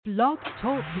Blog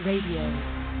Talk Radio.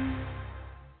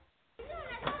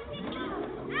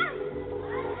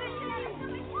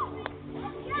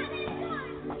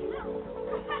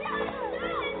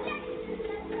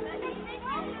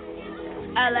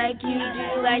 I like you, do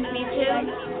you like me too?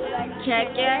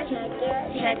 Check yes,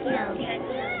 check no.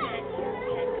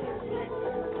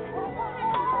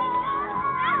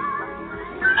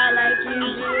 I like you,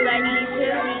 do you like me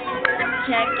too?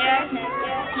 Check yes,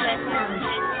 check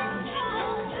no.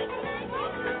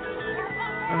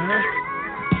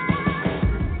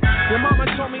 Your mama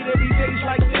told me there'd be days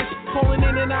like this, falling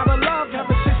in and out of love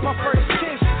ever since my first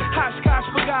kiss. Hopscotch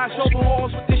bagasse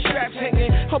overalls with the straps hanging,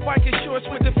 her biking shorts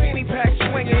with the fanny pack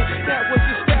swinging. That was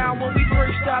the style when we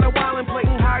first started wildin',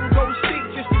 playing hide and go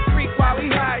seek just to freak while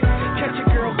he hide. Catch a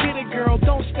girl, get it girl,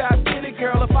 don't stop, get it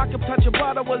girl. If I could touch a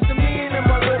butter, was the man in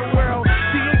my little world.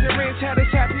 The ignorance had us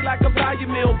happy like a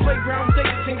value meal. Playground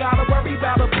dates and gotta worry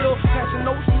about a bill. Passing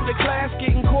notes through the class,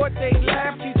 getting caught, they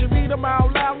laugh. Teacher read them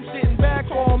out loud, I'm sitting back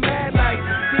all mad like,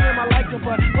 damn, I like her,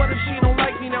 but what if she don't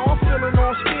like me now? I'm feeling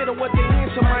all scared of what the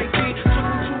answer might be. Took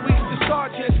me 2 weeks to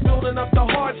start, just building up the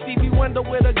heart. Stevie Wonder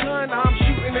with a gun, I'm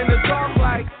shooting in the dark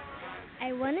like.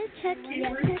 I want to check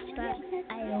yes, but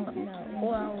I don't know.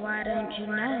 Well, why don't you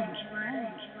know?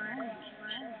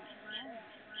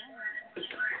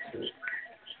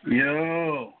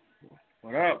 Yo,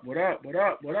 what up?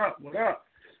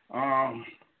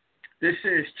 This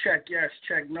is Check Yes,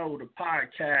 Check No, the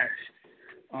podcast.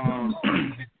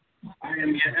 I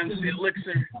am your MC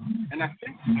Elixir, and I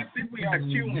think we have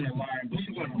Q on the line, but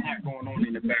she's got a lot going on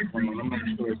in the background. I'm not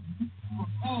sure.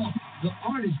 The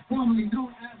artist formerly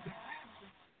known as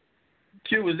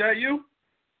Q, is that you?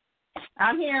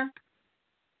 I'm here.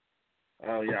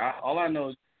 Oh yeah, all I know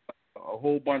is a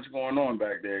whole bunch going on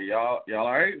back there. Y'all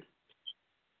all right?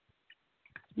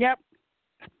 Yep.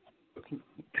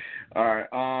 All right.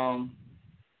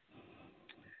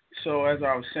 So as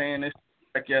I was saying, this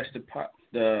Check Yes,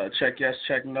 the Check Yes,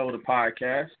 Check No, the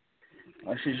podcast.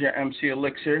 This is your MC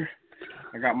Elixir.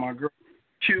 I got my girl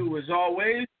Q as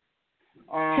always.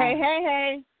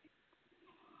 Hey.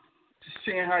 Just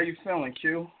seeing how you feeling,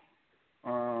 Q.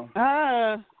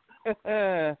 That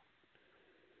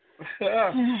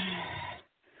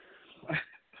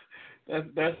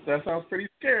sounds pretty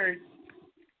scary.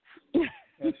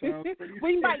 That sounds pretty we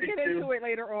scary, might get Q. into it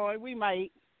later on. We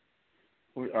might.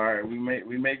 All right, we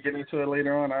may get into it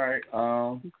later on. All right.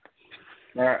 All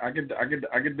right, I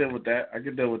could deal with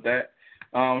that.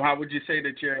 How would you say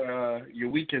that your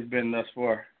week has been thus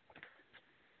far?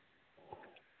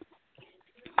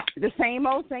 The same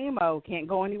old. Can't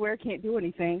go anywhere, can't do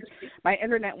anything. My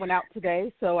internet went out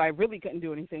today, so I really couldn't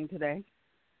do anything today.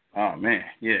 Oh man,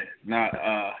 yeah. Not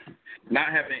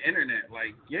having internet,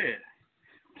 like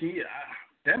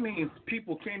that means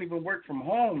people can't even work from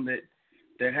home that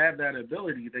have that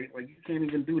ability. They you can't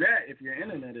even do that if your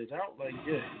internet is out. Like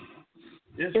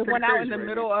it's it went out in the right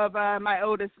middle now. of my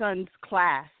oldest son's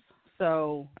class,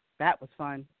 so that was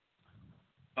fun.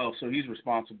 Oh, so he's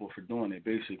responsible for doing it,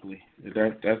 basically.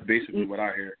 That's basically what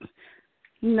I hear.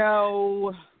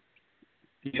 No.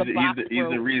 He's the reason. He's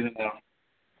the reason.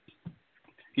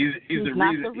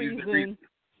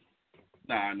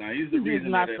 Nah. He's the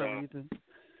reason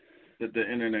that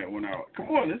the internet went out. Come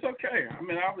on, it's okay. I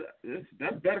mean,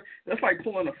 that's better. That's like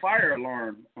pulling a fire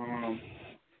alarm.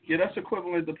 Yeah, that's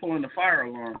equivalent to pulling a fire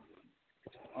alarm.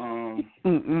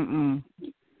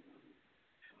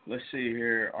 Let's see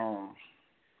here.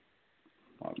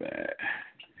 My bad.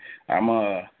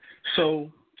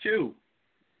 So Q,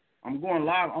 I'm going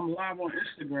live. I'm live on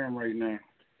Instagram right now.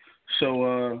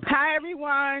 So hi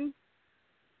everyone.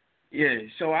 Yeah,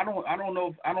 so I don't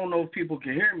know if people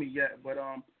can hear me yet, but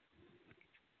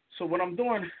so what I'm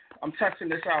doing, I'm testing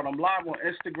this out. I'm live on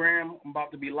Instagram. I'm about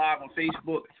to be live on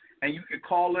Facebook, and you can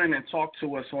call in and talk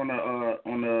to us on the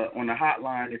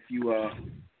hotline if you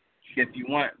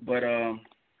want. But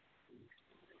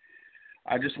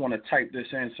I just want to type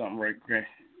this in something right quick.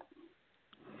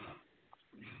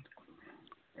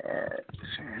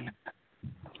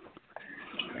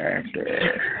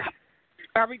 After.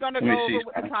 Are we going to go over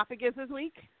what the topic is this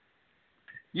week?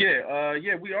 Yeah,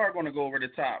 we are going to go over the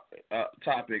topic.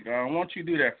 Why don't you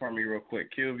do that for me real quick,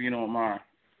 Q, if you don't mind.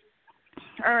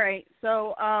 All right.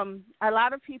 So a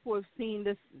lot of people have seen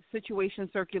this situation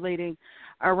circulating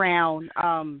around.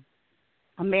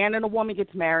 A man and a woman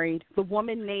gets married. The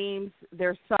woman names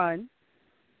their son.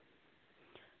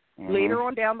 Later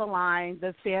on down the line,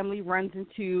 the family runs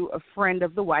into a friend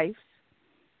of the wife's.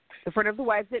 The friend of the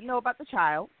wife didn't know about the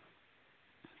child.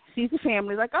 Sees the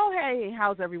family like, oh, hey,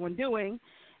 how's everyone doing?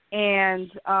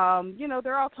 And,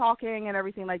 they're all talking and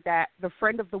everything like that. The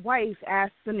friend of the wife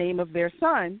asks the name of their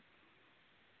son,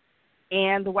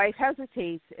 and the wife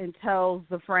hesitates and tells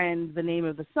the friend the name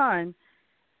of the son,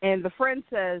 and the friend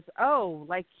says, "Oh,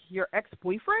 like your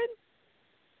ex-boyfriend?"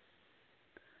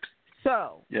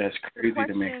 So, yeah, it's crazy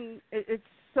to me. It's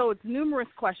numerous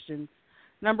questions.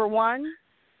 Number one,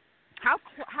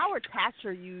 how attached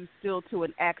are you still to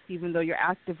an ex, even though you're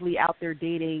actively out there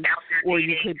dating, or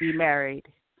you could be married?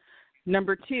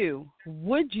 Number two,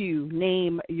 would you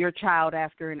name your child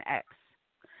after an ex?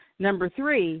 Number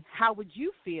three, how would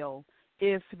you feel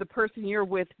if the person you're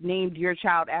with named your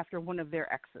child after one of their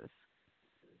exes?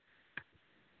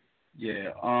 Yeah.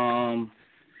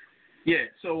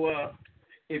 So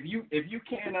if you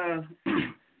can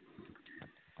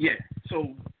yeah.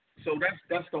 So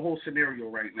that's the whole scenario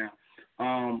right now.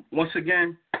 Once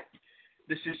again,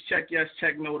 this is Check Yes,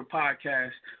 Check No, the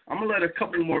podcast. I'm going to let a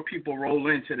couple more people roll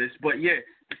into this. But, yeah,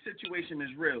 the situation is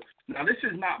real. Now, this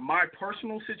is not my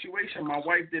personal situation. My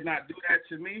wife did not do that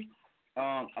to me.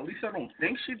 At least I don't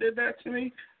think she did that to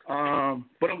me.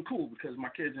 But I'm cool because my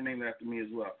kids are named after me as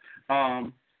well.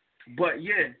 But,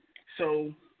 yeah,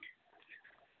 so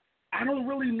I don't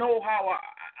really know how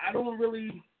I don't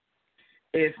really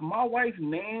 – if my wife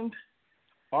named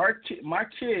my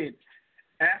kid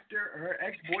after her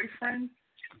ex-boyfriend,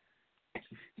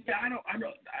 yeah,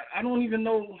 I don't even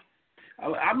know.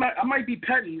 I might be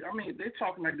petty. I mean, they're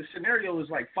talking like the scenario is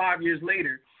like 5 years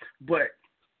later, but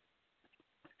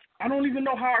I don't even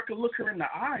know how I could look her in the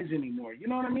eyes anymore. You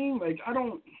know what I mean? Like I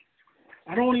don't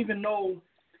even know.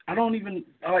 I don't even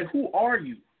like, who are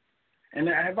you? And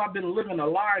have I been living a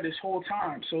lie this whole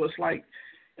time? So it's like,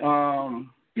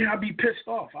 yeah, I'd be pissed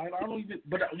off. I don't even.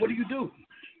 But what do you do?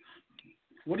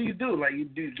 What do you do? Like,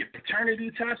 do you get paternity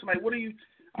tests? Like, what do you?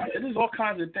 There's all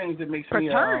kinds of things that makes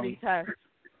paternity test.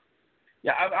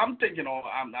 Yeah, I'm thinking.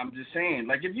 I'm just saying.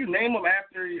 Like, if you name them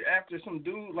after some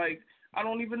dude, like, I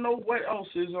don't even know what else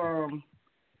is.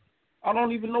 I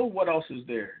don't even know what else is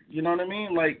there. You know what I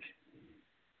mean? Like,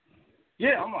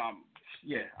 yeah,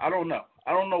 yeah, I don't know.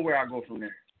 I don't know where I go from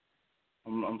there.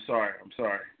 I'm sorry.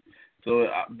 So,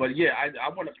 but yeah, I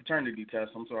want a paternity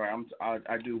test. I'm sorry.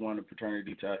 I do want a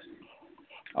paternity test.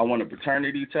 I want a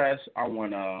paternity test. I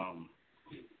want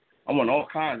all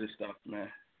kinds of stuff, man.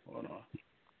 Hold on.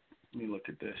 Let me look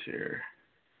at this here.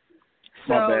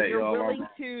 So My bad, you're y'all. willing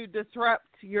to disrupt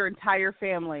your entire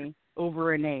family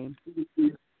over a name?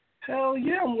 Hell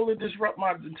yeah, I'm willing to disrupt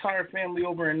my entire family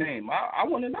over a name. I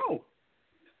want to know.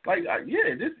 Like,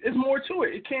 yeah, there's more to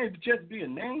it. It can't just be a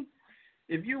name.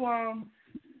 If you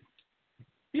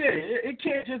yeah, it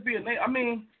can't just be a name. I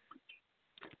mean,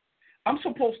 I'm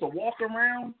supposed to walk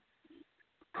around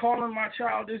calling my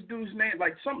child this dude's name.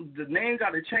 Like, the name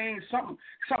got to change.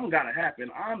 Something got to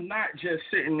happen. I'm not just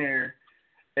sitting there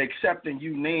accepting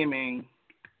you naming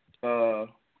my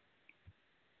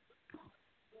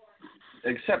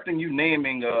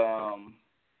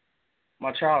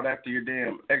child after your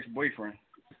damn ex-boyfriend.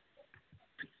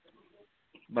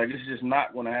 Like, it's just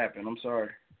not going to happen. I'm sorry.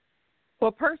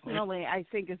 Well, personally, I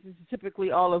think this is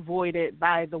typically all avoided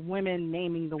by the women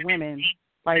naming the women.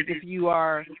 Like, if you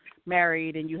are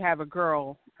married and you have a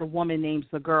girl, the woman names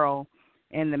the girl,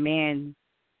 and the man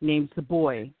names the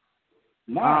boy.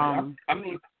 No, I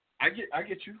mean, I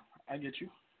get you. I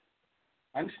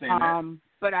understand that.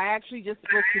 But I actually just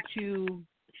spoke to two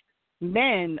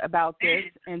men about this,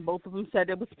 and both of them said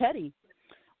it was petty.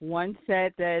 One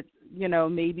said that,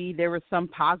 maybe there was some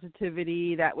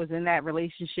positivity that was in that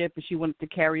relationship and she wanted to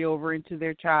carry over into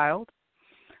their child.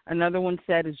 Another one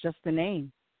said it's just a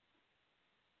name.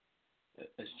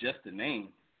 It's just a name.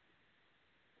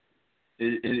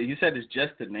 You said it's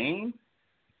just a name?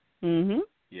 Mm-hmm.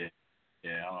 Yeah,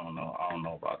 I don't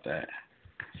know about that.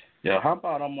 Yeah, how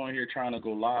about I'm on here trying to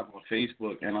go live on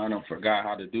Facebook and I done forgot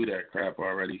how to do that crap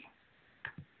already.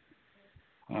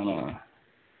 I don't know.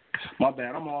 My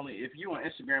bad. If you on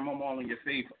Instagram, I'm all in your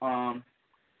face.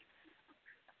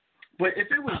 But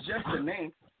if it was just a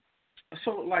name,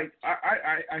 so like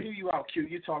I hear you out, Q.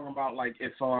 You're talking about like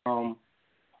if the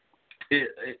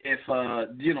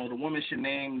woman should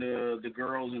name the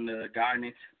girls and the guy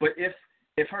name, but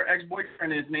if her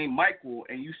ex-boyfriend is named Michael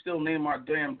and you still name our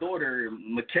damn daughter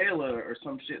Michaela or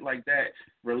some shit like that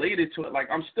related to it, like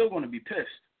I'm still gonna be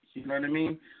pissed. You know what I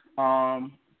mean?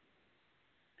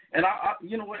 And I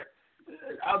you know what?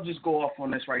 I'll just go off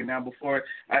on this right now before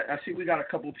I see we got a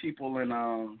couple people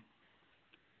on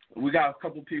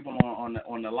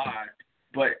the live,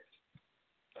 but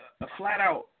flat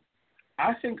out,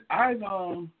 I think I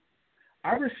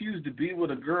refused to be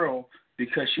with a girl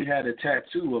because she had a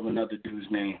tattoo of another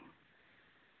dude's name.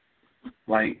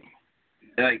 Like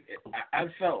I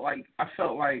felt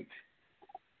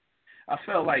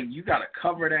like you gotta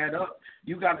cover that up.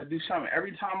 You gotta do something.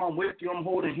 Every time I'm with you, I'm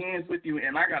holding hands with you,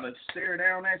 and I gotta stare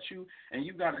down at you, and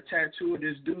you got a tattoo of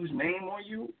this dude's name on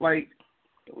you. Like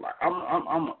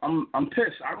I'm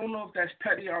pissed. I don't know if that's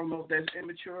petty. I don't know if that's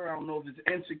immature. I don't know if it's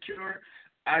insecure.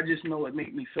 I just know it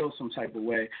made me feel some type of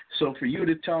way. So for you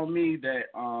to tell me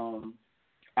that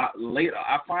later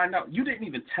I find out you didn't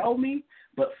even tell me,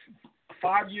 but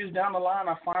 5 years down the line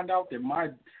I find out that my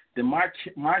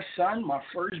son, my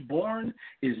firstborn,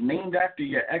 is named after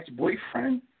your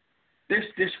ex-boyfriend.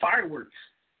 There's fireworks.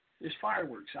 There's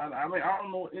fireworks. I mean, I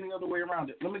don't know any other way around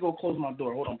it. Let me go close my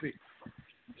door. Hold on, Pete.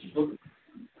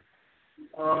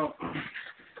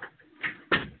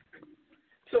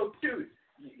 So, dude,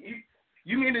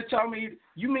 you mean to tell me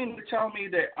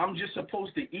that I'm just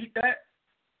supposed to eat that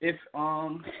if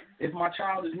my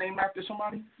child is named after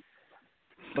somebody?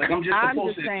 Like I'm just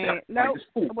saying, accept, no.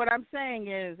 like what I'm saying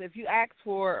is, if you ask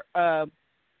for a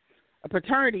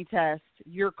paternity test,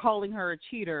 you're calling her a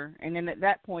cheater, and then at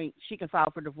that point, she can file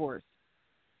for divorce.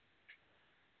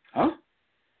 Huh?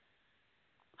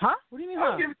 Huh? What do you mean?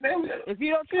 Huh? If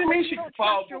you don't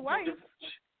trust your wife,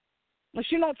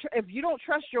 if you don't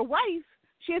trust your wife,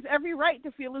 she has every right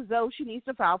to feel as though she needs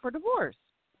to file for divorce.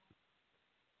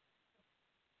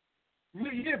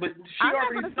 Yeah, but I'm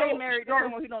not going to stay married to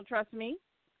someone who don't trust me.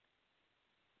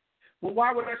 Well,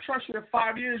 why would I trust you? In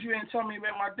 5 years, you ain't tell me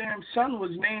that my damn son was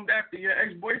named after your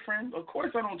ex-boyfriend. Of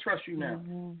course I don't trust you now.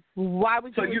 Mm-hmm. Why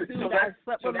would you assume that I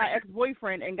slept with my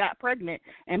ex-boyfriend and got pregnant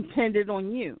and pinned it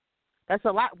on you? That's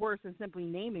a lot worse than simply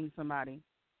naming somebody.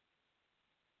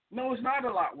 No, it's not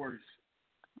a lot worse.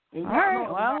 All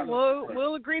right,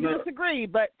 we'll agree to disagree,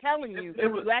 but telling you,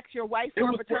 you ask your wife for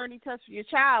a paternity test for your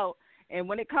child, and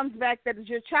when it comes back that it's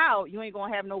your child, you ain't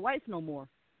going to have no wife no more.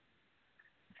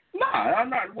 Nah, I'm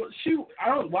not. Well, I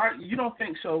don't. Why you don't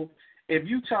think so? If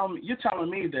you're telling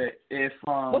me that if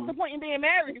what's the point in being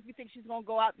married if you think she's gonna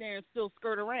go out there and still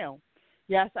skirt around?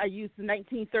 Yes, I used the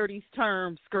 1930s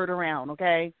term "skirt around."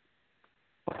 Okay.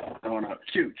 No,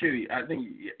 cutie. I think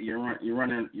you're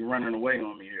running away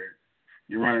on me here.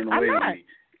 You're running away on me.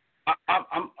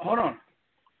 I'm hold on.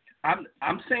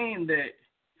 I'm saying that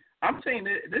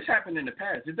this happened in the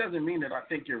past. It doesn't mean that I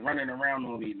think you're running around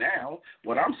on me now.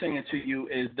 What I'm saying to you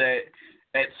is that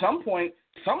at some point,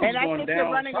 something's going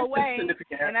down.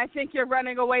 And I think you're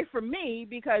running away from me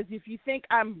because if you think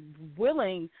I'm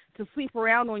willing to sleep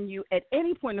around on you at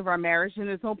any point of our marriage, then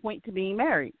there's no point to being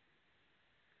married.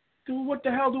 Dude, what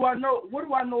the hell do I know? What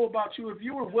do I know about you? If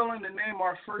you were willing to name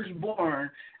our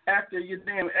firstborn after your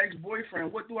damn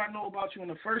ex-boyfriend, what do I know about you in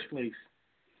the first place?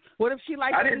 What if she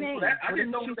likes the name? I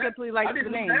didn't know that. Simply likes the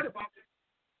name?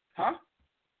 Huh?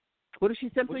 What if she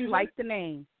simply liked the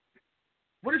name?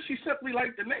 What if she simply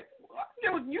liked the name?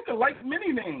 You can like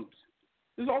many names.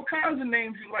 There's all kinds of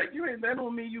names you like. That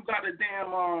don't mean you got to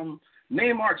damn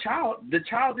name our child. The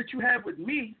child that you have with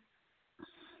me,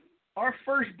 our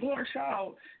firstborn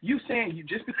child. You saying you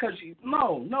just because you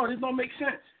no, this don't make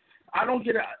sense. I don't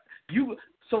get it.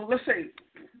 So let's say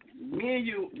me and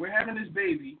you, we're having this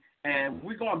baby. And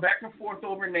we're going back and forth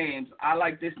over names. I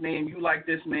like this name. You like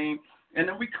this name. And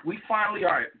then we finally,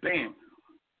 all right, bam.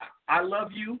 I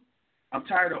love you. I'm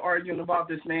tired of arguing about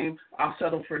this name. I'll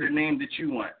settle for the name that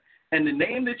you want. And the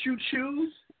name that you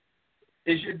choose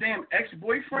is your damn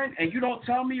ex-boyfriend, and you don't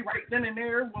tell me right then and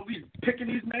there when we picking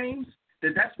these names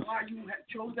that's why you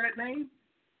chose that name?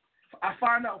 I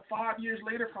find out 5 years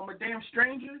later from a damn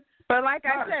stranger. But like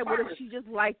I said, what if she just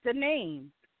liked the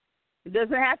name? It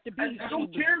doesn't have to be. I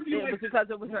don't care if you it was because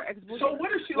it was her ex-boyfriend. So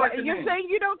what if she liked the name? You're saying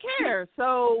you don't care.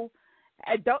 So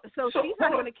she's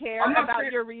not going to care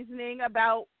about your reasoning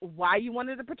about why you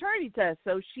wanted a paternity test.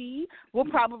 So she will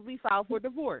probably file for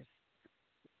divorce.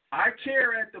 I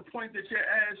care at the point that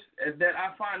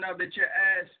I find out that your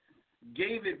ass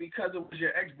gave it because it was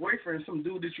your ex-boyfriend, some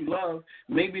dude that you love,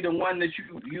 maybe the one that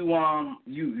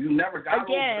you never got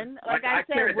again, over. Like I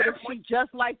said, what if she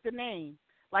just liked the name?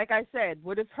 Like I said,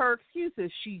 what if her excuse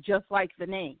is she just likes the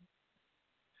name?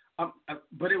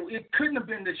 But it couldn't have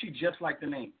been that she just liked the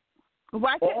name.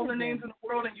 Why all the names in the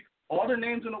world, and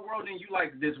you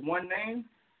like this one name.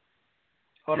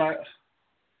 Hold on.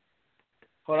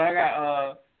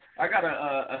 I got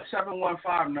a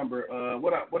 715 number.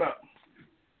 What up?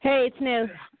 Hey, it's New.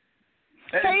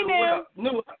 Hey,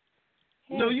 New.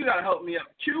 No, you gotta help me out.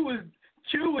 Q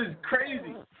is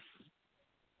crazy.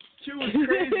 Q is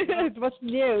crazy. What's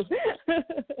new?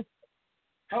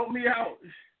 Help me out.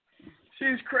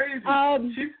 She's crazy.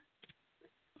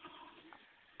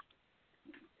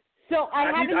 So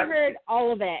I haven't heard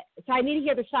all of it. So I need to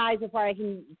hear the size before I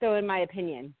can throw in my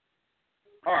opinion.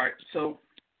 All right. So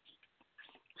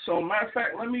matter of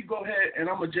fact, let me go ahead and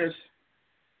I'm gonna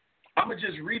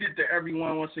just read it to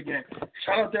everyone once again.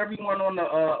 Shout out to everyone on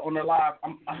the live.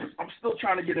 I'm still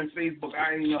trying to get in Facebook.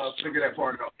 I ain't figured that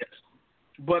part out yet.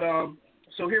 But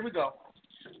so here we go.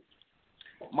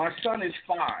 My son is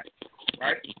 5,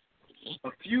 right?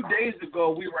 A few days ago,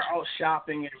 we were out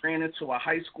shopping and ran into a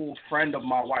high school friend of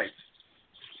my wife.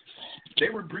 They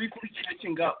were briefly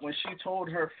catching up when she told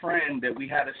her friend that we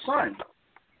had a son.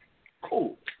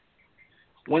 Cool.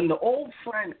 When the old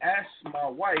friend asked my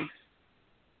wife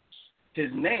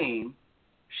his name,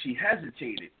 she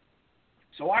hesitated.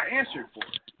 So I answered for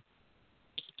her.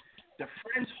 The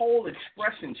friend's whole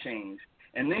expression changed,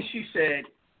 and then she said,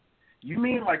 "You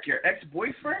mean like your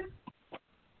ex-boyfriend?"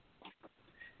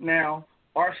 Now,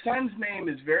 our son's name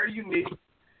is very unique.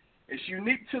 It's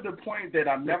unique to the point that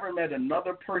I've never met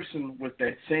another person with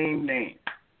that same name.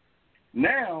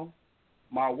 Now,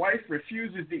 my wife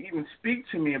refuses to even speak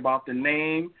to me about the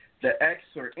name, the ex,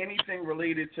 or anything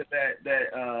related to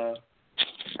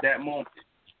that moment.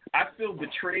 I feel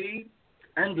betrayed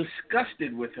and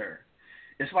disgusted with her.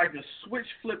 It's like a switch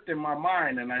flipped in my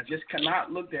mind, and I just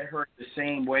cannot look at her the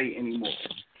same way anymore.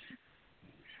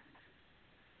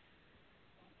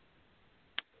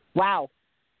 Wow.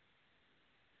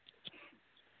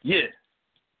 Yeah.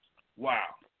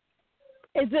 Wow.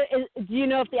 Do you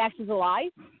know if the ex is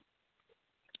alive?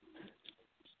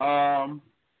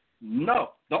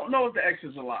 No. Don't know if the ex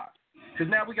is alive. Because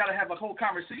now we got to have a whole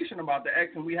conversation about the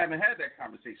ex, and we haven't had that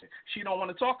conversation. She don't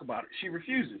want to talk about it. She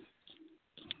refuses.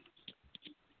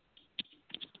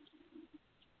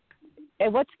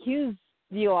 And what's Q's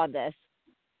view on this?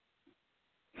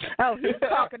 Oh, he's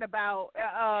talking about,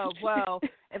 well,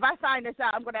 if I find this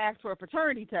out, I'm going to ask for a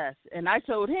paternity test. And I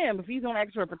told him, if he's going to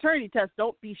ask for a paternity test,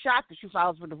 don't be shocked if she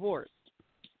files for divorce.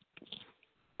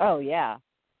 Oh, yeah.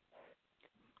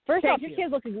 First off, your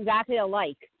kids look exactly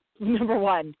alike, number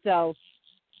one. So,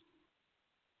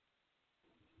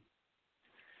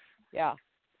 yeah.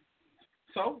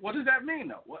 So what does that mean,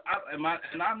 though? I'm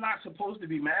not supposed to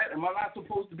be mad? Am I not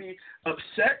supposed to be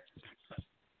upset?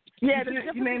 Yeah, there's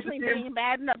a difference between being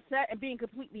mad and upset and being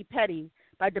completely petty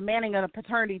by demanding a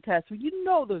paternity test. Well, you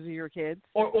know those are your kids.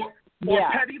 Or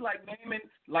petty like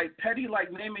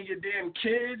naming your damn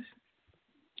kids.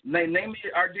 Naming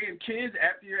our damn kids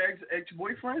after your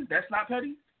ex-boyfriend. That's not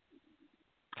petty.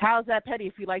 How's that petty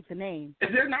if you like the name? Is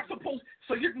there not supposed?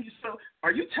 So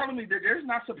are you telling me that there's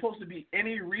not supposed to be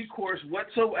any recourse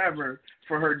whatsoever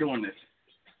for her doing this?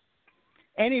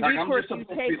 Any recourse you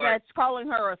take that's calling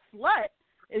her a slut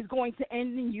is going to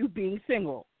end in you being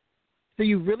single. So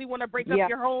you really want to break up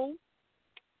your home?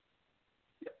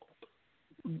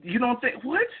 You don't think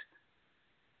what?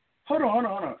 Hold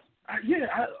on.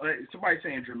 Somebody's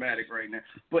saying dramatic right now,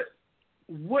 but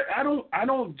what I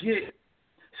don't get.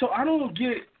 So I don't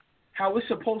get how it's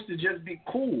supposed to just be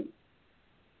cool.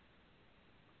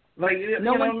 Like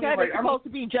no one said it's supposed to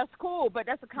be just cool, but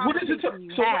that's a conversation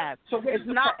you have.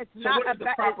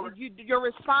 Your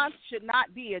response should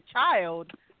not be a child.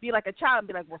 Be like a child and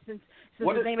be like, well, since his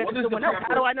name is someone else,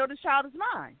 how do I know this child is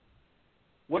mine?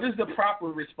 What is the proper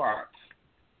response?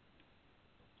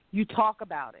 You talk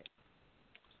about it.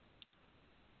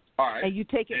 All right. And you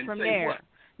take it from there. What?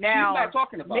 Now, she's not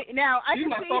talking about it. Now, I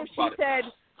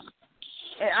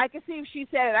can see if she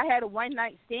said I had a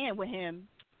one-night stand with him,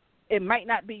 it might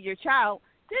not be your child,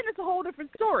 then it's a whole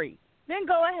different story. Then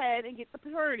go ahead and get the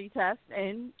paternity test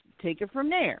and take it from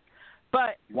there.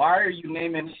 But why did you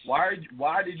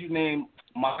name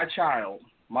my child,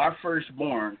 my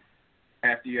firstborn,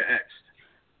 after your ex?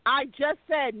 I just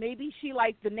said maybe she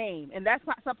liked the name, and that's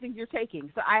not something you're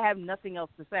taking, so I have nothing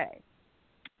else to say.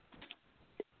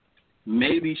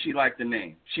 Maybe she liked the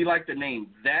name. She liked the name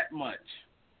that much.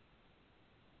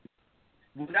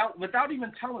 Without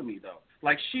even telling me, though.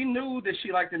 Like, she knew that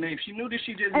she liked the name. She knew that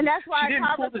she didn't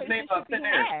pull this name up thin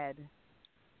air.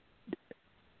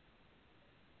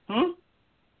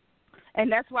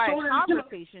 And that's why a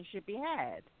conversation should be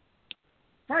had.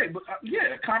 Right, but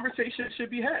a conversation should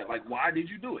be had. Like, why did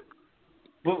you do it?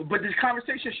 But this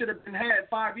conversation should have been had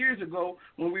 5 years ago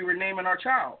when we were naming our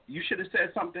child. You should have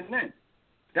said something then.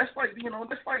 That's something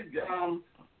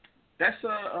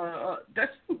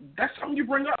you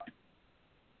bring up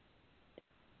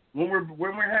when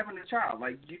we're having a child.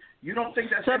 Like, you don't think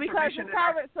that's information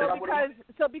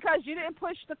because you didn't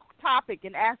push the topic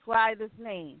and ask why this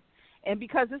name. And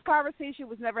because this conversation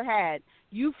was never had,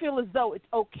 you feel as though it's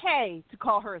okay to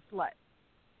call her a slut.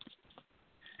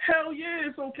 Hell yeah,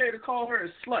 it's okay to call her a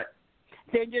slut.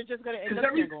 then you're just going to end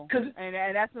up single.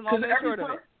 And that's the long and short of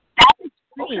it. That's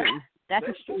extreme. Okay. That's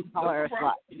extreme. Call her a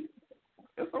slut.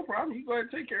 That's no problem. You go ahead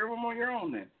and take care of them on your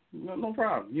own then. No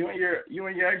problem. You and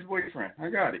your ex-boyfriend. I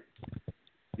got it.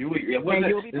 You'll be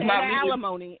paying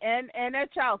alimony and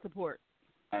that child support.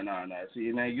 No.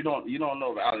 See, now you don't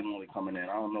know the alimony coming in.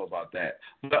 I don't know about that.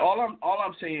 But all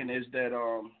I'm saying is that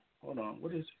hold on,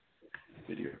 what is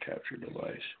video capture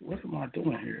device? What am I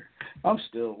doing here? I'm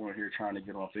still on here trying to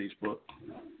get on Facebook.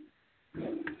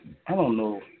 I don't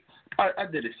know. I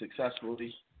did it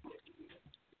successfully,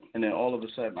 and then all of a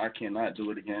sudden I cannot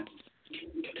do it again.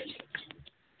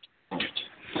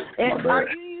 And are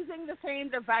you using the same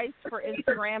device for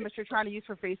Instagram as you're trying to use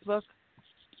for Facebook?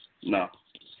 No.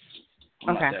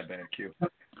 I'm not that bad, Q.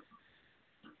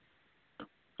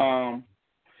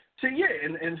 So yeah,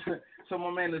 and so my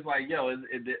man is like, yo,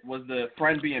 was the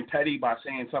friend being petty by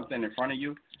saying something in front of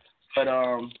you? But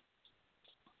I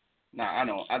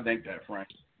know, I think that friend.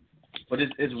 But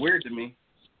it's weird to me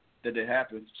that it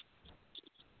happens.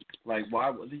 Like,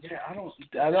 why? Yeah, I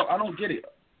don't get it,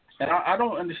 and I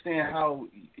don't understand how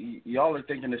y'all are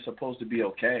thinking it's supposed to be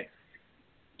okay.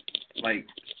 Like,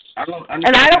 I don't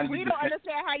understand. We don't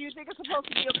understand how you think it's supposed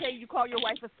to be okay. You call your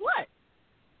wife a slut.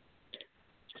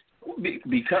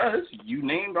 Because you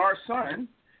named our son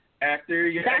after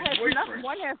your ex-boyfriend.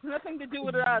 One has nothing to do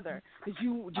with the other. Did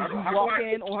you walk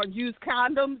in or use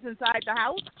condoms inside the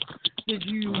house? Did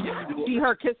you see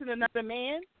her kissing another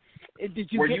man?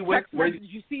 Did you Did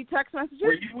you see text messages?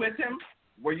 Were you with him?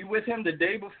 Were you with him the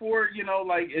day before? You know,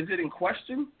 like, is it in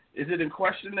question? Is it in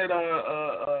question that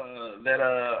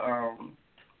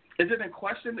is it in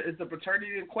question? Is the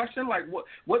paternity in question? Like,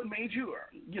 what made you,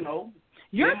 you know?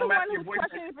 You're the one who's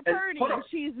questioning paternity, and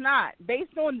she's not.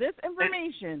 Based on this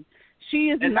information, she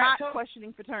is not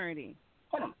questioning paternity.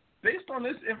 Hold on. Based on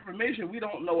this information, we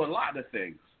don't know a lot of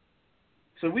things.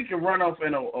 So we can run off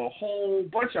in a whole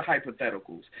bunch of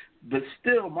hypotheticals. But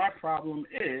still, my problem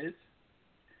is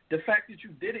the fact that you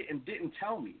did it and didn't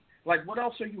tell me. Like, what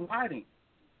else are you hiding?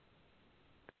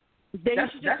 Then you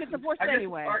should just get divorced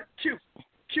anyway.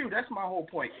 Q, that's my whole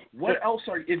point. What else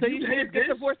are you? So you should just get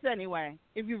divorced anyway.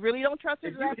 If you really don't trust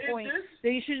her to that point,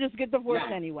 then you should just get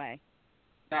divorced anyway.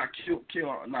 Nah, Q,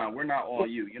 we're not all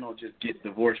you. You don't just get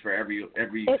divorced for every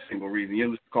single reason.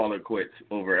 You just call it quits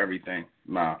over everything.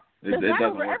 Nah, it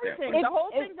doesn't work that way. The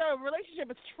whole thing, the relationship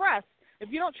is trust. If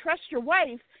you don't trust your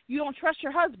wife, you don't trust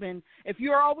your husband. If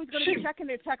you're always going to be checking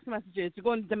their text messages, you're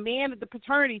going to demand the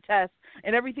paternity test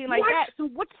and everything like that. So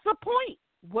what's the point?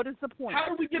 What is the point? How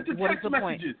do we get the text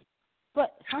messages?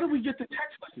 But how do we get the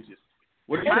text messages?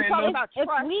 What are you I'm saying? Talking about trust.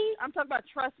 I'm talking about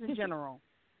trust in general.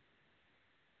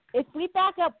 If we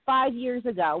back up 5 years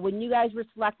ago when you guys were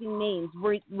selecting names,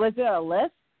 was there a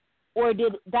list, or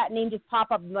did that name just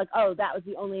pop up and like, oh, that was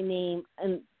the only name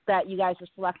and that you guys were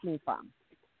selecting from?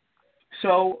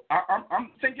 So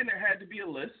I'm thinking there had to be a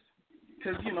list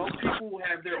because, you know, people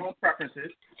have their own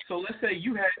preferences. So let's say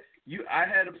I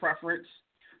had a preference.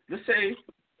 Let's say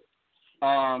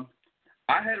I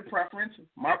had a preference.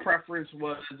 My preference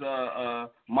was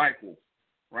Michael,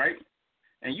 right?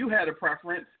 And you had a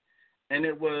preference, and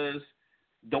it was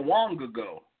the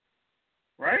Wongago,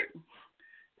 right?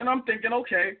 And I'm thinking,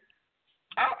 okay,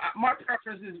 my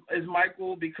preference is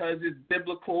Michael because it's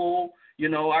biblical. You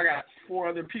know, I got 4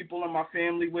 other people in my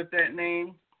family with that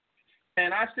name.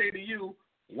 And I say to you,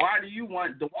 why do you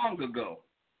want the Wongago?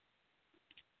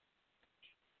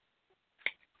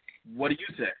 What do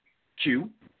you say, Q?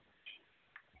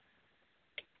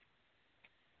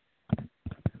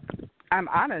 I'm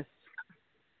honest.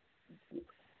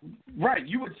 Right.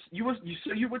 You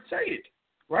would say it,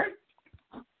 right?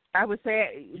 I would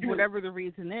say whatever the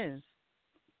reason is.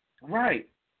 Right.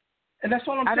 And that's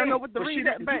all I'm saying. I don't know what the reason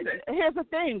is, but here's the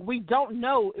thing. We don't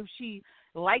know if she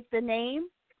liked the name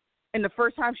and the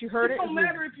first time she heard it. It don't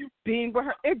matter if you being with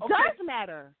her. It does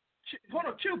matter. Hold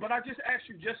on, Q, but I just asked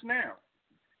you just now.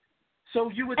 So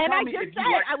you would tell me if you liked the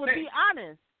name. I would be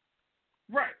honest.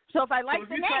 Right. So if I liked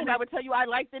the name, I would tell you I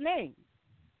like the name.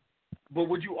 But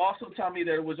would you also tell me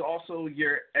that it was also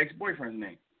your ex-boyfriend's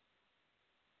name?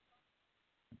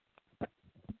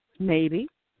 Maybe.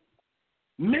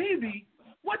 Maybe?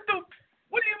 What do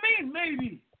you mean,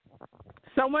 maybe?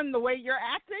 Someone the way you're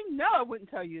acting? No, I wouldn't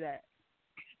tell you that.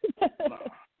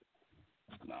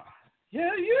 Nah.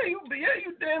 Yeah, you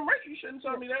damn right you shouldn't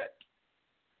tell me that.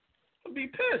 I'd be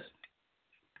pissed.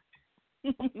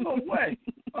 No way.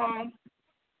 Oh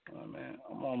man,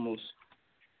 I'm almost.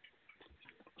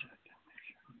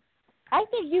 I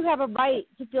think you have a right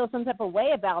to feel some type of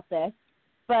way about this,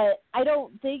 but I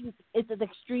don't think it's as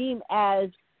extreme as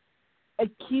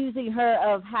accusing her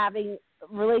of having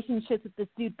relationships with this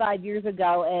dude 5 years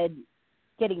ago and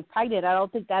getting pregnant. I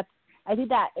think that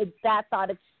thought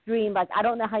extreme. Like, I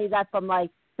don't know how you got from,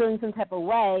 like, feeling some type of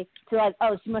way to, like,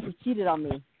 oh, she must have cheated on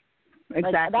me.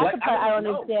 Exactly. Like, that's the part I don't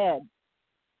understand.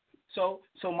 So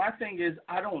my thing is,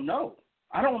 I don't know.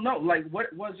 Like, what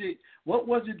was it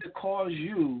that caused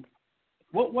you?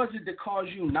 What was it that caused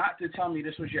you not to tell me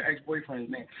this was your ex-boyfriend's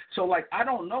name? So, like, I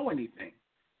don't know anything.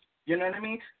 You know what I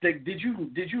mean? Like, did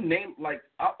you name, like,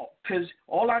 because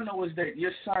all I know is that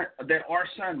our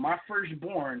son, my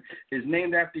firstborn, is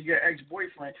named after your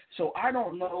ex-boyfriend. So I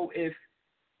don't know if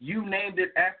you named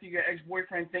it after your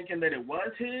ex-boyfriend thinking that it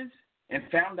was his and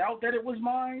found out that it was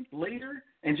mine later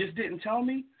and just didn't tell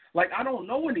me. Like, I don't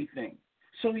know anything.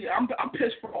 So yeah, I'm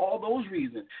pissed for all those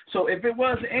reasons. So if it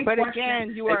was in but question,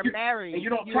 again, you are married. And you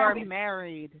don't are me,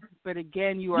 married. But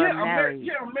again, you are married.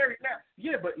 married. I'm married now.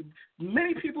 Yeah, but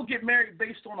many people get married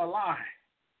based on a lie.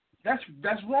 That's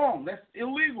wrong. That's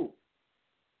illegal.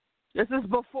 This is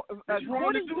before.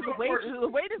 According to the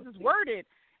way this is worded,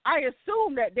 I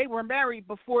assume that they were married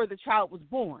before the child was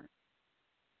born.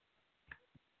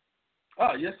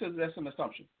 Oh, yes, that's an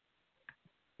assumption.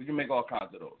 We can make all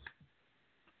kinds of those.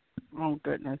 Oh,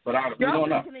 goodness. But we don't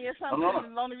know. The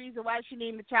assumption, the only reason why she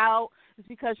named the child is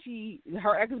because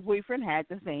her ex-boyfriend had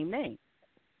the same name.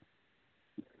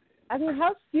 I mean,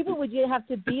 how stupid would you have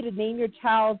to be to name your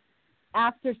child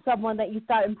after someone that you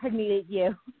thought impregnated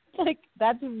you? Like,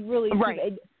 that's really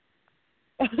right.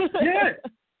 Stupid. Yeah.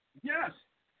 Yes.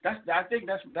 I think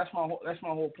that's my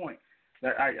whole point.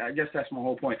 I guess that's my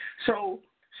whole point. So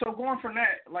going from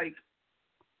that, like,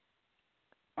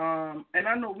 and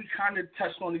I know we kind of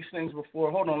touched on these things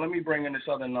before. Hold on, let me bring in this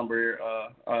other number here.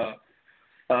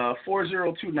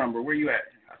 402 number. Where you at?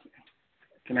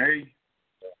 Can I hear you?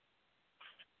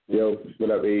 Yo, what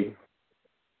up, E?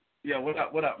 Yeah, what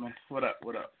up, man? What up?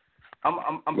 I'm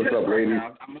what's pissed up, right ladies?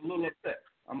 now. I'm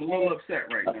a little upset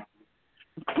right now.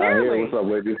 Clearly. What's up,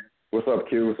 ladies? What's up,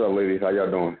 Q? What's up, ladies? How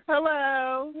y'all doing?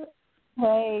 Hello.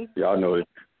 Hey. Y'all know it.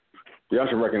 Y'all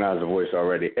should recognize the voice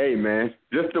already. Hey, man,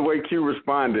 just the way Q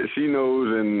responded, she knows,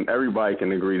 and everybody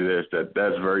can agree to this,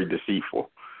 that's very deceitful,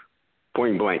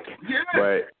 point blank.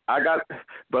 Yeah.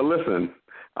 But listen,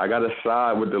 I got to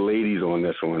side with the ladies on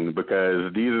this one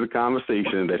because these are the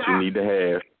conversations that you need to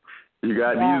have. These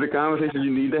are the conversations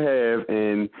you need to have,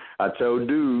 and I tell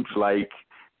dudes, like,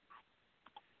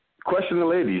 question the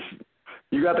ladies.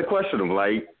 You got to question them,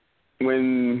 like,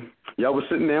 when y'all was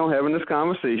sitting down having this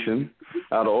conversation,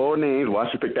 out of all names, why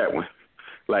she pick that one?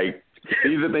 Like,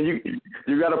 these are things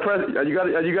you gotta press.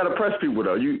 You gotta press people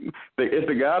though. It's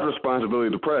the guy's responsibility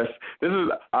to press.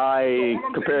 I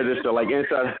compare this to like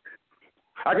inside.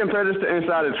 I compare this to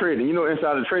insider trading. You know,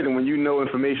 insider trading when you know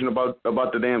information about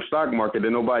the damn stock market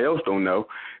that nobody else don't know.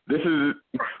 This is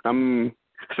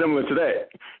similar to that.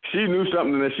 She knew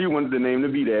something that she wanted the name to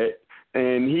be that.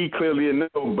 And he clearly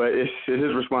didn't know, but it's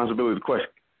his responsibility to question.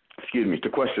 To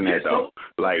question that though.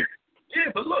 Like, yeah,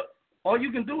 but look, all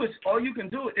you can do.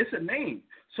 It's a name.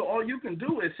 So all you can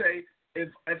do is say,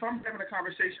 if I'm having a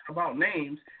conversation about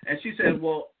names, and she says,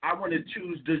 well, I want to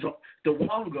choose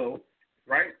Dwango,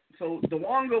 right? So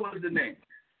Dwango is the name.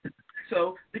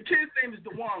 So the kid's name is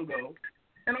Dwango,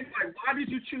 and I'm like, why did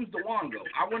you choose Dwango?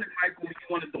 I wanted Michael, you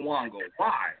wanted Dwango.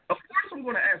 Why? Of course, I'm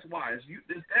going to ask why. Is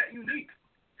that unique?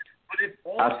 But if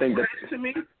all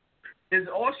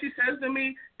she says to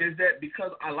me is that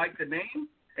because I like the name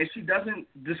and she doesn't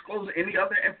disclose any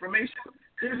other information,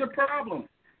 there's a problem.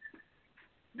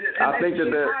 I think the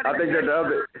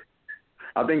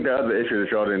other issue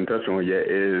that y'all didn't touch on yet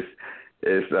is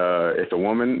it's a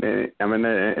woman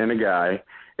and a guy,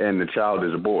 and the child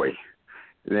is a boy.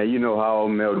 Now you know how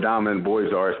male dominant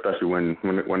boys are, especially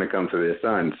when it comes to their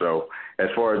son. So as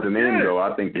far as the name go,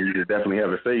 I think that you should definitely have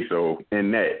a say so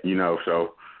in that. You know,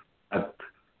 so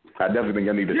I definitely think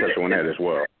I need to touch on that as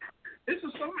well. It's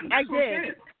assumption. I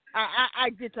did. I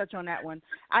did touch on that one.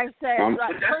 I said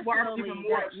personally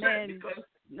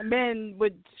that men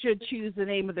should choose the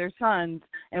name of their sons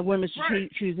and women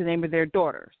should choose the name of their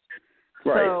daughters.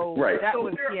 Right. So that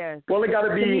was Well, it got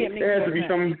to be.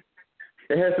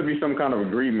 It has to be some kind of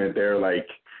agreement there, like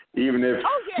even if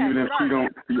you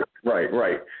don't. Right.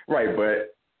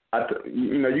 But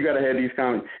you got to have these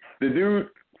kind of the dude.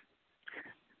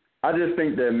 I just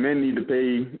think that men need to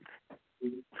pay.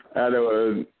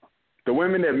 The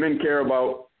women that men care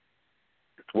about,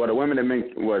 the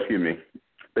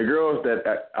girls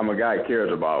that I'm a guy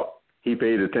cares about, he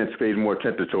pays more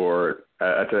attention to her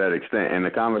to that extent. And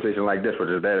a conversation like this, which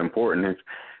is that important,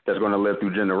 that's going to live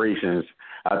through generations,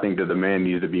 I think that the man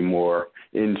needs to be more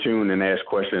in tune and ask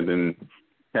questions and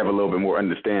have a little bit more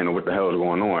understanding of what the hell is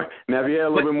going on. Now, if he had a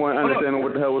little bit more understanding of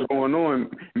what the hell was going on,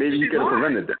 maybe he could have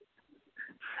prevented that.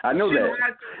 I know that,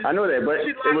 but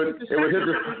it was his.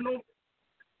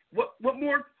 What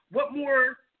more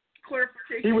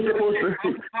clarification? He was supposed to.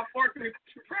 How far can it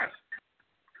progress?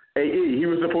 Hey, he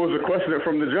was supposed to question it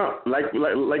from the jump, like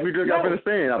we just got finished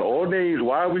saying. Out of all names,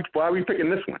 why are we picking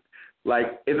this one?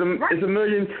 Like it's a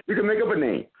million. You can make up a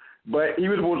name, but he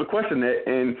was supposed to question that,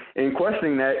 and in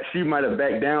questioning that, she might have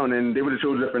backed down, and they would have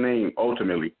chosen a different name.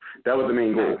 Ultimately, that was the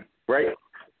main goal, right?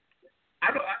 I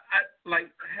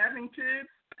like having kids.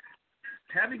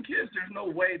 Having kids, there's no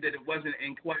way that it wasn't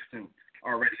in question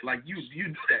already. Like you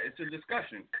do that. It's a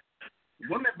discussion.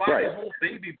 Women buy the whole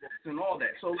baby books and all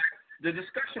that. So like the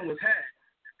discussion was had.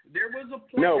 There was a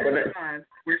point in time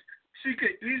where she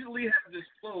could easily have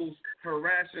disclosed her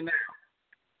rationale.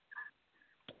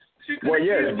 She could have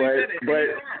easily said it.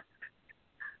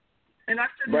 And I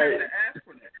shouldn't have to ask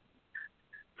for that.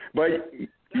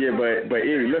 But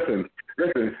Amy, listen.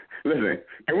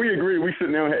 Can we agree we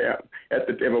sit down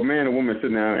if a man and woman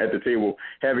sitting down at the table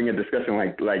having a discussion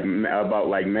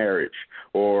about marriage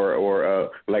or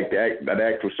like the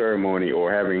actual ceremony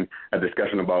or having a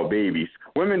discussion about babies,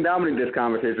 women dominate this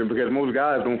conversation because most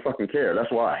guys don't fucking care.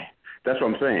 That's why. That's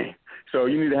what I'm saying. So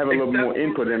you need to have a little more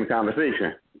input in the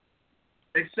conversation.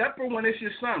 Except for when it's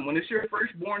your son. When it's your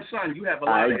firstborn son, you have a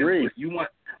lot of input.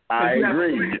 I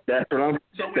agree. That's what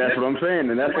I'm saying,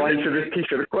 and that's why he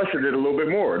should have questioned it a little bit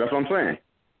more. That's what I'm saying.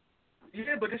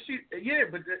 Yeah, but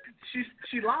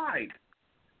she lied.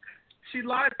 She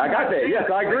lied. I got that. Yes,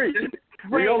 I agree.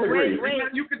 We all agree.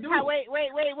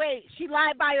 Wait. She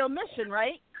lied by omission,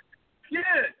 right? Yeah.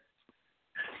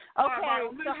 Okay,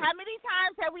 so how many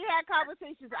times have we had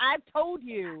conversations? I've told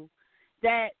you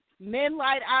that men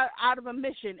lied out of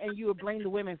omission, and you would blame the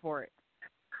women for it.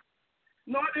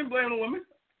 No, I didn't blame the women.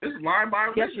 It's lying by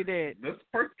omission. Yes, you did.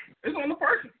 It's on the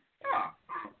person.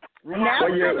 Now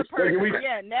it's on the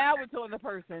person. Now it's on the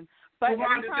person. But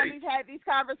every time we've had these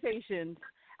conversations,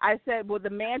 I said, well,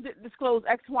 the man didn't disclose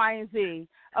X, Y, and Z.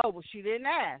 Oh, well, she didn't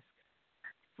ask.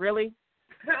 Really?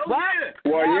 Hell yeah.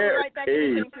 Well, yeah. We're right back in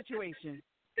the same situation.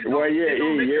 It don't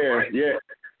make it right.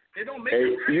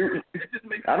 It just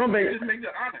makes it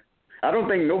honest. I don't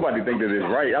think nobody thinks that it's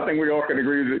right. I think we all can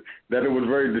agree that it was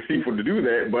very deceitful to do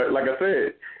that. But like I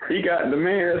said, the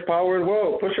man has power as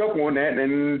well. Push up on that,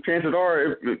 and chances are,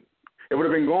 it would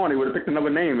have been gone. He would have picked another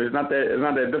name. It's not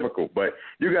that difficult. But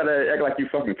you gotta act like you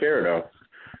fucking care, though.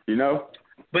 You know.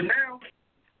 But now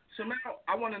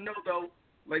I want to know though,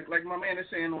 like my man is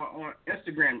saying on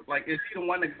Instagram, like is he the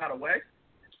one that got away?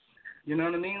 You know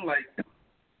what I mean? Like,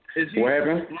 is he? What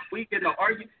happened?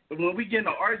 When we get in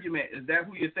an argument, is that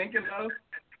who you're thinking of?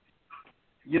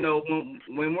 You know,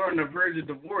 when we're on the verge of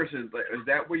divorce, is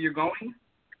that where you're going?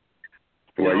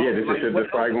 Well, this shit is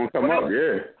probably gonna come up.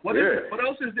 What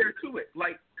else is there to it?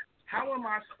 Like, how am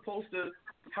I supposed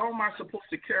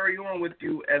to carry on with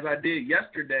you as I did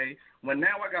yesterday when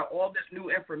now I got all this new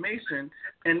information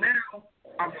and now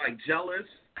I'm like jealous,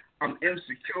 I'm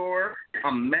insecure,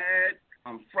 I'm mad,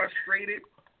 I'm frustrated,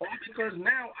 all because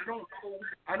now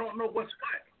I don't know what's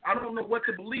what. I don't know what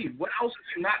to believe. What else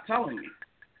are you not telling me?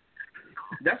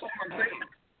 That's all I'm saying.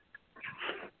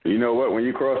 You know what? When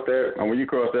you cross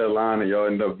that line and y'all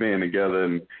end up being together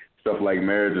and stuff like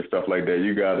marriage and stuff like that,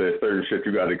 you gotta certain shit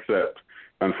you gotta accept.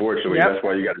 Unfortunately, that's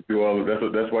why you got to do all.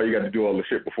 That's why you got to do all the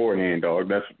shit beforehand, dog.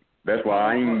 That's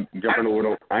why I ain't jumping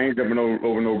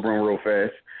over no broom real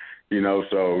fast. You know,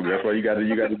 so that's why you got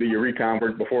to do your recon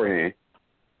work beforehand.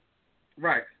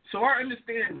 Right. So I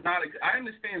understand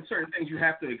certain things you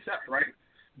have to accept, right?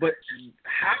 But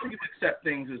how you accept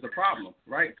things is the problem,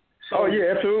 right? So,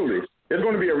 absolutely. There's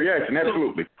going to be a reaction,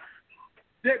 absolutely.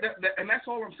 And that's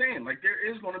all I'm saying. Like, there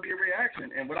is going to be a reaction.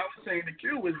 And what I was saying to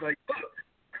Q is, like, look,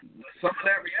 some of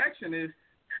that reaction is,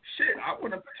 shit, I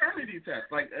want a paternity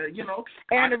test. Like, you know.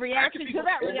 And the reaction to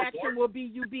that reaction will be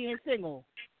you being single.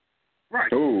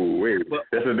 Right. Oh, wait.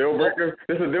 That's a deal breaker?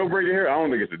 This a deal breaker here? I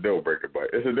don't think it's a deal breaker, but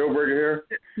it's a deal breaker here?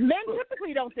 Men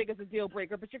typically don't think it's a deal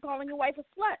breaker, but you're calling your wife a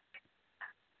slut.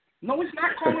 No, it's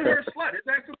not calling her a slut. It's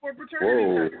asking for a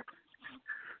paternity test.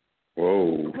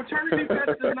 Whoa. A paternity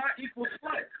test does not equal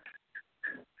slut.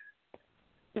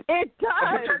 It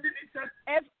does.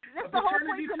 That's the whole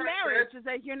point of marriage is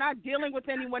that you're not dealing with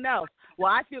anyone else. Well,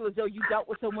 I feel as though you dealt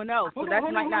with someone else, so that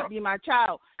might not be my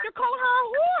child. You're calling her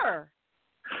a whore.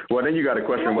 Well, then you got to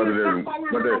question when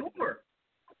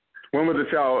was the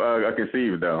child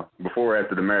conceived, though, before or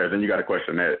after the marriage? Then you got to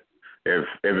question that. If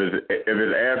it's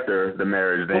after the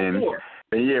marriage, then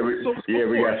we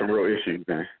got some real issues.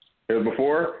 Then it was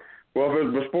before. Well, if it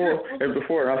was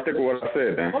before, I'll stick with what I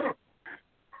said. Then.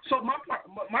 So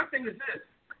my thing is this: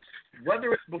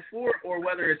 whether it's before or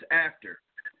whether it's after,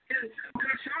 it's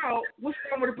your child. What's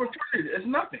wrong with a paternity? It's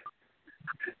nothing.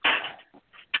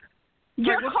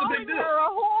 You're calling her a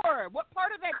whore. What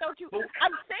part of that don't you?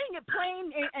 I'm saying it plain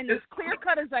and as clear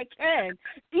cut as I can.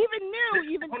 Even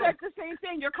said the same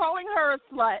thing. You're calling her a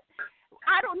slut.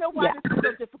 I don't know why this is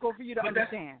so difficult for you to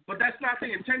understand. But that's not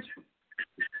the intention.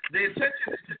 The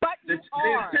intention is the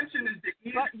intention is to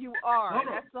eat. But you are.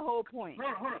 That's the whole point.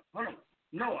 Hold on.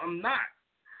 No, I'm not.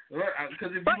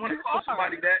 Because if you want to call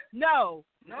somebody that. No,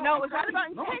 it's not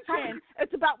about intention.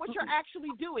 It's about what you're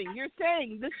actually doing. You're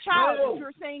saying this child that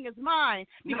you're saying is mine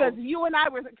because you and I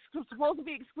were supposed to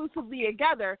be exclusively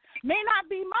together may not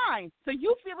be mine. So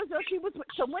you feel as though she was with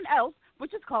someone else,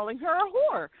 which is calling her a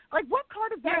whore. Like, what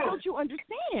part of that don't you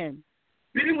understand?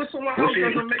 Being with someone else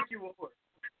doesn't make you a whore.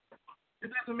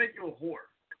 It doesn't make you a whore.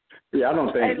 Yeah, I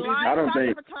don't think.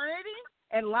 Paternity?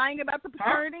 And lying about the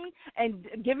paternity and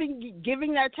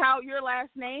giving that child your last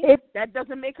name, that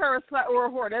doesn't make her a slut or a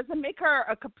whore. It doesn't make her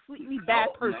a completely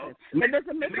bad person. It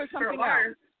doesn't make her something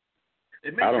else.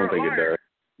 I don't think it does.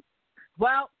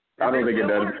 Well, I don't think it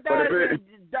does.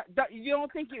 You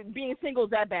don't think being single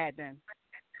is that bad then?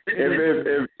 If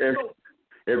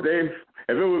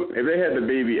they had the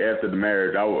baby after the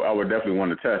marriage, I would definitely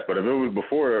want to test. But if it was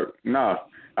before, nah.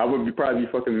 I would probably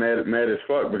be fucking mad as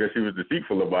fuck because she was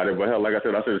deceitful about it. But hell, like I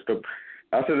said, I should have still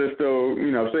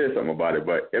said something about it.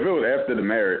 But if it was after the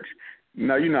marriage,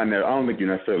 no, you're not. I don't think you're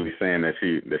necessarily saying that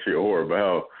she a whore. But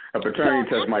hell, a paternity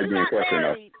test might be in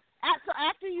question. So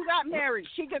after you got married,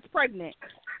 she gets pregnant.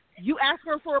 You ask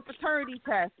her for a paternity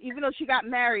test, even though she got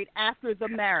married after the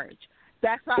marriage.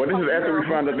 That's not. Well, this is after we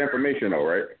found out the information, though,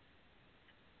 right?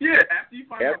 Yeah, after you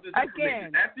find out this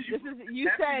information. You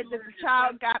said that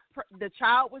the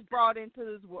child was brought into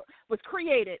this world, was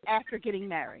created after getting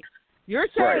married. You're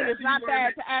saying it's not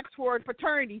bad to ask for a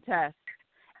paternity test,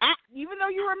 even though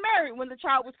you were married when the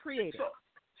child was created.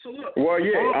 So look. Well,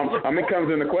 yeah, it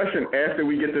comes into question after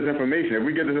we get this information. If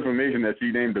we get this information that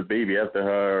she named the baby after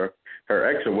her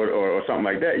ex or something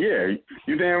like that, yeah,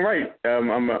 you're damn right.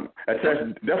 A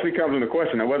test definitely comes into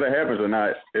question. Now, whether it happens or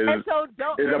not is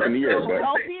up in the air. But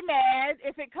don't be mad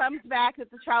if it comes back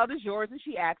that the child is yours and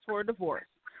she asks for a divorce.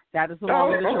 That is the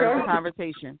long and short of the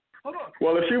conversation.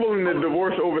 Well, if she's willing to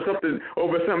divorce over something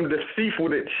deceitful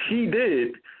that she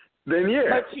did, then yeah.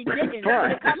 But she didn't.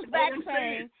 Fine.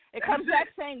 It comes back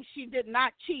saying she did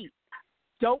not cheat.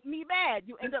 Don't be mad.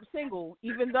 You end up single,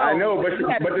 even though I know, but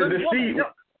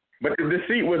the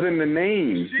deceit was in the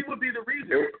name. She would be the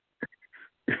reason.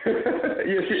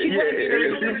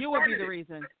 You would be the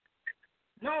reason.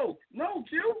 No,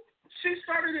 Q. She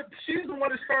started it. She's the one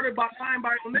that started by lying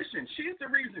by omission. She's the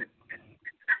reason.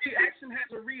 Every action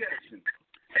has a reaction.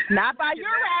 Not by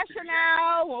your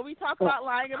rationale. When we talk about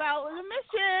lying about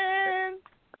omission.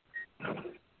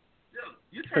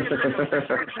 You're trying to bring up the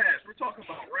past. We're talking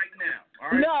about right now. All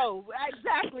right? No,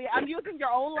 exactly. I'm using your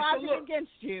own logic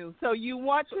against you. So you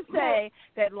want to say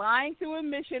that lying through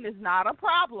omission is not a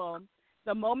problem.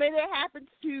 The moment it happens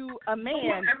to a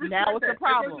man, now it's a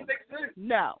problem.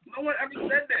 No. No one ever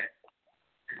said that.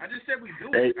 I just said we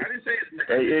do it. I didn't say it's a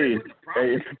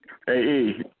problem.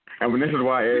 Hey. I mean, this is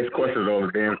why I ask questions all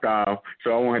the damn time,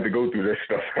 so I won't have to go through this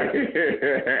stuff.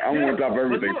 I'm going to drop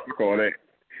everything. Call that.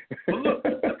 But look,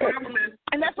 the problem is,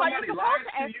 and that's why you're supposed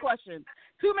to ask questions.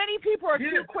 Too many people are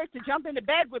too quick to jump into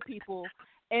bed with people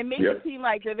and make it seem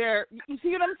like they're. You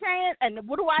see what I'm saying? And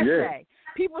what do I say?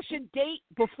 People should date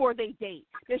before they date.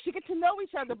 They should get to know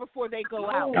each other before they go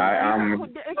out.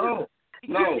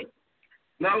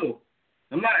 No.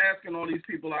 I'm not asking all these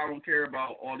people I don't care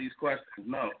about all these questions.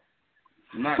 No.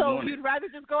 I'm not so you'd rather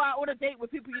just go out on a date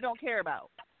with people you don't care about?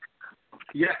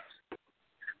 Yes.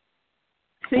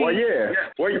 See? Well, yeah.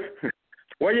 Yes.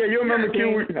 Well, yeah. You remember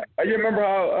Q? You remember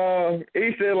how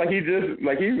he said like me.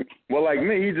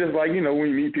 He just like when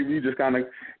you meet people, you just kind of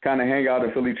hang out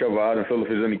and fill each other out and feel if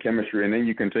there's any chemistry, and then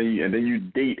you continue and then you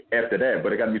date after that.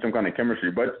 But it got to be some kind of chemistry.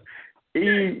 But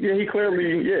he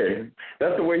clearly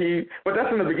that's the way he. But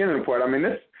that's in the beginning part. I mean,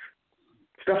 this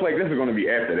stuff like this is going to be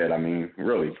after that. I mean,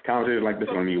 really, conversations like this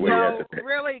are going to be way after that.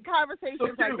 Really,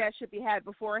 conversations like that should be had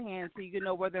beforehand so you can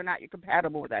know whether or not you're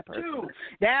compatible with that person.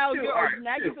 Now you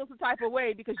feel some type of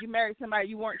way because you married somebody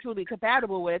you weren't truly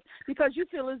compatible with because you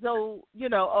feel as though,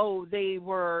 they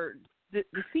were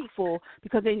deceitful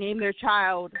because they named your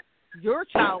child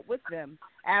with them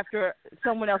after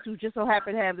someone else who just so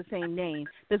happened to have the same name.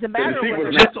 Doesn't matter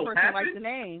whether that person likes the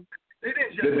name. They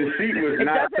didn't just the deceit was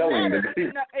not telling. The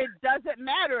deceit. No, it doesn't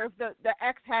matter if the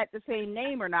ex had the same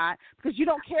name or not, because you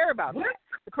don't care about that.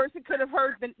 The person could have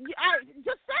heard I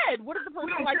just said, what if the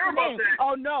person likes the name?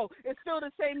 Oh no, it's still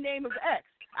the same name as ex.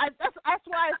 That's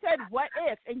why I said what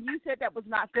if, and you said that was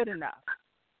not good enough.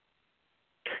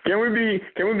 Can we be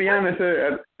honest?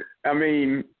 I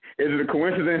mean, is it a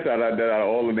coincidence that out of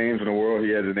all the names in the world,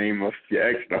 he has the name of your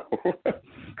ex? No.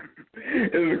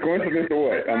 Is it a coincidence or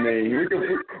what? I mean, we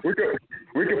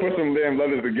could put some damn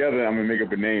letters together. I'm gonna make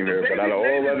up a name here, but out of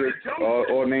all letters,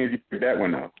 all names, you pick that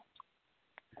one out.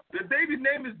 The baby's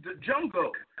name is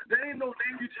Jungo. That ain't no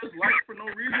name you just like for no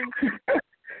reason.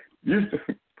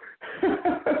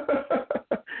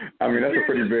 I mean, that's a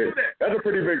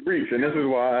pretty big reach, and this is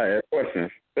why I ask questions.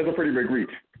 That's a pretty big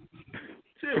reach.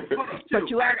 But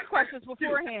you asked questions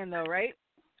beforehand, though, right?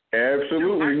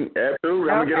 Absolutely. I'm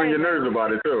gonna get on your nerves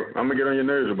about it too. I'm gonna get on your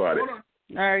nerves about it. All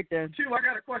right then. Q, I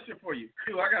got a question for you.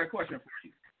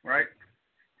 Right?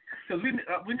 Because we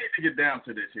need to get down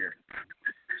to this here.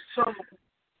 So,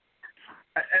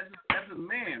 as a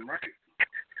man, right?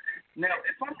 Now,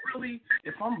 if I'm really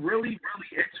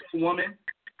into a woman,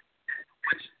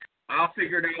 which I'll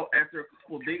figure it out after a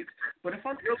couple of dates, but if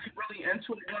I'm really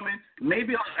into a woman,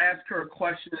 maybe I'll ask her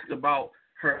questions about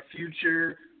her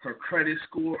future, her credit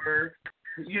score,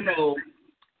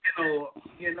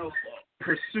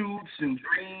 pursuits and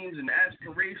dreams and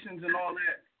aspirations and all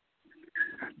that.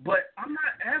 But I'm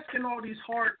not asking all these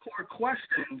hardcore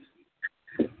questions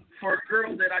for a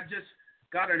girl that I just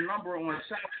got her number on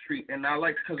South Street and I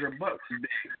like because her butt is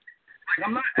big. Like,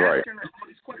 I'm not asking her all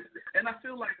these questions. And I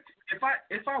feel like if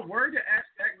I were to ask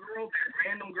that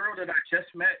random girl that I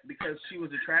just met because she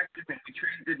was attractive and we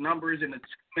traded numbers in a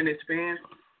 2-minute span,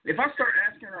 if I start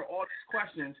asking her all these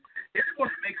questions, it's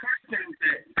going to make her think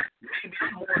that maybe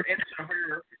I'm more into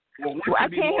her. I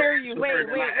can't hear you. Wait.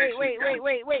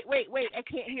 I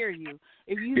can't hear you.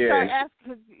 If you start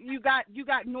asking, you got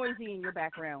noisy in your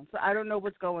background, so I don't know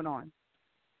what's going on.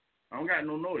 I don't got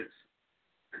no noise.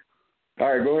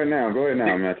 All right, go ahead now,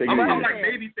 man. Take it easy. I'm like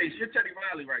Babyface. You're Teddy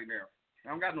Riley right now. I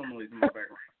don't got no noise in my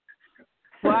background.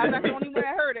 Well, I'm not the only one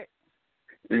that heard it.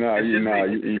 No, you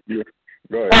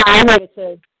go ahead. I heard it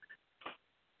too.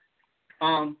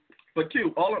 But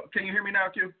Q, can you hear me now,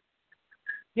 Q?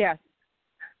 Yes.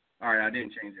 All right, I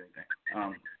didn't change anything.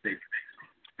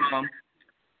 Babyface.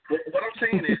 What I'm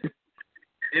saying is,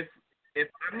 if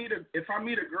I meet a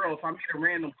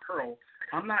random girl,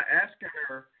 I'm not asking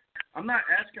her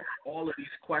all of these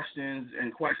questions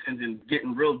and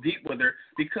getting real deep with her,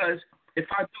 because if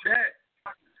I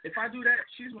do that,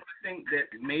 she's gonna think that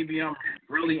maybe I'm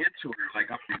really into her,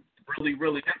 like I'm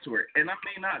really into her, and I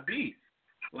may not be.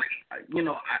 Like, I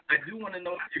do want to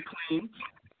know if you're clean.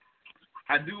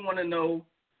 I do want to know.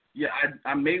 Yeah,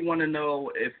 I may want to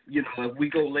know if we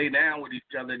go lay down with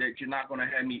each other, that you're not gonna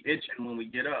have me itching when we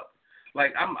get up.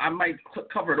 Like, I might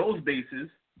cover those bases.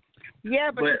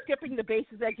 Yeah, but you're skipping the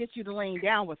bases that get you to laying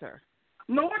down with her.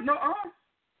 No.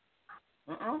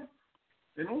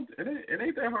 It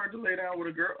ain't that hard to lay down with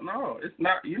a girl. No, it's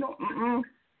not. You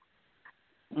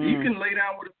can lay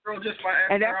down with a girl just by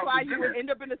asking. And that's her why you would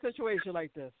end up in a situation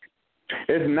like this.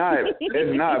 It's not.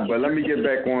 But let me get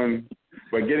back on.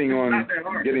 But getting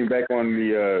back on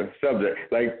the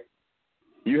subject, like,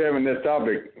 you having this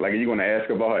topic, like, are you going to ask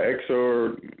about her ex,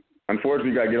 or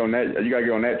unfortunately you got to get on that. You got to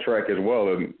get on that track as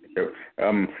well. And,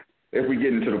 if we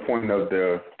get into the point of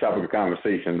the topic of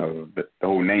conversation of the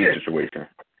whole name situation.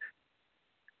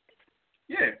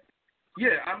 I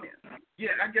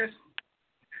guess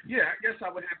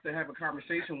I would have to have a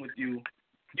conversation with you.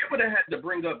 You would have had to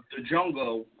bring up the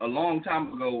Jungo a long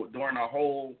time ago during our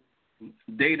whole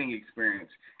dating experience,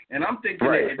 and I'm thinking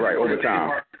right over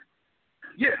time.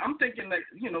 I'm thinking that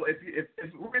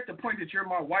if we're at the point that you're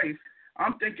my wife,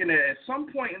 I'm thinking that at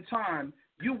some point in time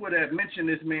you would have mentioned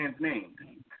this man's name.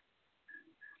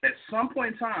 At some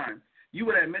point in time, you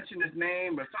would have mentioned his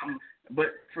name or something.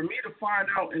 But for me to find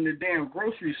out in the damn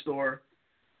grocery store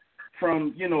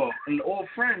from, an old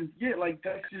friend, like,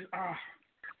 that's just, I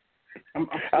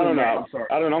don't know. I'm sorry.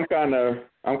 I don't know. I'm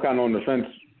kind of on the fence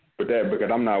with that, because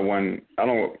I'm not one. I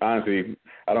don't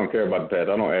care about the past.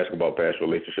 I don't ask about past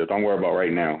relationships. I'm worried about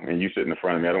right now. And you sitting in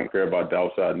front of me. I don't care about the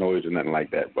outside noise or nothing like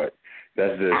that. But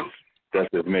that's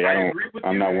just me.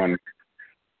 I'm not one.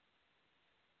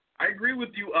 I agree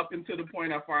with you up until the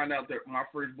point I find out that my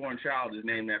firstborn child is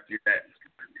named after your dad.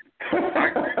 I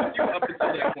agree with you up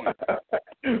until that point.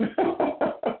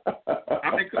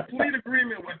 I'm in complete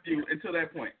agreement with you until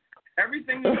that point.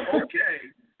 Everything is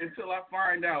okay until I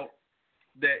find out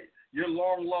that your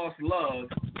long lost love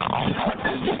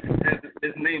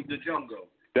is named the Jungo.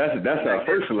 That's our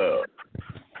first love.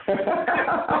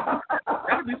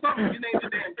 That'd be something you name the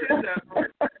damn kids after.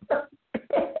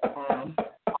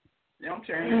 Yeah, I'm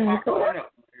tearing this popcorn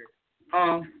up here.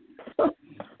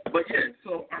 But yeah,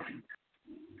 so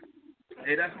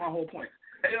hey, that's my whole point.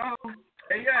 Hey,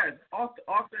 Yaz,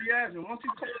 Arthur Yaz, and once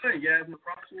you call in, Yaz,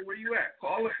 where you at?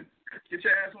 Call in. Get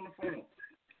your ass on the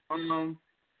phone.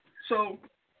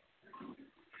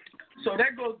 So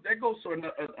that goes to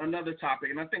another topic,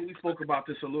 and I think we spoke about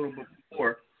this a little bit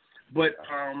before. But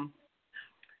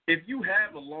if you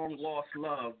have a long lost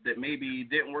love that maybe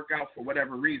didn't work out for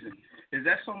whatever reason, is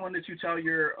that someone that you tell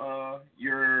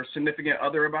your significant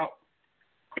other about?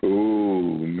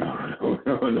 Ooh, no.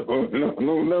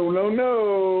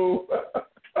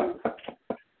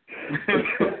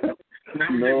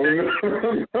 No.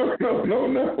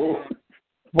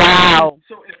 Wow.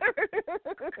 So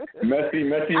messy.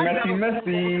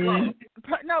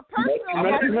 No,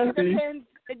 personally,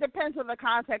 it depends on the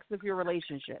context of your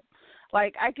relationship.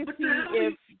 Like, I can see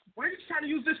if... Why are you trying to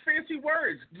use this fancy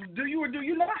words? Do you or do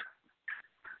you not?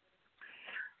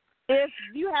 If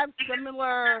you have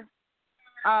similar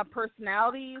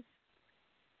personalities,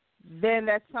 then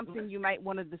that's something you might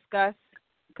want to discuss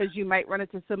because you might run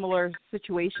into similar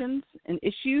situations and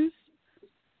issues.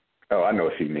 Oh, I know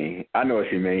what you mean.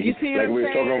 You see what I'm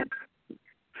saying?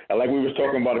 Like we was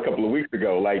talking about a couple of weeks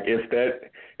ago. Like if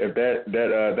that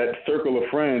circle of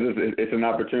friends, it's an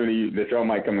opportunity that y'all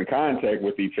might come in contact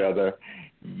with each other.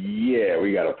 Yeah,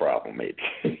 we got a problem, maybe.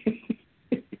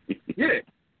 Yeah.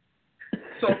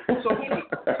 So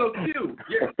Q,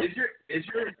 yeah, is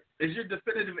your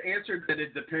definitive answer that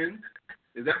it depends?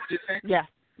 Is that what you're saying? Yeah.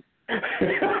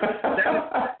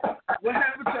 What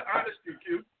happened to honesty,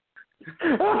 Q?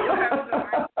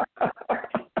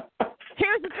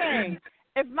 Here's the thing.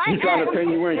 If my ex trying to pin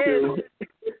you in, Q.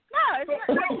 No, it's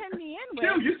not pin me in with. Q,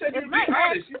 you said you'd be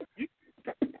honest.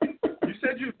 You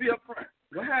said you'd be upfront.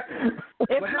 What happened?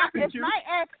 If my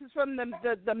ex is from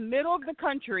the middle of the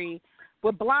country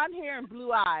with blonde hair and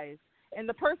blue eyes, and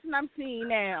the person I'm seeing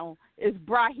now is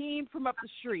Brahim from up the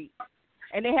street,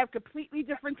 and they have completely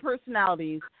different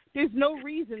personalities, there's no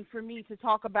reason for me to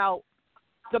talk about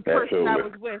the person I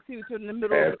was with who's in the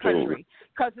middle of the country,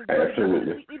 because it's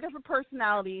completely different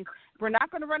personalities. We're not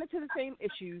going to run into the same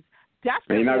issues.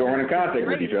 Definitely, you're not going to run in contact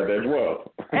with each other as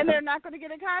well. And they're not going to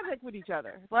get in contact with each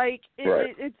other. Like,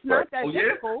 it's not that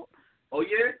difficult. Oh,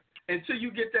 yeah? Until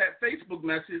you get that Facebook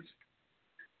message.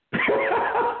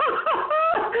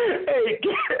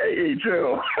 Hey,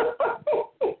 Joe.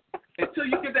 Until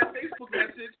you get that Facebook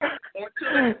message,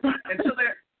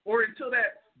 or until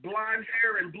that blonde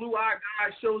hair and blue-eyed guy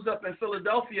shows up in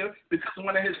Philadelphia because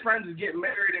one of his friends is getting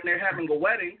married and they're having a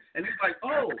wedding, and he's like,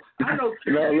 oh, I know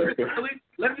Philly.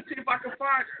 Let me see if I can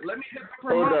find her. Let me hit up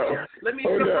her mother. Let me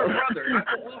hit up her brother.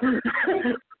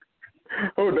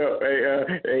 Hold up.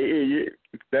 Hey,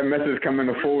 that message come in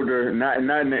the folder, not in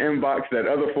the inbox, that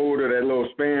other folder, that little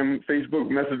spam Facebook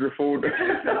messenger folder.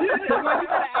 The one you got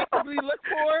to actively look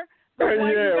for. The one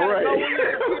you got to go on your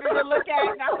computer to look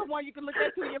at, not the one you can look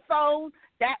at through your phone.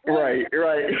 That one. Right. So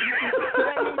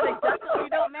that means they definitely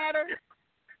don't matter.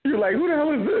 You're like, who the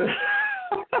hell is this?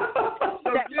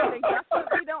 That means they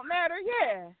definitely don't matter,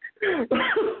 yeah.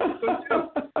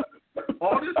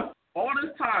 All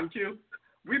this time, Q,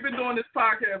 we've been doing this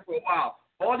podcast for a while.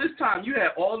 All this time, you had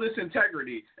all this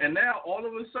integrity, and now all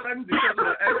of a sudden, because of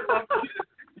the ex-love,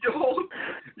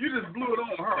 you just blew it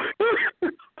on her.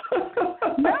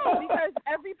 No, because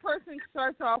every person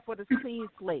starts off with a clean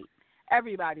slate.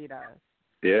 Everybody does.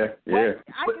 Yeah. But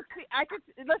I could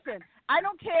listen. I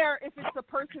don't care if it's the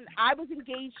person I was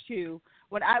engaged to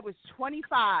when I was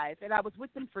 25 and I was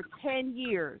with them for 10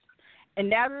 years, and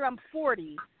now that I'm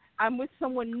 40, I'm with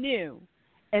someone new,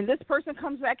 and this person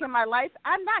comes back in my life.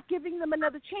 I'm not giving them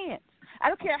another chance. I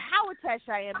don't care how attached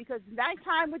I am, because my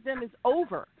time with them is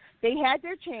over. They had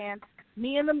their chance.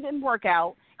 Me and them didn't work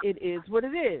out. It is what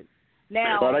it is.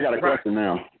 Now, but I got a question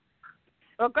now.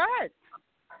 Oh, go ahead.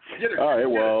 All right.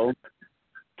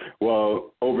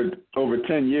 Well, over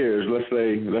 10 years, let's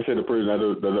say the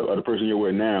person you're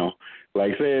with now,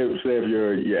 like say if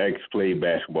your ex played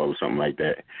basketball or something like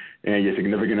that, and your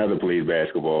significant other plays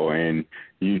basketball, and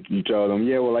you tell them,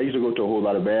 yeah, well, I used to go to a whole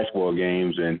lot of basketball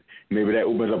games, and maybe that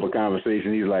opens up a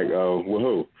conversation. He's like, oh, well,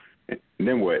 who? And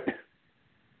then what?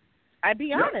 I'd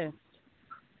be honest.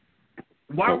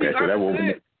 Why don't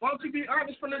you be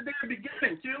honest from the very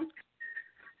beginning, Q?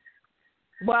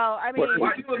 Well, I mean, why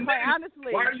are you leaving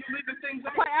things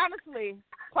out? Quite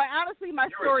honestly, my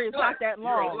story is not that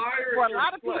long. For a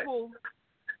lot of people,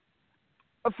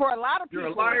 For a lot of people,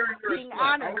 you're a liar and you're being a slut.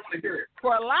 honest, I want to hear it.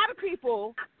 for a lot of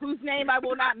people whose name I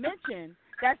will not mention,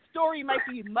 that story might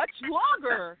be much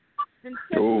longer than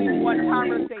simply one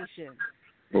conversation.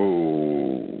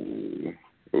 Ooh.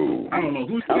 I don't know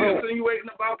who's insinuating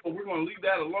about, but we're going to leave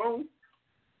that alone.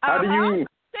 How do you?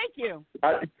 Thank you.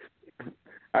 I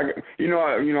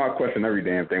question every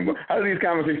damn thing, but how do these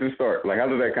conversations start? Like, how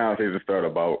does that conversation start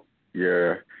about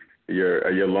your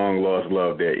long lost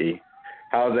love there, E?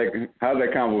 How's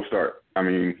that convo start? I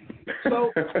mean, to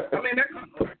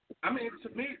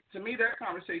me, that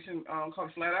conversation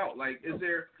comes flat out. Like, is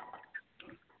there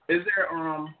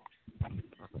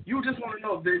you just want to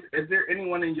know is there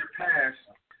anyone in your past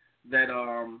that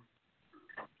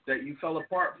you fell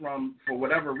apart from for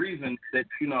whatever reason that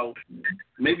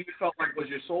maybe you felt like was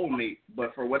your soulmate,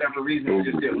 but for whatever reason it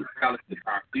just didn't work out at the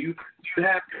time. Do you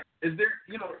have? Is there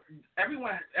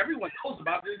everyone knows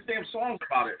about it? There's damn songs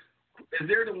about it. Is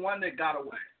there the one that got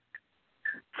away?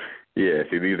 Yeah,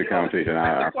 see, these are conversations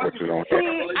I question on.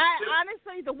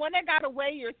 Honestly, the one that got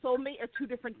away, your soulmate, are two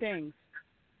different things.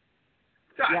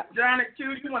 John and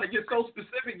Q, you want to get so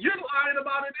specific. You're lying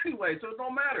about it anyway, so it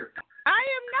don't matter. I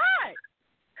am not.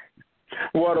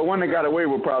 Well, the one that got away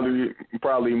was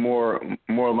probably more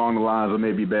along the lines of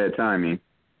maybe bad timing.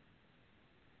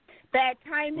 Bad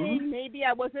timing. Mm-hmm. Maybe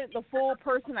I wasn't the full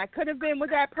person I could have been with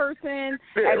that person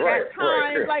at that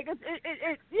time. Right. Like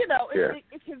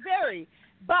it can vary.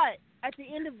 But at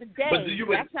the end of the day,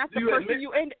 that's not the person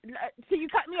you end. So you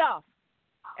cut me off.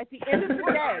 At the end of the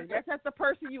day, that's not the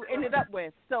person you ended up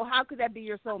with. So how could that be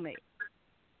your soulmate?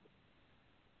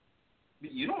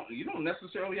 You don't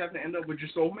necessarily have to end up with your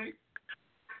soulmate.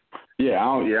 Yeah,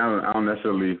 I don't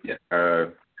necessarily do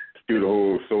the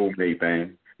whole soulmate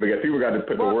thing because people got to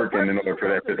put the work in order for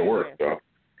that to work. So.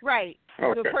 Right.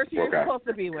 Okay. The person you're supposed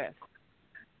to be with.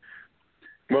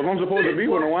 Well, if I'm supposed to be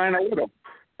with them, why ain't I with them?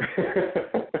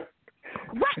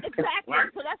 Right, exactly.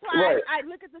 So that's why I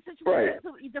look at the situation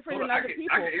completely different than other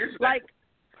people. I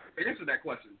can answer that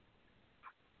question.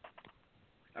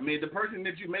 I mean, the person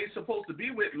that you may supposed to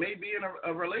be with may be in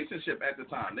a relationship at the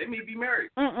time. They may be married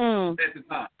at the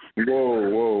time.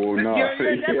 Whoa, no.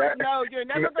 You're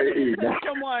never going to be sent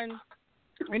someone.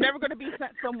 You're never going to be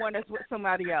sent someone that's with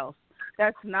somebody else.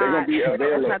 That's not.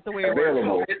 That's not the way it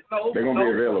works. They're going to be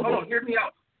available. Hold on, hear me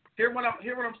out. Hear what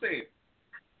I'm saying.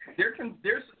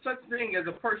 There's such thing as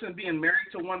a person being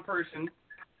married to one person,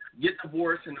 get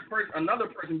divorced, and another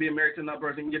person being married to another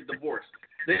person get divorced.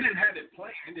 They didn't have it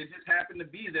planned. It just happened to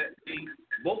be that they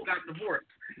both got divorced,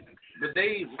 but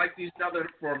they liked each other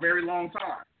for a very long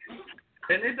time.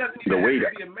 And it doesn't even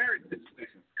have to be a marriage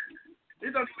situation.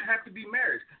 It doesn't even have to be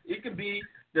marriage. It could be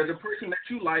that the person that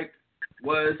you like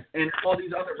was in all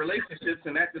these other relationships,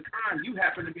 and at the time you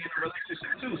happen to be in a relationship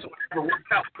too, so it never worked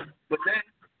out. But then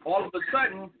all of a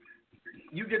sudden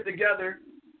you get together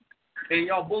and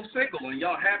y'all both single, and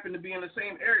y'all happen to be in the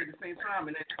same area at the same time.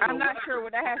 And then, I'm not sure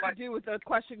what that has to do with the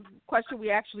question we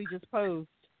actually just posed.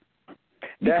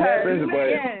 That happens,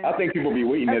 but I think people be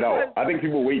waiting it out. I think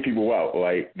people wait people out.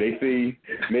 Like they see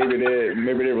maybe their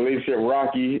relationship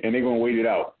rocky, and they're gonna wait it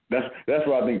out. That's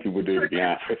what I think people do. To be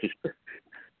honest with you.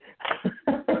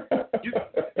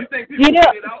 You think people wait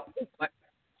it out?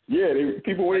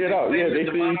 People wait it out. Yeah, they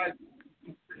see.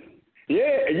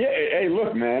 Yeah. Hey,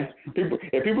 look, man.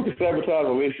 If people can sabotage a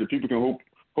relationship, people can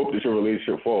hope that your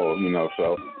relationship falls.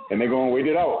 So and they're gonna wait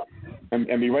it out and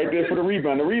be right there for the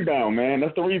rebound. The rebound, man.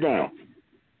 That's the rebound.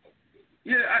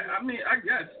 Yeah, I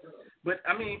guess, but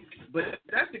if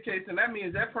that's the case, then that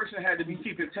means that person had to be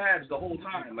keeping tabs the whole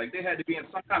time. Like they had to be in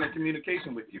some kind of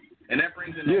communication with you, and that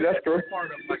brings in that's true.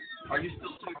 Part of like, are you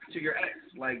still talking to your ex?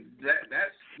 Like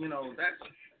that's.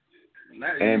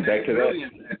 And back to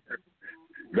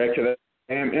that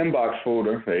inbox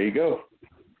folder. There you go.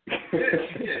 Yeah.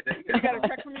 You got to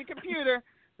check from your computer.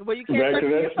 The way you can't back check to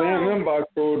from that your spam phone. inbox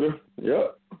folder.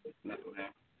 Yep. No,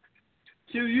 man.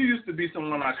 Q, you used to be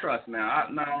someone I trust. Now, I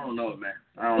don't know, man.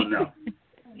 I don't know.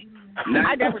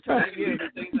 I never trusted you.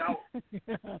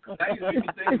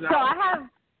 So I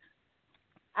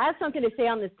have something to say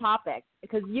on this topic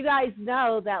because you guys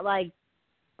know that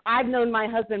I've known my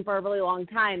husband for a really long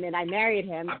time, and I married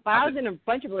him. But I was in a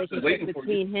bunch of relationships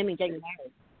between him and getting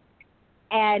married.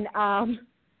 And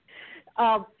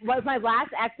was my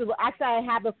last ex I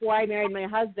had before I married my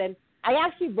husband. I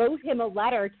actually wrote him a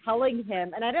letter telling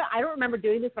him, and I don't remember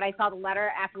doing this, but I saw the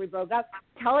letter after we broke up,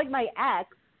 telling my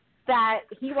ex that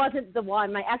he wasn't the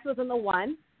one. My ex wasn't the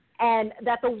one, and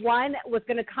that the one was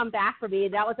going to come back for me.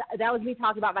 That was me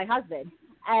talking about my husband.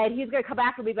 And he's going to come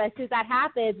back for me, but as soon as that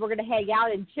happens, we're going to hang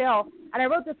out and chill. And I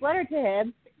wrote this letter to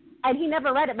him, And he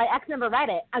never read it. My ex never read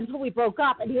it until we broke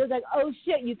up. And he was like, "Oh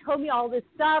shit, you told me all this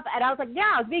stuff." And I was like,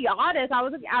 "Yeah, I was being honest. I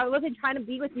wasn't trying to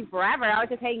be with you forever. I was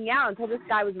just hanging out until this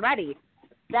guy was ready."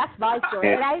 That's my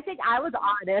story. And I think I was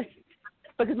honest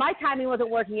because my timing wasn't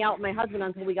working out with my husband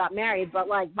until we got married. But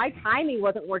like my timing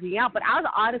wasn't working out. But I was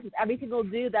honest with every single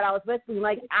dude that I was with. Being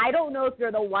like, I don't know if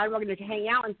you're the one. We're going to hang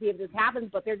out and see if this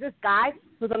happens. But there's this guy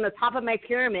who's on the top of my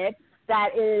pyramid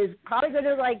that is probably going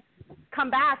to like come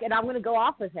back, and I'm going to go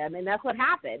off with him, and that's what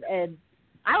happened. And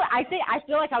I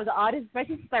feel like I was honest,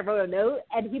 especially since I wrote a note,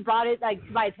 and he brought it like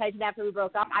to my attention after we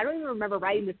broke up. I don't even remember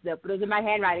writing this note, but it was in my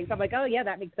handwriting, so I'm like, oh yeah,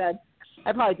 that makes sense.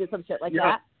 I probably did some shit like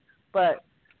that, but.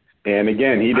 And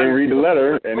again, he didn't read the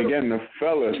letter. And again, the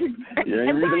fellas, you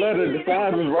didn't read the letter. The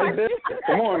sign was right there.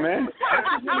 Come on, man.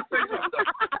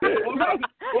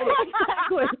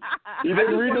 You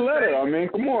didn't read the letter. I mean,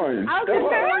 come on.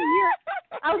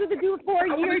 I was going to do 4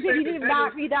 years and you did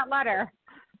not read that letter.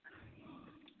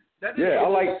 Yeah, I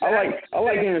like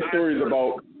hearing stories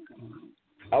about.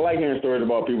 I like hearing stories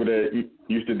about people that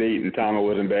used to date and time it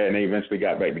wasn't bad and they eventually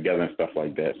got back together and stuff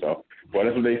like that. So, well,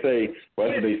 that's what they say.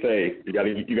 You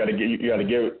gotta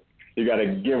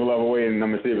give love away, and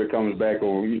I'm gonna see if it comes back.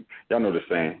 Or y'all know the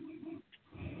saying.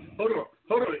 Hold on.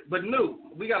 But no,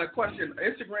 we got a question.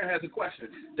 Instagram has a question.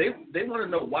 They want to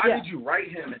know why did you write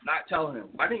him and not tell him?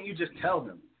 Why didn't you just tell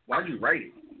him? Why did you write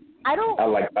it? I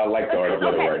like the art of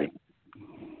letter writing.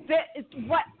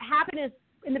 What happened is,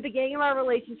 in the beginning of our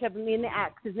relationship, me and the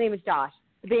ex, his name is Josh.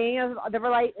 The beginning of the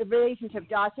relationship,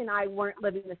 Josh and I weren't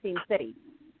living in the same city.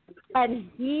 And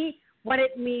he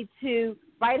wanted me to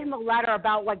write him a letter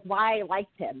about, like, why I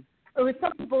liked him. It was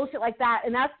some bullshit like that.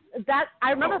 And that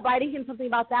I remember writing him something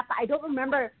about that, but I don't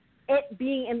remember it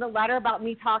being in the letter about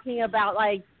me talking about,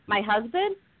 like, my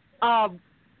husband.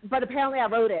 But apparently I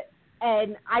wrote it.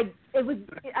 And it was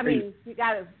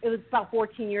about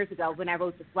 14 years ago when I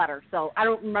wrote this letter. So I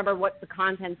don't remember what the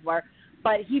contents were.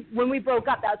 But when we broke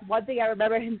up, that was one thing I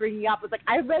remember him bringing up. Was like,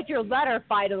 I read your letter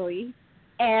finally,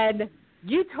 and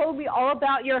you told me all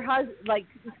about your husband,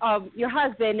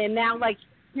 and now, like,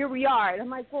 here we are. And I'm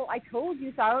like, well, I told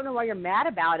you, so I don't know why you're mad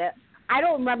about it. I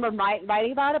don't remember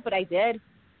writing about it, but I did.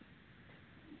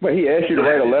 But he asked you to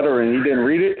write a letter and he didn't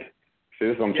read it? See,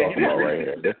 this is what I'm talking about right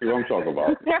here. This is what I'm talking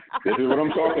about. This is what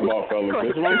I'm talking about, fellas.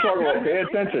 This is what I'm talking about. Pay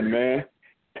attention, man.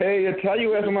 Tell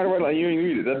you as somebody write like you ain't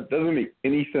read it. That doesn't make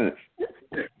any sense.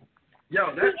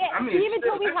 Yo, he even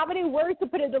told me how many words to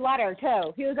put in the letter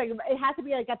too. He was like, it has to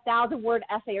be like 1,000-word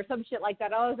essay or some shit like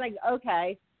that. I was like,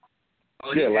 okay.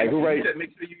 Oh, yeah, like who writes?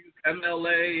 Make sure you use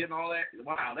MLA and all that.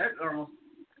 Wow,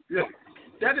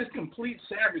 that is complete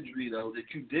savagery though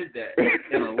that you did that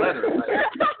in a letter.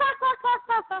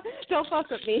 Don't fuck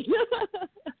with me.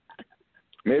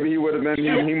 Maybe he would have been.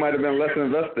 He might have been less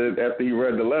invested after he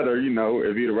read the letter. You know,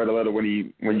 if he'd have read the letter when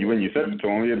you sent it to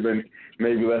him, he'd have been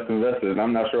maybe less invested.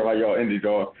 I'm not sure how y'all ended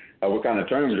what kind of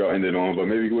terms y'all ended on, but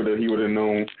maybe he would have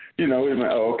known. You know, he'd been,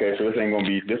 oh, okay, so this ain't gonna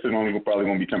be. This is only probably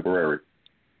gonna be temporary.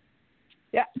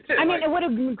 Yeah, I mean, it would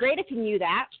have been great if he knew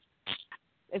that,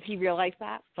 if he realized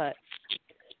that, but.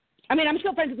 I mean, I'm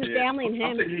still friends with his family and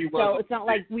him, so it's not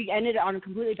like we ended it on a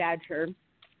completely bad term.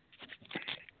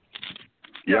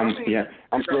 I'm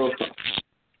thrilled.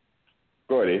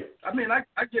 Go ahead. I mean, I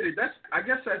get it.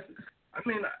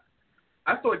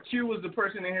 I thought Q was the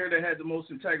person in here that had the most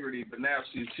integrity, but now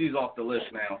she's off the list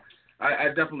now. I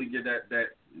definitely get that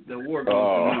the award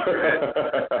goes to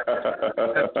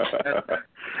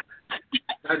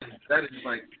me. That is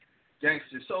like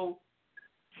gangster. So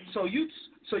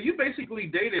you basically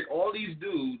dated all these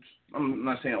dudes. I'm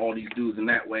not saying all these dudes in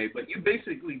that way, but you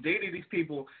basically dated these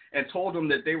people and told them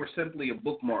that they were simply a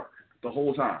bookmark the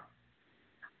whole time.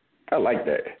 I like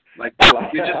that. I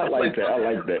like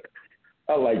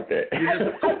that.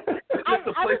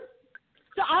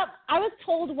 I was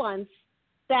told once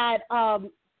that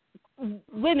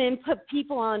women put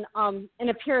people on in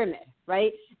a pyramid,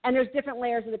 right? And there's different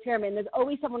layers of the pyramid. And there's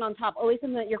always someone on top, always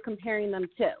someone that you're comparing them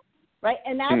to. Right,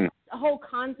 and that whole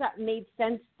concept made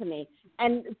sense to me.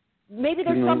 And maybe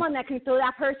there's someone that can throw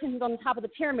that person who's on the top of the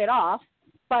pyramid off,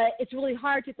 but it's really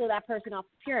hard to throw that person off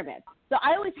the pyramid. So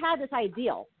I always had this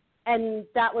ideal, and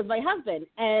that was my husband.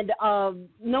 And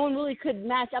no one really could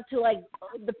match up to, like,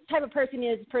 the type of person he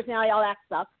is, personality, all that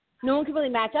stuff. No one could really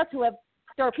match up to it.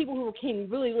 There are people who came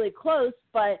really, really close,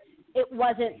 but it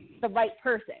wasn't the right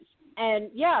person. And,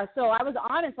 yeah, so I was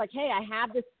honest, like, hey, I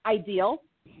have this ideal.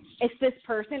 It's this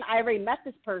person. I already met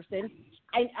this person.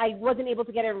 I wasn't able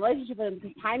to get in a relationship with him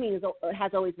because timing has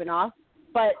always been off.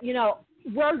 But, you know,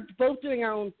 we're both doing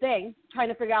our own thing, trying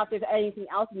to figure out if there's anything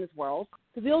else in this world.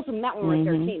 Because we also met when we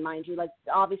were 13, mind you. Like,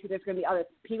 obviously there's going to be other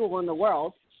people in the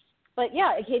world. But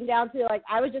yeah, it came down to like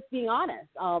I was just being honest.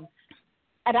 And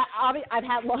I've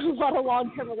had a lot of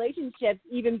long-term relationships,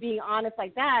 even being honest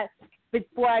like that,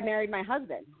 before I married my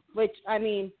husband. Which, I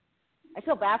mean, I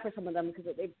feel bad for some of them because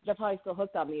they're probably still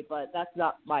hooked on me, but that's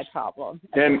not my problem.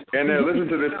 And they listen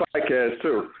to this podcast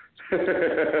too.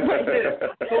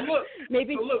 So look,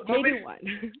 maybe man,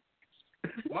 one.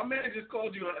 My man just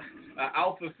called you an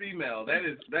alpha female. That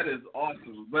is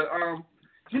awesome. But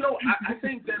you know, I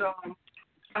think that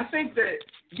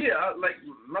yeah, like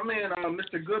my man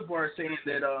Mr. Goodbar saying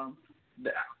that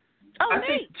I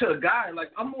think to a guy,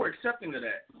 like I'm more accepting of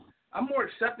that. I'm more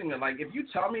accepting of, like, if you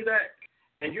tell me that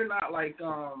and you're not like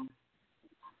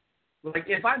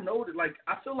if I know that, like,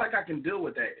 I feel like I can deal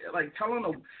with that. Like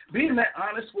being that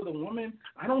honest with a woman,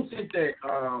 I don't think that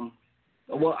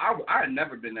well, I had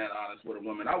never been that honest with a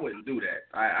woman. I wouldn't do that.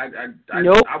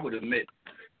 Nope. I would admit.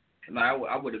 No,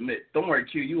 I would admit. Don't worry,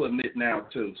 Q. You admit now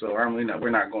too. So we're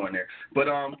not going there. But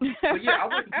yeah, I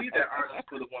wouldn't be that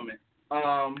honest with a woman.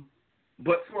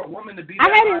 But for a woman to be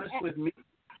that honest with me,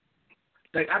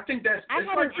 like I think it's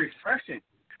like refreshing.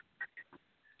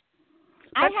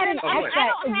 I had an ex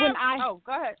that when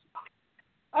go ahead.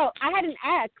 Oh, I had an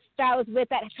ex that I was with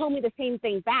that told me the same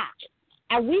thing back.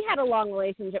 And we had a long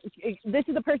relationship. This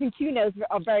is the person Q knows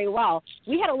very well.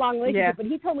 We had a long relationship, but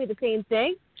he told me the same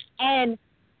thing. And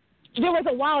there was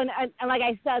a while, and like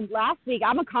I said last week,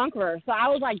 I'm a conqueror. So I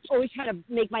was, like, always trying to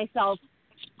make myself,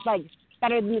 like,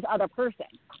 better than this other person.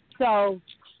 So,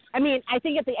 I mean, I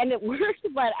think at the end it worked,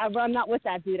 but I'm not with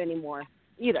that dude anymore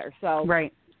either. So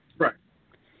Right. Right.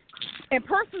 And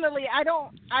personally, I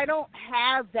don't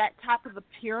have that top of the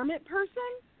pyramid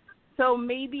person. So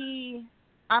maybe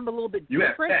I'm a little bit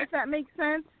different, if that makes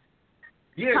sense.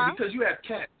 Yeah, because you have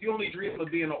cats. You only dream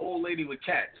of being an old lady with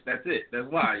cats. That's it. That's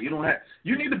why. You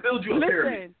need to build you a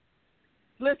pyramid.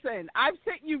 Listen, I've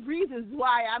sent you reasons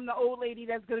why I'm the old lady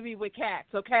that's going to be with cats,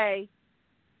 okay?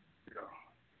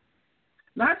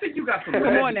 No, I think you got some Come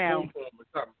magic on now. poom or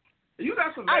something. You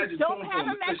got some magic I don't have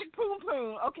a magic poom,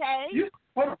 okay?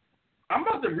 Hold on. I'm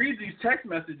about to read these text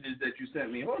messages that you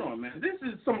sent me. Hold on, man. This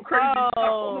is some crazy stuff.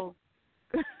 Hold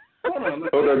on.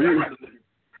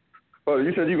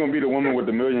 You said you're going to be the woman with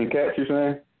the million cats, you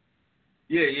saying?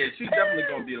 Yeah, she's definitely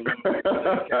going to be the woman with the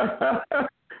million cats.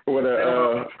 With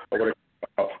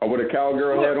a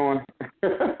cowgirl hat on?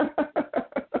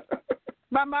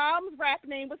 My mom's rap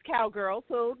name was Cowgirl,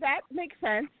 so that makes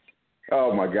sense.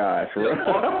 Oh, my gosh. Yeah.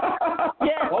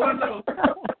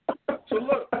 So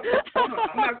look, I'm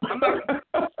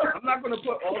not going to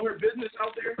put all her business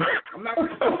out there.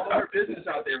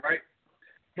 Right?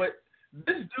 But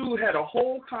this dude had a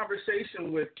whole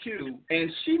conversation with Q,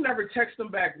 and she never texted him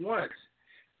back once.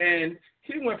 And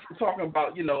he went from talking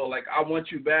about, you know, like, I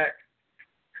want you back.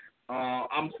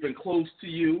 I'm been close to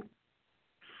you.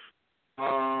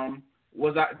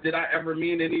 Did I ever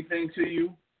mean anything to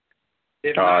you?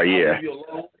 If not, I'll leave you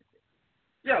alone.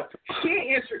 Yo, she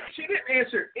didn't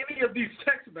answer any of these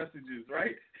text messages,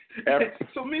 right?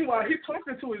 So meanwhile, he's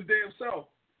talking to his damn self,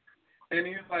 and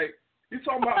he's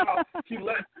talking about how he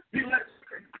let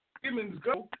humans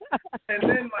go, and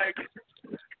then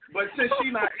but since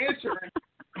she's not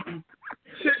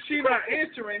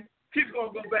answering, he's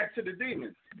gonna go back to the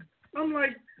demons. I'm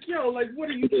like, yo, like, what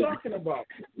are you talking about?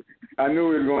 I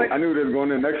knew they was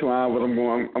going in the next line, but I'm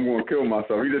going to kill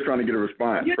myself. He's just trying to get a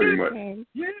response, pretty much.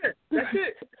 Yeah, that's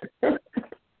it.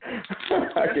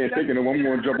 I can't take it no more. I'm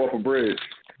going to jump off a bridge.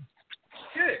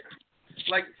 Yeah,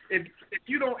 like if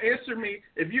you don't answer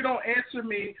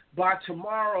me by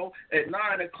tomorrow at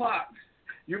 9:00,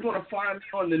 you're going to find me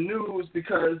on the news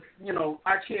because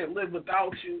I can't live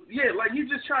without you. Yeah, like you're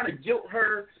just trying to guilt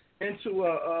her into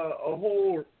a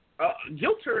whole.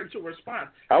 Guilt her into a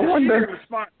response. I wonder.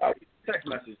 Text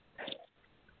message.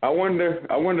 I wonder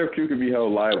if Q could be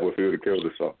held liable if he would have killed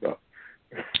herself, though.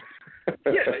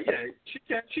 Yeah. She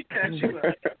can.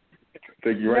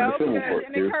 Take you right to civil court,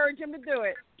 and encourage him to do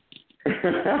it.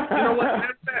 You know what?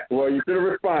 Well, you should have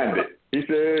responded. He said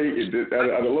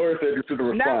the lawyer said you should have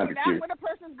responded. Not when a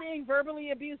person's being verbally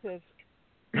abusive.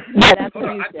 Yeah, that's what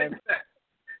I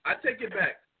take it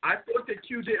back. I thought that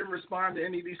Q didn't respond to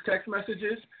any of these text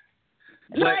messages.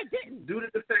 No, I didn't. Due to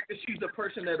the fact that she's a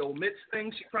person that omits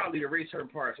things, she probably erased her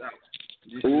parts out.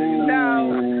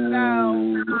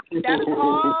 No. That's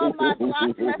all my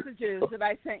blocked messages that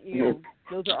I sent you.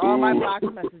 Those are all my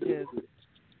blocked messages.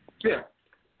 Yeah.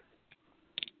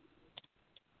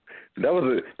 That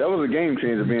was a game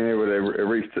changer, being able to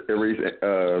erase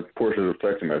portions of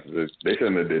text messages. They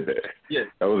shouldn't have did that. Yeah.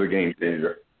 That was a game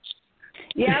changer.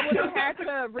 Yeah, I would have had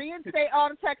to reinstate all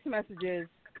the text messages.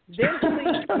 Then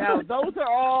delete. Now, those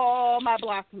are all my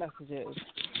blocked messages.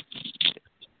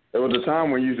 There was a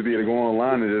time when you used to be able to go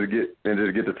online and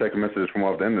just get the text messages from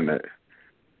off the internet.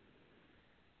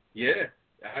 Yeah,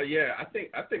 I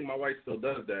think my wife still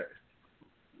does that.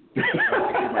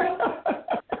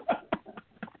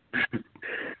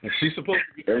 She's supposed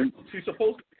to be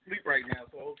asleep right now,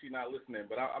 so I hope she's not listening.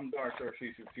 But I'm darn sure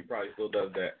she probably still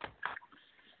does that.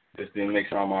 Just to make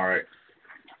sure I'm all right.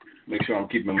 Make sure I'm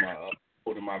keeping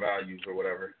holding my values or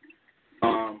whatever.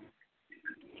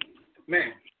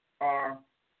 Man,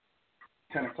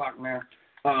 10 o'clock now.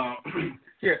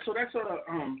 Yeah, so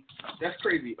that's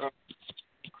crazy.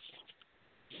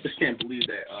 Just can't believe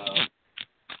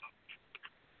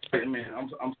that. Man,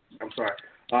 I'm sorry.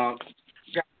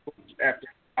 After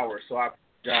hours, so I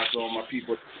apologize to all my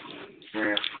people.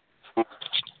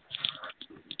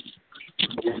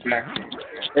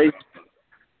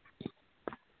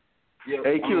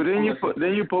 Hey Q,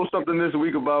 didn't you post something this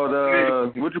week about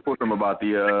what you post something about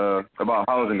about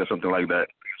housing or something like that?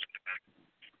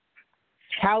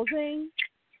 Housing?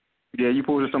 Yeah, you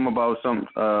posted something about some.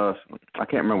 I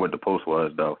can't remember what the post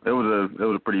was though. It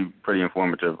was a pretty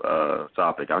informative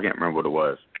topic. I can't remember what it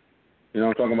was. You know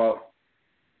what I'm talking about?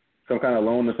 Some kind of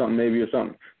loan or something, maybe, or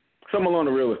something along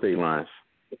the real estate lines.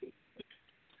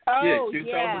 Oh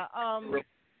yeah.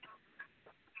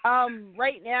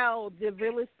 Right now the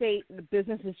real estate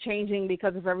business is changing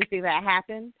because of everything that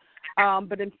happened.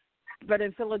 But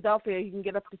in Philadelphia, you can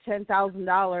get up to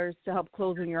 $10,000 to help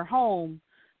close on your home,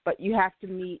 but you have to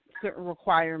meet certain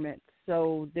requirements.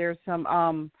 So there's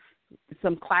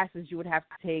some classes you would have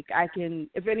to take.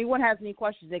 If anyone has any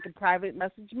questions, they can private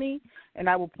message me, and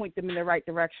I will point them in the right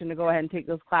direction to go ahead and take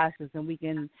those classes, and we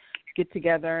can get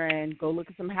together and go look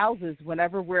at some houses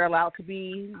whenever we're allowed to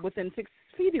be within 6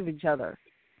 feet of each other.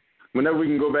 Whenever we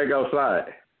can go back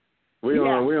outside. We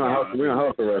on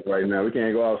house arrest right now. We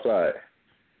can't go outside.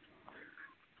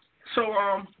 So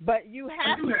but you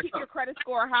have to keep your credit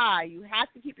score high. You have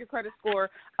to keep your credit score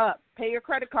up. Pay your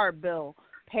credit card bill.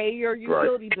 Pay your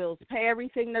utility bills. Pay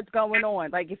everything that's going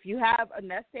on. Like if you have a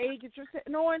nest egg that you're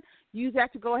sitting on, use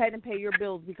that to go ahead and pay your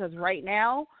bills, because right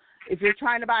now, if you're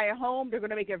trying to buy a home, they're going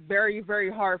to make it very, very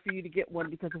hard for you to get one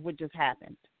because of what just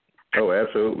happened. Oh,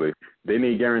 absolutely. They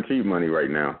need guaranteed money right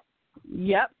now.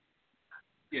 Yep.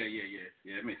 Yeah,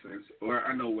 it makes sense. Or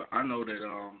I know that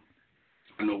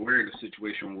I know we're in a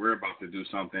situation where we're about to do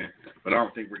something, but I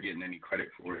don't think we're getting any credit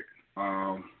for it.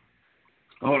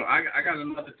 Hold on, I got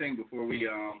another thing before we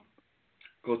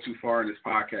go too far in this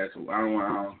podcast. I don't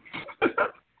want.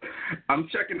 I'm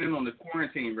checking in on the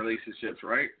quarantine relationships,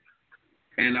 right?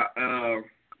 And I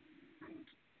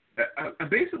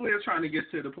basically am trying to get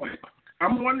to the point.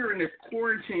 I'm wondering if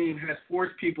quarantine has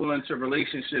forced people into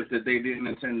relationships that they didn't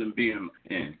intend to be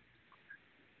in.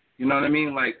 You know what I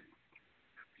mean? Like,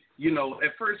 you know,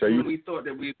 at first when we thought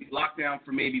that we'd be locked down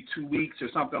for maybe 2 weeks or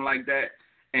something like that,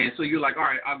 and so you're like, all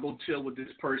right, I'll go chill with this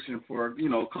person for, you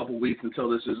know, a couple weeks until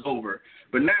this is over.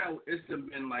 But now it's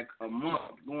been like a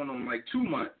month, going on like 2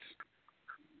 months.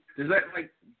 Does that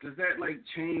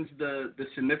change the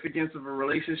significance of a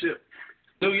relationship?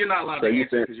 No, you're not allowed to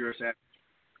answer because you're a savage.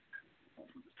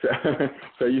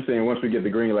 So you're saying once we get the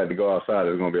green light to go outside,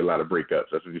 there's going to be a lot of breakups.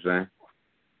 That's what you're saying?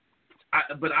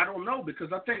 But I don't know,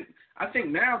 because I think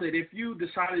now that if you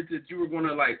decided that you were going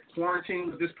to like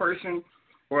quarantine with this person,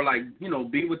 or like, you know,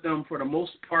 be with them for the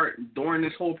most part during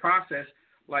this whole process,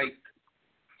 like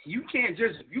you can't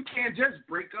just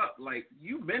break up. Like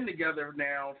you've been together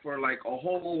now for like a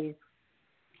whole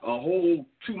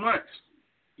 2 months.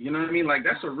 You know what I mean? Like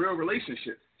that's a real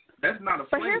relationship. That's not a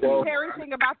But here's the scary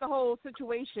thing about the whole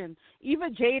situation.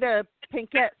 Even Jada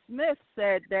Pinkett Smith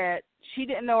said that she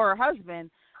didn't know her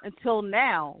husband until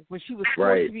now, when she was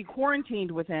forced to be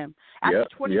quarantined with him. After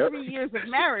 23 years of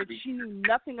marriage, she knew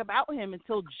nothing about him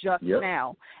until just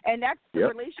now. And that's the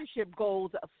relationship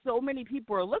goals so many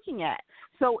people are looking at.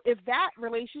 So if that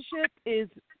relationship is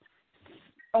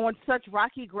on such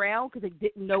rocky ground because they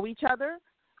didn't know each other,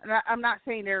 and I'm not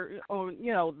saying they're on,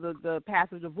 you know, the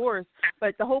path of divorce,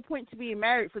 but the whole point to being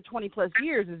married for 20 plus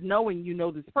years is knowing you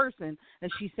know this person,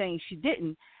 and she's saying she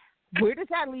didn't. Where does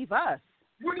that leave us?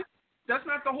 That's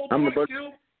not the whole point,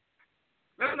 Q.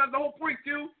 That's not the whole point,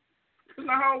 Q. That's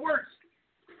not how it works.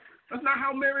 That's not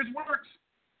how marriage works.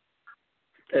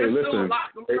 Hey, listen.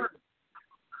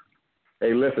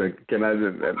 Hey, listen. Can I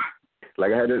just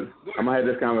like I'm gonna have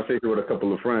this conversation with a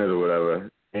couple of friends or whatever,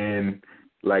 and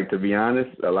like, to be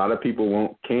honest, a lot of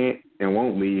people can't and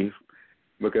won't leave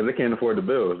because they can't afford the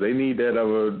bills. They need that of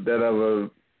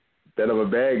a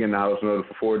bag in the house in order to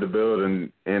afford the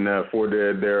bills and afford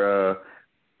their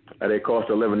cost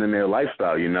of living in their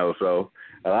lifestyle, you know. So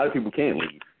a lot of people can't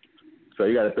leave. So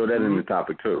you got to throw that in the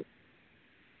topic too.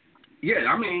 Yeah,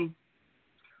 I mean,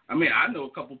 I know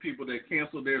a couple people that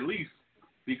canceled their lease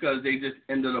because they just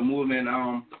ended up moving.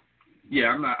 I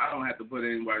don't have to put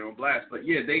anybody on blast, but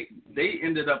yeah, they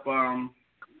ended up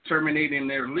terminating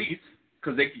their lease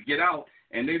because they could get out,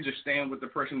 and they're just staying with the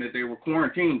person that they were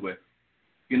quarantined with.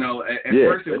 You know, at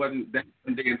first it wasn't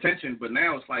the intention, but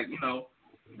now it's like, you know,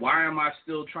 why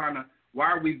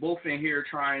are we both in here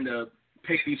trying to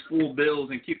pay these full bills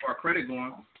and keep our credit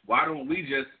going? Why don't we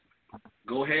just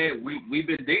go ahead? We've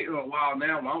been dating a while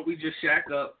now. Why don't we just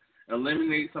shack up,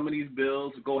 eliminate some of these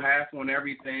bills, go half on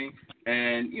everything,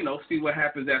 and, you know, see what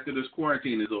happens after this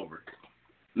quarantine is over.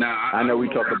 Now, I know we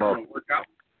talked about work out,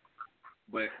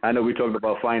 but I know we talked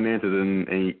about finances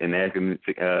and asking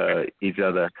each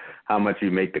other how much you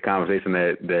make the conversation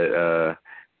that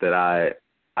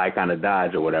I kind of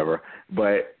dodge or whatever.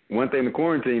 But one thing the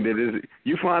quarantine did is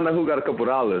you find out who got a couple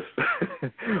 $dollars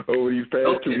over these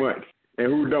past 2 months and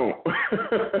who don't.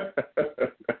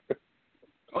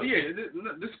 Oh, yeah,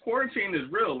 this quarantine is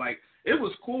real. Like, it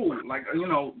was cool. Like, you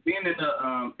know, being in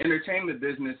the entertainment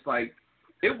business, like,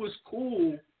 it was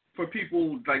cool for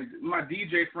people. Like, my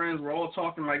DJ friends were all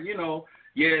talking like, you know,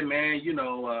 yeah, man, you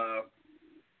know,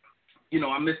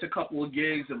 I missed a couple of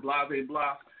gigs and blah, blah,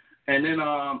 blah. And then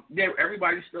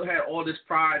everybody still had all this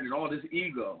pride and all this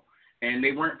ego. And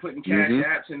they weren't putting cash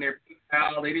apps in their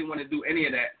PayPal. They didn't want to do any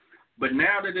of that. But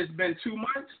now that it's been 2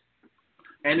 months,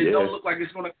 and it don't look like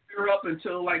it's going to clear up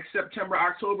until like September,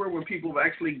 October, when people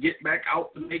actually get back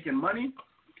out to making money.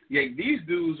 Yeah, these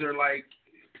dudes are like,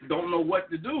 don't know what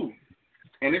to do.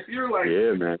 And if you're like,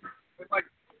 yeah, man, like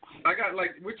I got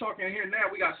like we're talking here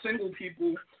now, we got single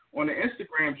people on the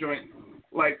Instagram joint.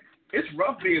 Like, it's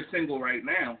rough being single right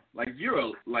now. Like,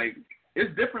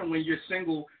 it's different when you're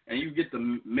single and you get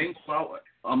to mingle out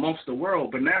amongst the world.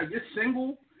 But now you're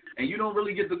single and you don't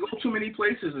really get to go too many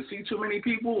places and see too many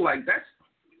people. Like, that's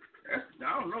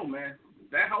I don't know, man.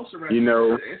 That house arrest,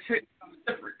 it's hitting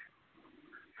different.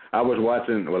 I was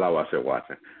watching. Well, I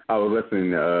was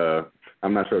listening.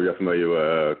 I'm not sure if you're familiar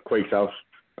with Quake's house.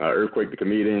 Earthquake the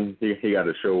comedian. He got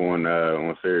a show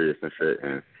on Sirius and shit,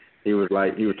 and he was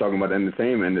talking about the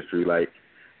entertainment industry. Like,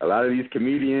 a lot of these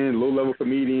comedians, low-level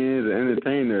comedians and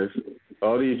entertainers,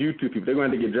 all these YouTube people, they're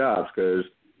going to have to get jobs because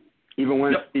even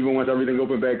once everything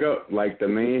opened back up, like, the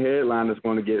main headline is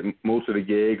going to get most of the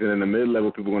gigs, and then the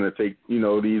mid-level people are going to take, you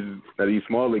know, these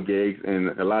smaller gigs, and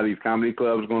a lot of these comedy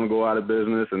clubs are going to go out of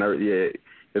business, and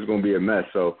it's going to be a mess.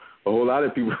 So a whole lot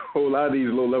of these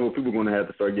low-level people are going to have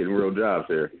to start getting real jobs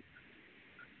here.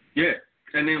 Yeah,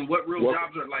 and then what real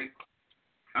jobs are like?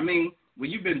 I mean, when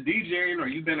you've been DJing or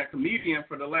you've been a comedian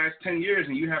for the last 10 years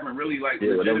and you haven't really, like,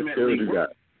 legitimately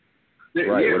worked.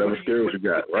 Right, whatever skills you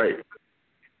got, right.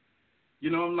 You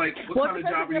know, I'm like, what kind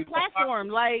of job are you? Platform,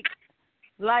 like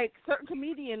certain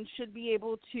comedians should be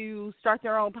able to start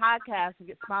their own podcast and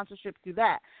get sponsorship through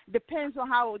that. Depends on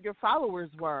how your followers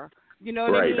were. You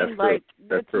know what I mean?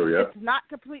 That's true. Yeah. It's not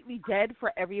completely dead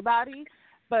for everybody,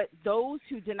 but those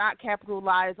who did not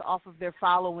capitalize off of their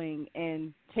following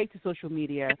and take to social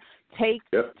media, take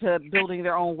to building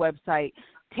their own website,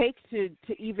 take to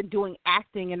even doing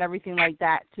acting and everything like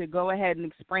that to go ahead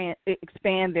and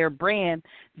expand their brand,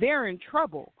 they're in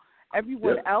trouble.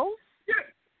 Everyone else,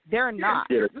 they're not.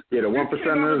 Yeah, the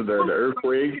 1%ers, the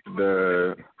earthquakes,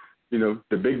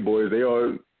 the big boys, they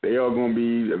all going to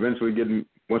be eventually getting.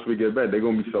 Once we get back, they're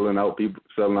gonna be selling out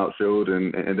shows,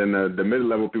 and then the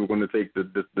mid-level people are gonna take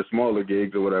the smaller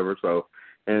gigs or whatever. So,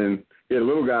 and the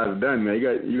little guys are done, man.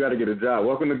 You got to get a job.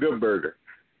 Welcome to Good Burger.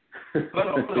 You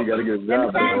got to get a job. And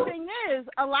the bad thing is,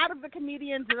 a lot of the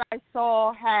comedians that I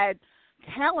saw had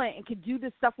talent and could do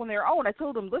this stuff on their own. I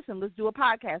told them, listen, let's do a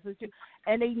podcast,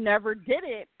 and they never did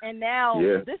it, and now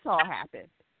this all happened.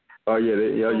 Oh yeah,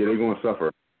 they're gonna suffer.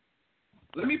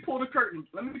 Let me pull the curtain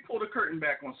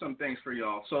back on some things for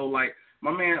y'all. So, like,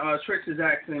 my man Trix is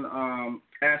asking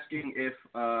if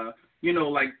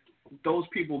like, those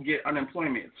people get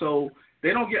unemployment. So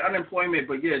they don't get unemployment,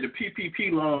 but the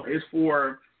PPP loan is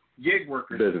for gig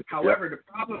workers. Business. However, the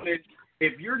problem is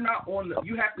if you're not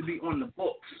you have to be on the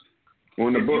books.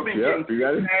 On the books, you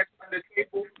got it. On the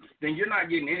table, then you're not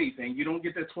getting anything. You don't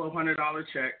get the $1,200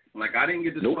 check. Like, I didn't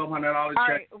get the $1,200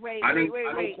 check. All right,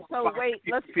 wait. So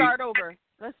let's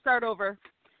start over.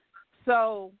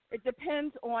 So it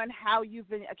depends on how you've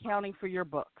been accounting for your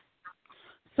books.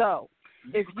 So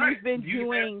if you've been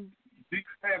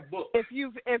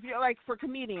if you're like, for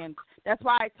comedians, that's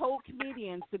why I told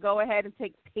comedians to go ahead and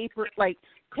take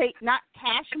take not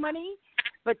cash money,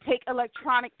 but take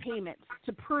electronic payments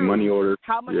to prove money orders.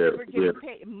 How much they were getting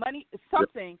paid. Money,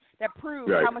 something that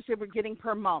proves how much they were getting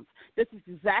per month. This is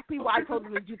exactly why I told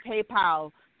them to do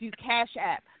PayPal, do Cash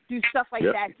App, do stuff like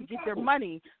that to get their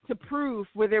money, to prove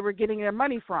where they were getting their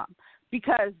money from,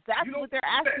 because that's what they're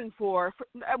asking for.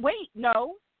 Wait,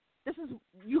 no,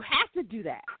 you have to do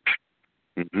that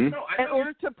in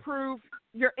order to prove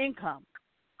your income.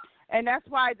 And that's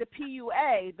why the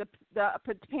PUA, the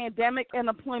Pandemic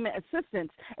Unemployment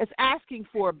Assistance, is asking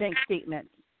for bank statements,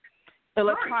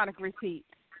 electronic receipts,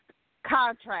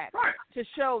 contracts to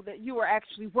show that you are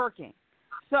actually working.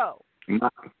 So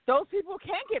those people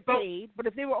can get paid, but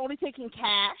if they were only taking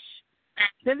cash,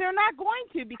 then they're not going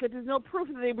to, because there's no proof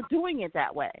that they were doing it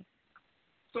that way.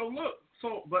 So look,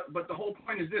 but the whole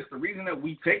point is this: the reason that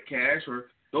we take cash, or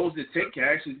those that take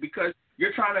cash, is because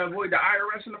you're trying to avoid the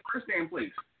IRS in the first damn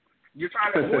place. You're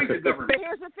trying to avoid the government. But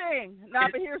here's the thing.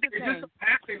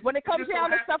 When it comes down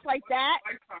to stuff like that,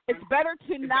 it's better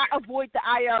to not avoid the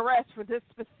IRS for this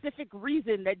specific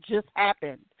reason that just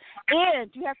happened. And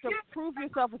you have to prove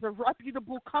yourself as a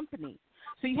reputable company.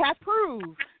 So you have to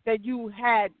prove that you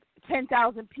had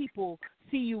 10,000 people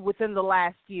see you within the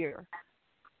last year.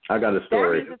 I got a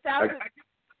story.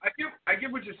 I get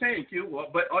what you're saying, Q.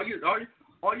 But all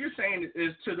you're saying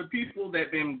is, to the people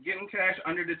that been getting cash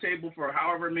under the table for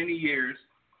however many years,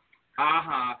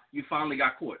 you finally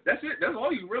got caught. That's it. That's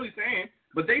all you're really saying.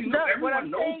 But they know.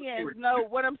 Everyone knows.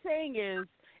 What I'm saying is,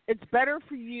 it's better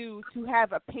for you to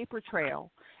have a paper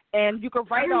trail, and you can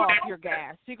write off your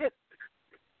gas.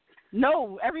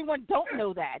 No, everyone don't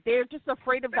know that. They're just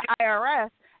afraid of the IRS,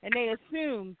 and they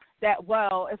assume that,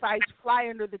 well, if I fly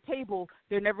under the table,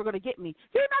 they're never going to get me.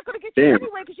 They're not going to get you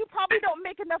anyway, because you probably don't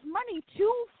make enough money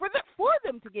for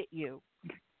them to get you.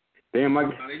 Damn, I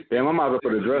might have to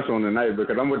put a dress on tonight,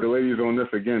 because I'm with the ladies on this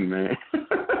again, man.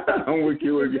 I'm with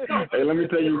you again. Hey, let me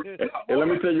tell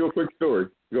you a quick story.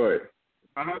 Go ahead.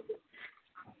 Go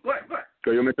ahead.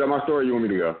 So you want me to tell my story, or you want me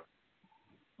to go?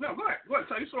 No, go ahead. Go ahead.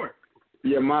 Tell your story.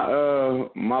 Yeah,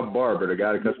 my barber, the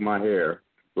guy that cuts my hair,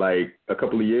 like a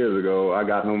couple of years ago, I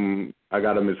got him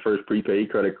his first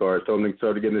prepaid credit card. Told him to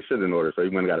start getting his shit in order. So he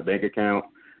went and got a bank account,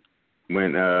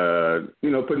 went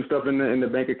putting stuff in the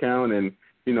bank account, and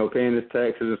paying his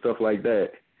taxes and stuff like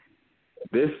that.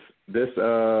 This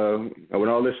when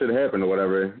all this shit happened or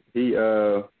whatever, he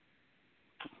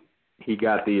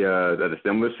got the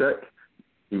stimulus check.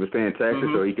 He was paying taxes,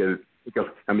 so he could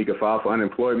file for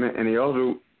unemployment, and he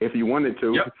also, if he wanted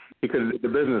to, he could do the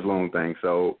business loan thing.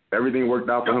 So everything worked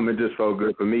out for him. It just felt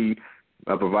good for me,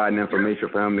 providing information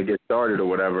for him to get started or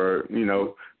whatever,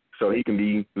 so he can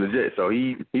be legit. So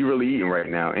he really eating right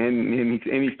now, and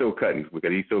he's still cutting,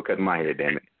 because he's still cutting my hair.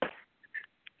 Damn it.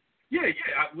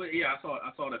 I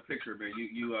saw that picture, man.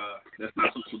 You that's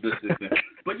not social distancing,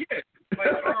 but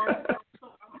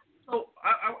so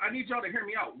I need y'all to hear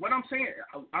me out. What I'm saying,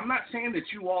 I'm not saying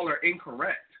that you all are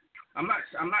incorrect. I'm not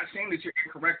saying that you're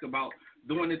incorrect about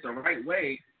doing it the right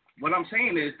way. What I'm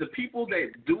saying is, the people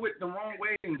that do it the wrong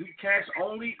way and do cash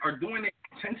only are doing it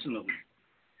intentionally.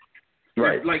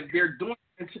 Right. They're doing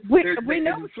it. We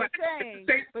know what you're saying,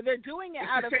 but they're doing it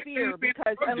out of fear,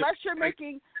 because unless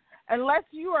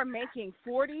you are making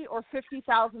 $40,000 or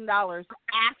 $50,000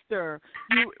 after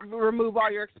you remove all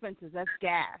your expenses, that's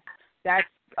gas, that's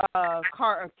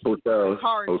car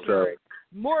insurance,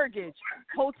 mortgage,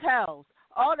 hotels,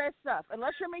 all that stuff.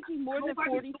 Unless you're making more than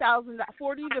 $40,000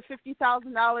 to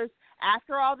 $50,000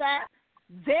 after all that,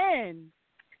 then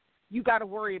you got to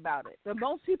worry about it. But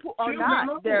most people are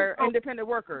not. They're independent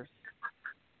workers.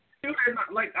 I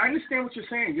understand what you're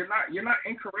saying. You're not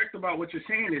incorrect about what you're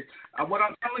saying. Is what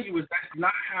I'm telling you is that's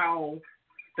not how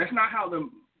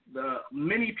the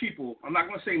many people, I'm not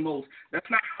going to say most, that's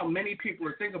not how many people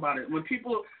are thinking about it. When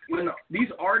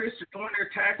these artists are doing their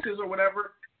taxes or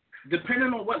whatever,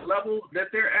 depending on what level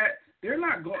that they're at, they're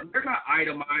not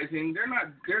itemizing,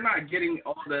 they're not getting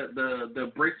all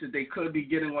the breaks that they could be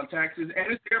getting on taxes,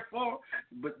 and it's their fault.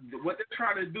 But what they're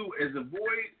trying to do is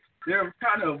they're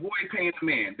trying to avoid paying the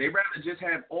man. They'd rather just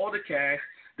have all the cash.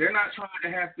 They're not trying to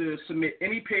have to submit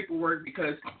any paperwork,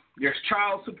 because there's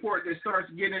child support that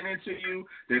starts getting into you.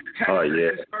 There's taxes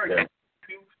that start getting into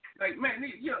you. Like, man,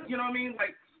 you know what I mean?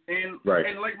 Like, and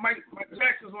like Mike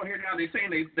Jackson's on here now. They're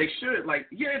saying they should. Like,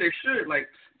 yeah, they should. Like,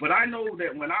 but I know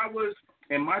that when I was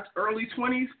in my early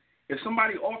 20s, if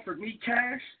somebody offered me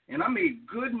cash, and I made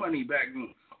good money back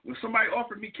then, if somebody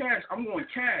offered me cash, I'm going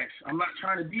cash. I'm not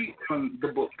trying to be on the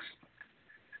books.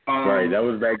 Right, that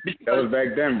was back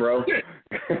then, bro.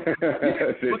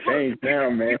 It changed now,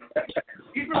 man.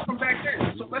 Even from back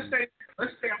then. So let's say I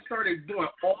started doing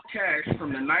all cash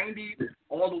from the 90s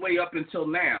all the way up until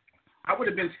now. I would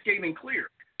have been skating clear.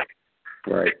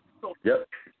 Right. So, yep.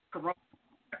 Corona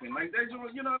happened. Like,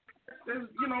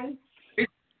 it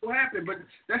will happen, but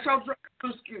that's how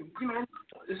drugs,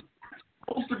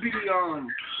 supposed to be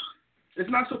it's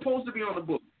not supposed to be on the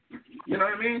book. You know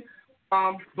what I mean?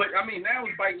 But I mean now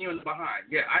it's biting you in the behind.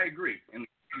 Yeah, I agree, and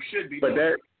you should be.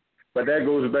 But that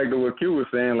goes back to what Q was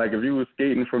saying. Like if you were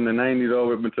skating from the '90s all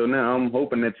the way up until now, I'm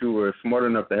hoping that you were smart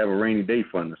enough to have a rainy day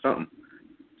fund or something.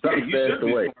 Something stashed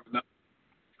away.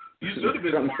 You should have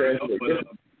been smart enough,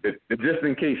 but just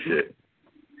in case shit.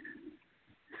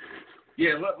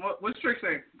 Yeah, what's Trick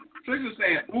saying? Trick is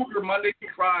saying Uber Monday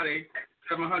through Friday,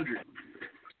 700.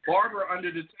 Barber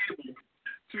under the table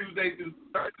Thursday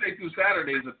through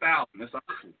Saturday is 1,000. That's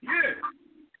awesome. Yeah.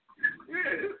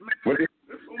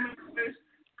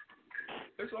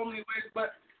 There's so many ways,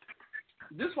 but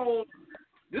this whole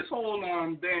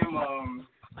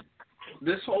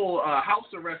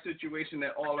house arrest situation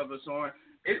that all of us on,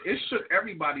 it shook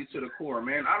everybody to the core,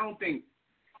 man. I don't think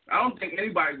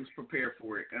anybody was prepared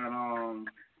for it, and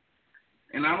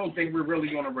I don't think we're really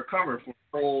going to recover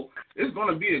it's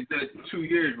going to be a good 2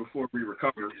 years before we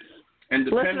recover. And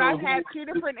listen, I've had 2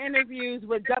 different interviews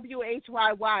with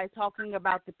WHYY talking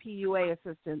about the PUA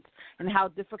assistance and how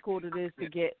difficult it is to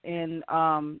get in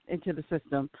into the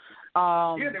system.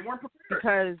 They weren't prepared.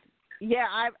 Because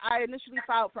I initially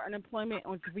filed for unemployment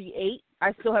on 3/8.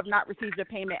 I still have not received a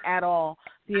payment at all.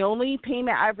 The only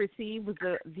payment I've received was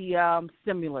the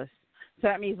stimulus. So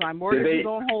that means my mortgage is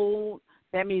on hold.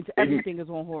 That means everything is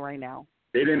on hold right now.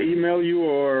 They didn't email you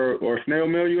or snail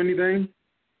mail you anything?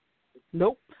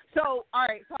 Nope. So, all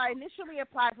right. So I initially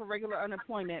applied for regular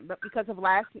unemployment, but because of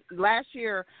last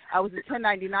year I was a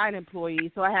 1099 employee,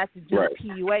 so I had to do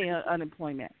PUA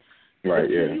unemployment. Right.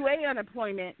 The PUA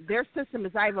unemployment, their system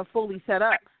is not even fully set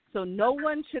up, so no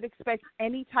one should expect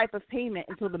any type of payment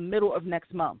until the middle of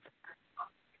next month.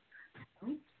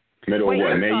 Middle of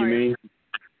what? May, you mean?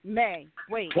 May.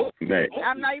 Wait. May.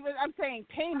 I'm saying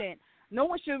payment. No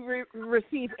one should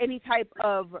receive any type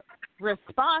of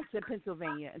response in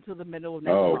Pennsylvania until the middle of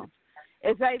next month.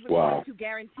 It's not even going to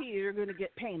guarantee you're going to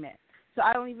get payment. So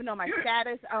I don't even know my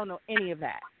status. I don't know any of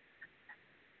that.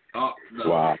 No.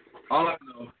 Wow.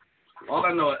 All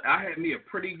I know, I had me a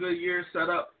pretty good year set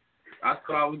up. I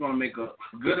thought I was going to make a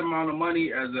good amount of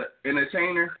money as an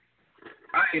entertainer.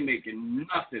 I ain't making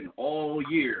nothing all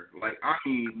year. Like, I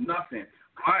mean nothing.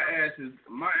 My ass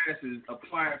is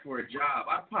applying for a job.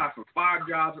 I apply for 5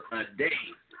 jobs a day.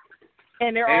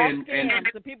 And they're all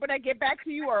scams. The people that get back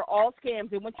to you are all scams.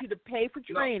 They want you to pay for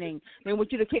training. They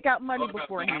want you to kick out money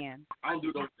beforehand. I don't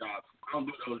do those jobs. I'm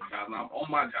on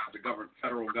my job, the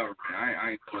federal government.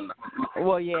 I ain't doing nothing.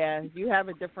 Well, yeah, you have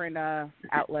a different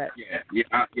outlet.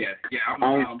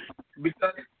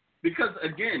 Because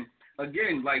again,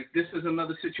 like this is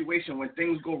another situation when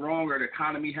things go wrong or the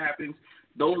economy happens.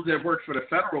 Those that work for the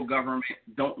federal government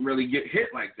don't really get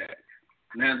hit like that.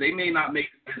 Now, they may not make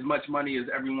as much money as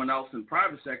everyone else in the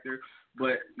private sector,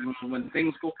 but when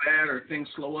things go bad or things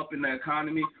slow up in the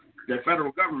economy, the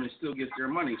federal government still gets their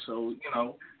money. So,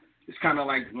 it's kind of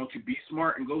like, won't you be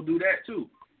smart and go do that too?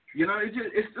 It's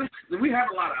just we have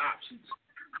a lot of options.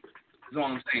 That's all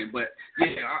I'm saying. But,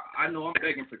 I know I'm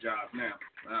begging for jobs now.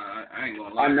 I ain't going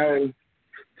to lie.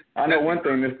 I know one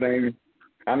thing,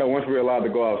 I know once we're allowed to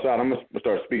go outside, I'm going to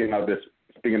start speaking about this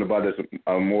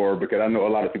more because I know a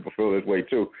lot of people feel this way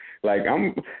too. Like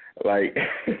I'm going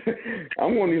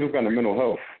to need some kind of mental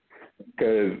health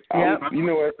because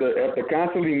after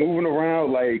constantly moving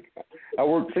around, like I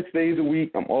work 6 days a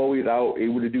week, I'm always out,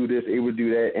 able to do this, able to do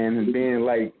that, and being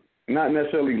like not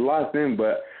necessarily locked in,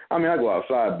 but I mean I go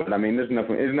outside, but I mean there's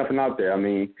nothing out there. I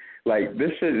mean like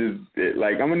this shit is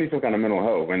like I'm gonna need some kind of mental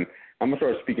health and. I'm going to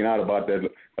start speaking out about that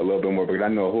a little bit more because I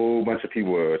know a whole bunch of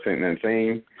people are in the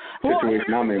same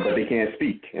situation I'm in, but they can't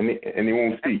speak, and they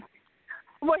won't speak.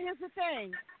 Well, here's the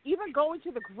thing. Even going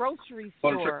to the grocery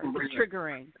store is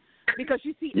triggering because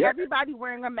you see everybody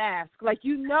wearing a mask. Like,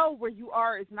 where you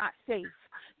are is not safe.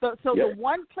 So the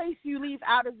one place you leave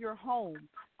out of your home,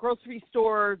 grocery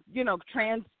store,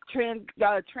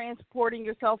 transporting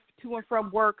yourself to and from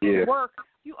work, you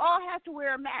all have to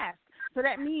wear a mask. So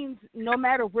that means no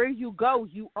matter where you go,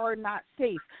 you are not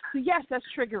safe. So, yes, that's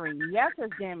triggering. Yes,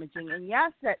 that's damaging. And,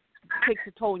 yes, that takes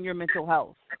a toll on your mental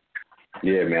health.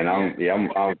 Yeah, man. I'll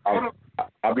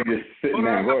be just sitting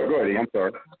there. Go ahead. I'm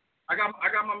sorry. I got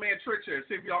my man Trick here.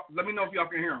 Let me know if y'all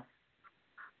can hear him.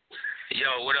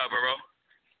 Yo, what up, bro?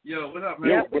 Yo, what up, man?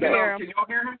 Yep, can y'all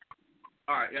hear him?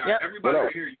 All right, yeah. Yep. Everybody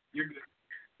can hear you. You're good.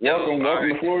 Welcome.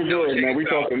 The floor is yours, man. We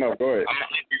talking up. Go ahead.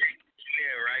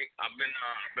 Right? I've been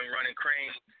running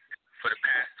cranes for the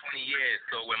past 20 years.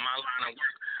 So in my line of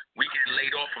work, we get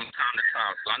laid off from time to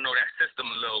time. So I know that system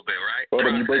a little bit, right? Hold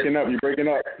on, you're breaking up.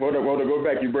 Hold on, go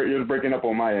back. You're just breaking up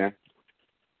on my end.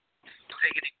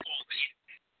 Taking it cool.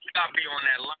 You gotta be on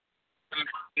that line.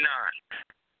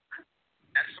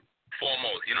 That's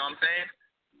foremost. You know what I'm saying?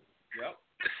 Yep.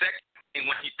 The second thing,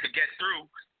 to get through,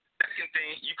 second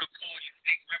thing, you could call your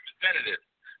state representative.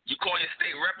 You call your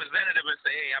state representative and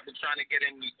say, hey, I've been trying to get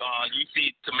in UC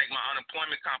to make my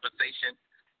unemployment compensation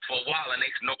for a while, and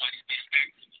nobody's getting back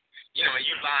to me. You know, and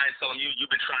you lie and tell them you've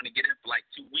been trying to get in for like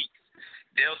 2 weeks.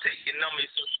 They'll take your number,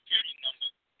 your social security number.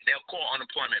 They'll call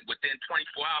unemployment. Within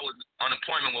 24 hours,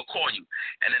 unemployment will call you.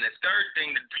 And then the third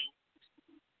thing to do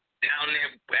down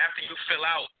there, after you fill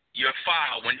out your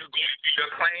file, when you go to do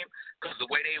your claim, because the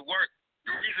way they work,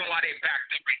 the reason why they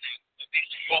backed everything is they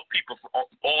involve people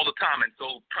all the time. And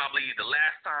so probably the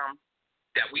last time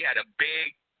that we had a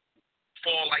big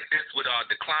fall like this with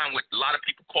decline with a lot of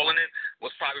people calling in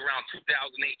was probably around 2008,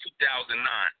 2009.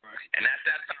 Right. And at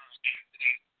that time,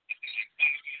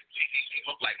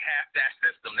 looked like half that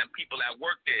system. Then people that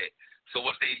work there. So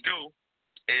what they do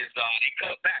is they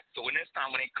cut back. So in this time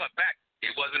when they cut back,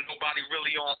 it wasn't nobody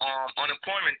really on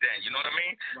unemployment then. You know what I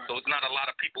mean? Right. So it's not a lot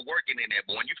of people working in there.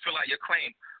 But when you fill out your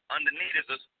claim, underneath is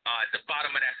at the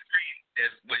bottom of that screen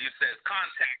is where it says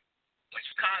contact. When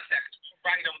you contact,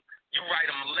 you write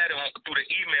them a letter through the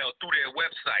email, through their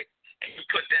website, and you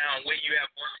put down where you have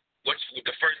worked,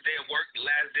 the first day of work, the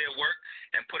last day of work,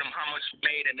 and put them how much you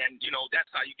made, and then, that's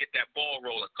how you get that ball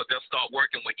rolling, because they'll start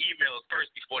working with emails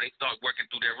first before they start working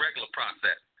through their regular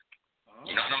process.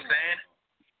 You know what I'm saying?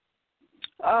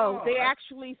 Oh, they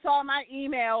actually saw my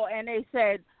email, and they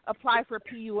said, apply for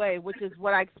PUA, which is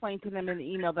what I explained to them in the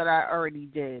email that I already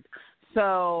did.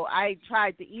 So I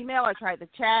tried the email, I tried the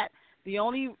chat. The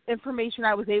only information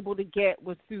I was able to get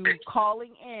was through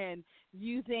calling in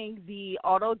using the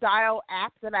auto dial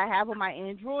app that I have on my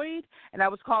Android, and I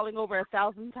was calling over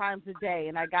 1,000 times a day,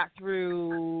 and I got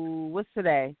through, what's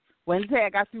today? Wednesday, I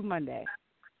got through Monday.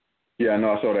 Yeah, I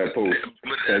know, I saw that post.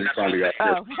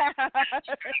 Oh.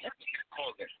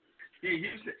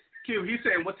 He's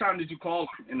saying, what time did you call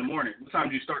in the morning? What time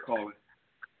did you start calling?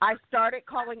 I started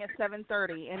calling at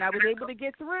 7:30, and I was able to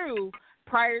get through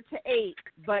prior to 8,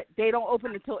 but they don't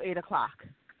open until 8 o'clock.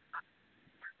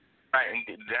 Right, and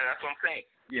that's what I'm saying.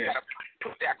 Yeah. You gotta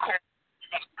put that call.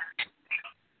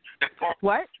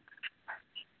 What?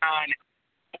 5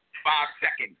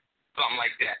 seconds, something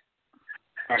like that.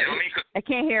 Right. You know what I mean? I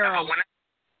can't hear him.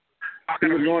 He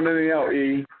was going in and out,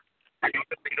 E. I've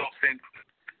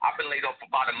been laid off for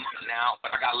about a month now,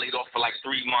 but I got laid off for like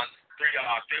 3 months.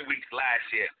 3 weeks last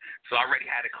year, so I already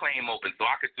had a claim open, so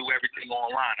I could do everything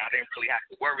online. I didn't really have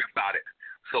to worry about it.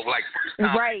 So like first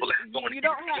time, right? You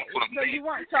don't have. So you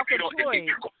weren't self-employed.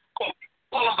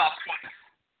 Call about twice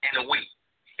in a week.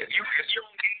 If you an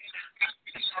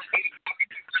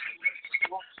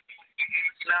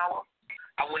hour,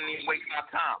 I wouldn't even waste my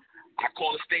time. I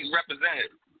call the state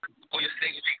representative. Call your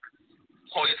state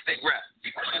rep. You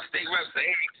call your state rep. Say,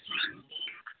 hey,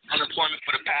 unemployment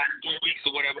for the past 3 weeks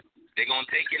or whatever. They're going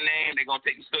to take your name. They're going to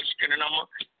take your social security number.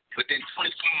 Within 24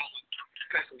 hours,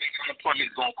 Pennsylvania unemployment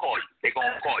is going to call you. They're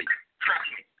going to call you. Trust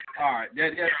me. All right.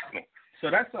 So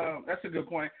that's a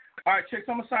good point. All right, Chicks,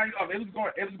 I'm going to sign you up. It was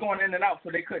going in and out,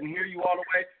 so they couldn't hear you all the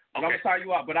way. But I'm going to sign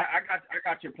you up. But I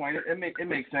got your point. It makes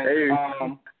sense.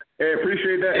 Hey,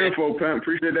 appreciate that info, Pimp.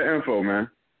 Appreciate that info, man.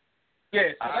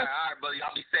 Yeah. So all right, buddy.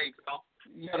 I'll be safe, though.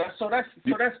 Yeah, that's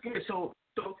good.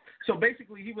 So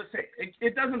basically, he would say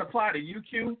it doesn't apply to you,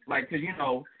 Q, like because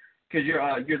you're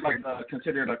like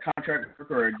considered a contract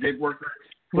worker or a gig worker,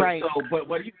 right? But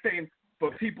what he's saying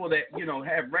for people that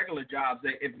have regular jobs,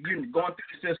 that if you're going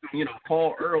through the system,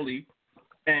 call early,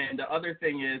 and the other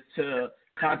thing is to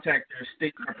contact their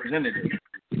state representative.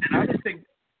 And I just think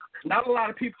not a lot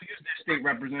of people use their state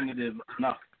representative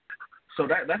enough. So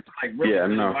that's like really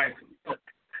advice.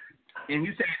 And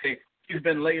you say he's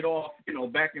been laid off,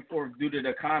 back and forth due to the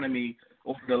economy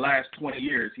over the last 20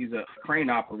 years. He's a crane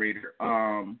operator.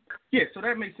 So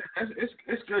that makes sense.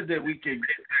 It's good that we can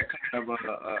get that kind of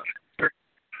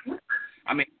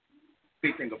I mean,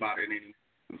 we think about it.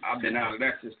 I've been out of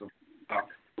that system.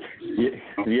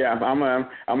 Yeah. I'm gonna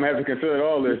have to consider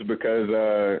all this because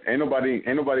ain't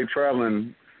nobody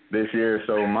traveling this year.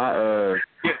 So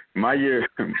my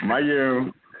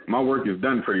work is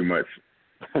done pretty much.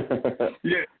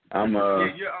 Yeah. I'm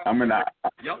in that.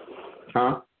 Yep.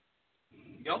 Huh?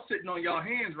 Y'all sitting on y'all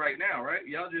hands right now, right?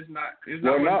 Y'all just not.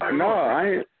 I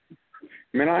ain't.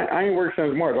 Man, I ain't worked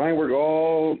since March. I ain't worked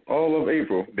all of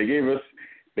April. They gave us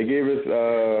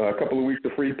a couple of weeks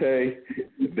of free pay.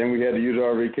 Then we had to use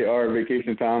our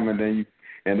vacation time, and then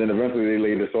eventually they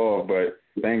laid us off. But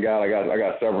thank God I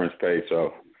got severance pay,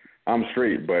 so I'm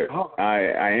straight. But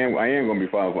I am gonna be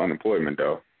filing for unemployment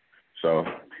though. So,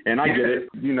 and I get it.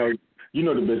 you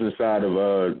know the business side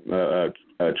of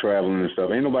traveling and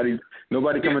stuff. Ain't nobody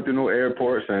coming through no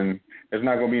airports, and it's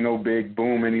not gonna be no big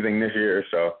boom anything this year.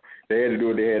 So they had to do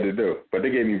what they had to do. But they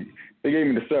gave me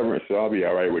the severance, so I'll be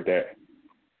all right with that.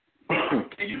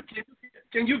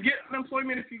 Can you get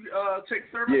unemployment if you take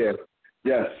severance?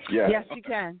 Yeah. Yes, you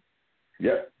can.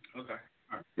 Yep. Okay.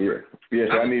 Right. Yeah.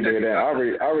 So I need to hear that. I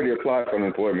already applied for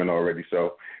unemployment already.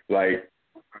 So like,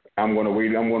 I'm gonna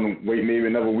wait maybe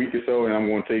another week or so, and I'm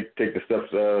gonna take the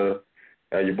steps your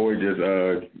boy just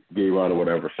gave out or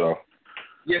whatever. So.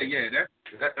 Yeah.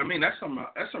 That I mean, that's some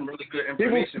really good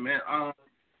information, man.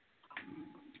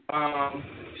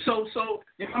 So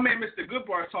my man Mr.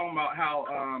 Goodbar is talking about how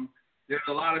there's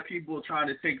a lot of people trying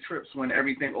to take trips when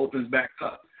everything opens back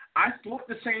up. I thought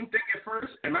the same thing at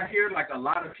first, and I hear like a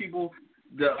lot of people.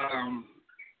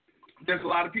 There's a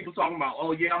lot of people talking about,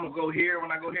 oh yeah, I'm gonna go here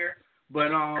when I go here,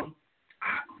 but I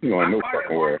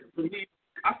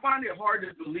find it hard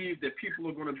to believe that people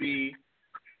are gonna be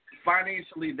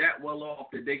financially that well off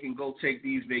that they can go take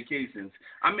these vacations.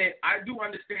 I mean, I do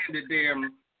understand that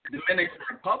damn Dominican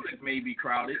Republic may be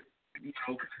crowded. You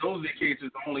know, those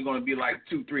vacations are only going to be like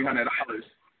 $200-$300.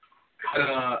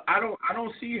 I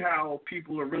don't see how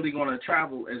people are really going to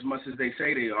travel as much as they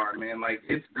say they are, man. Like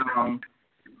it's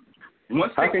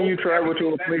once how can you travel to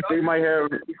a place they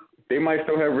might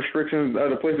still have restrictions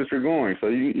other places you're going. So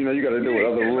you know you got to deal with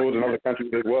other rules in other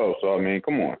countries as well. So I mean,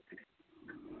 come on,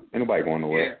 ain't nobody going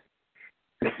nowhere.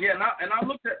 Yeah, and I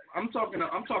looked at. I'm talking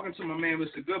to my man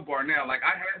Mr. Goodbar now. Like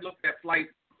I had looked at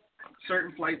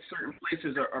certain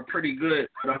places are pretty good.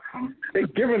 But, they're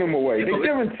giving them away. They're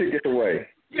giving tickets away.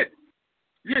 Yeah,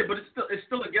 but it's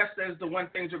still a guess as to when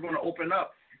things are going to open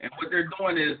up. And what they're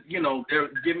doing is, you know, they're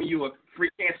giving you a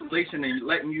free cancellation and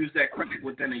letting you use that credit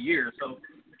within a year. So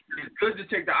it's good to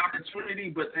take the opportunity,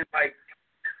 but then like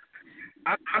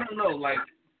I don't know, like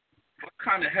what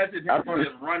kind of hesitant to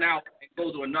just run out and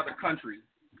go to another country.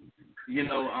 You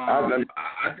know, I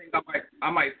think I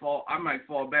might fall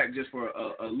back just for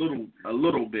a little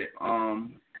bit. I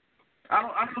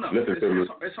don't know.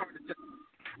 It's hard to tell.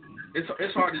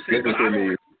 It's hard to say, but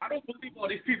I don't believe all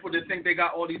these people that think they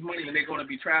got all these money and they're going to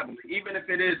be traveling, even if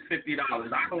it is $50.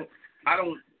 I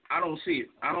don't see it.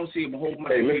 I don't see a whole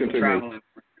bunch of people traveling.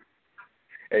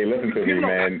 Hey, listen to me,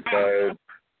 man.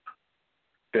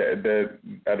 The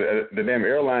damn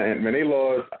airline, when they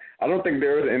lost, I don't think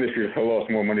there is an industry that lost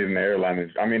more money than the airline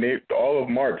industry. I mean, all of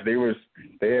March they had,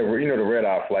 you know, the red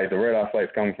eye flights. The red eye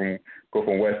flights go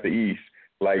from west to east.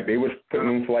 Like they was putting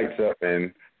them flights up,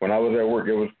 and when I was at work,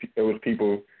 it was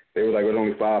people. They were like, there's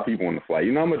only 5 people on the flight.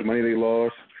 You know how much money they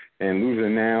lost and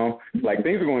losing now. Like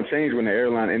things are going to change when the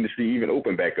airline industry even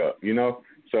open back up. You know,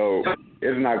 so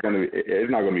it's not going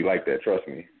to be like that. Trust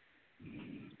me.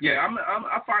 Yeah,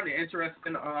 I find it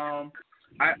interesting. I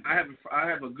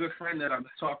have a good friend that I've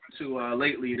been talking to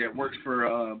lately that works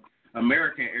for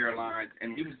American Airlines,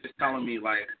 and he was just telling me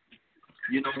like,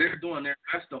 you know, they're doing their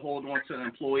best to hold on to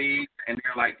employees, and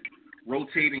they're like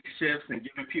rotating shifts and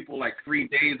giving people like 3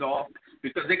 days off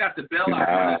because they got the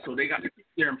bailout money, so they got to keep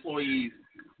their employees.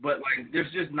 But like,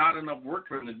 there's just not enough work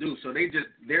for them to do, so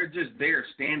they're just there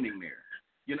standing there.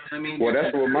 You know what I mean? Well,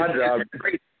 that's what my job.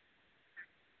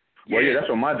 Well, yeah, that's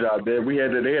what my job did. They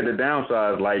had to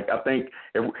downsize. Like, I think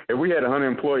if we had 100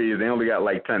 employees, they only got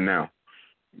like 10 now.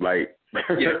 Like,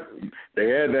 they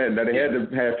had to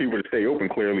have people to stay open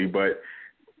clearly, but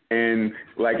and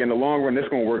like in the long run, this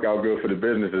gonna work out good for the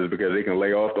businesses because they can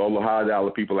lay off all the high dollar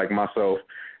people like myself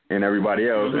and everybody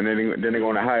else, and then they're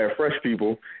gonna hire fresh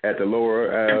people at the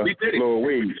lower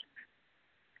wage.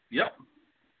 Yep,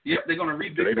 they're gonna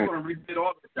rebid. They're gonna rebid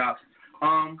all the jobs.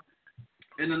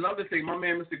 And another thing, my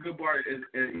man, Mr. Goodbar,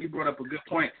 he brought up a good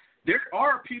point. There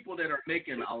are people that are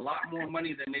making a lot more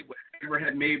money than they would ever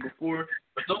had made before.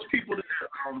 But those people that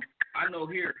I know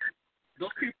here,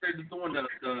 those people that are doing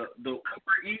the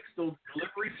Uber Eats, those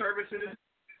delivery services,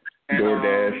 and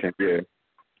DoorDash,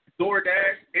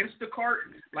 Instacart.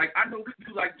 Like I know we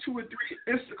do like 2 or 3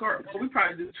 Instacart. Well, we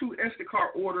probably do 2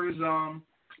 Instacart orders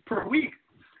per week.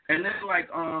 And then, like,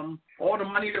 all the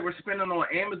money that we're spending on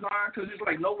Amazon, because there's,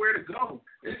 like, nowhere to go.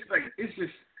 It's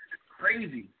just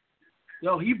crazy.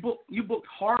 Yo, you booked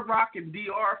Hard Rock and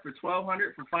DR for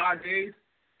 $1,200 for 5 days.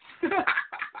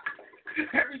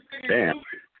 Everything is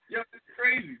included. Yo, it's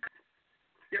crazy.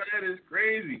 Yo, that is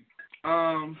crazy.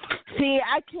 See,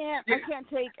 I can't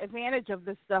take advantage of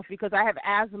this stuff because I have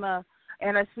asthma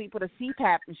and I sleep with a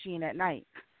CPAP machine at night.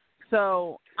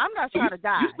 So I'm not trying to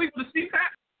die. You sleep with a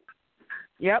CPAP?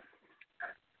 Yep.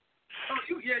 Oh,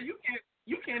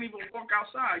 you can't even walk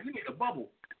outside. You need a bubble.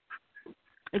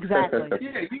 Exactly.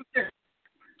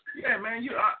 Yeah, man.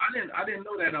 I didn't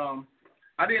know that.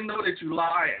 I didn't know that you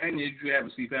lie and you have a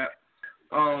CPAP.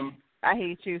 I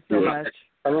hate you so much.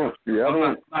 I don't feel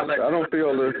it. I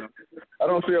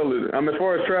mean, as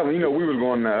far as traveling, we was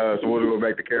going to supposed to go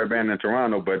back to Caribbean in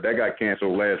Toronto, but that got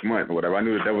canceled last month or whatever. I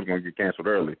knew that was going to get canceled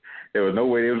early. There was no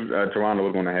way Toronto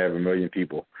was going to have 1 million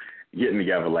people getting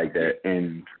together like that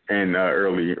and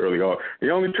early on. The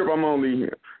only trip I'm only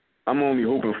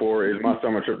hoping for is my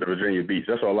summer trip to Virginia Beach.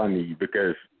 That's all I need,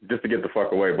 because just to get the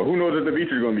fuck away. But who knows if the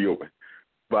beach is going to be open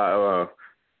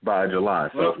by July?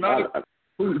 So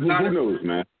who knows,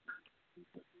 man?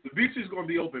 The beach is going to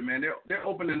be open, man. They're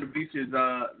opening the beaches.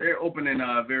 They're opening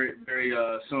very very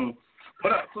soon.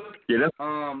 What up? Yeah, that's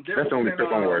the only trip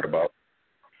I'm worried about.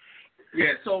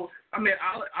 Yeah, so I mean,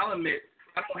 I'll admit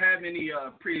I don't have any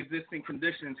pre-existing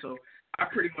conditions, so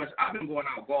I've been going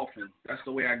out golfing. That's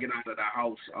the way I get out of the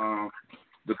house.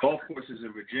 The golf courses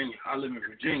in Virginia. I live in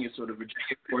Virginia, so the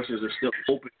Virginia courses are still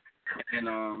open, and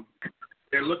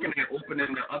they're looking at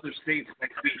opening the other states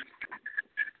next week.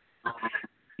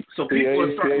 So people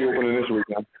are starting. PA opening this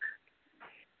weekend.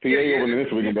 Opening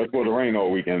this weekend, but it's supposed to rain all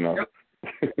weekend though. Yep.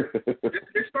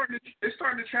 They're starting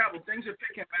to travel. Things are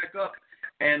picking back up,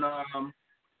 and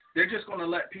they're just going to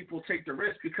let people take the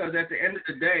risk, because at the end of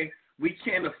the day, we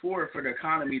can't afford for the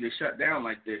economy to shut down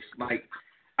like this. Like,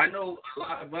 I know a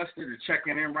lot of us that are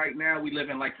checking in right now, we live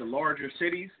in like the larger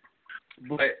cities,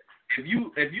 but if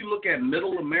you look at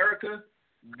middle America,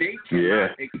 they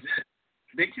cannot exist.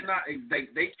 They cannot.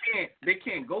 They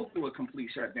can't go through a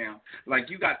complete shutdown. Like,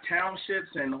 you got townships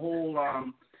and whole.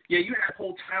 You have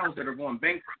whole towns that are going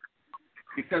bankrupt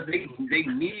because they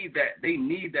need that. They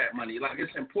need that money. Like,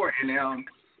 it's important. And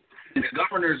the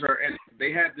governors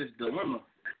they have this dilemma.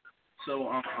 So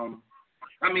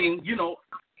I mean, you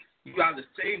either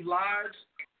save lives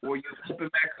or you open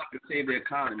back up and save the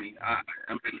economy. I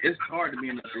mean, it's hard to be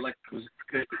in the elected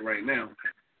position right now.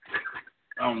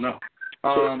 I don't know.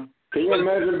 Can you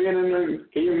imagine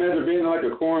being like a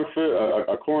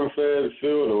corn-fed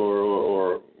field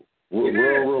or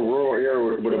rural area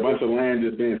with a bunch of land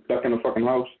just being stuck in a fucking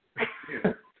house?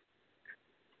 Yeah.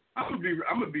 I'm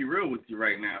gonna be real with you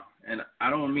right now, and I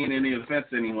don't mean any offense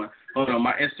to anyone. Hold on,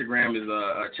 my Instagram is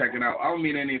checking out. I don't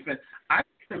mean any offense. I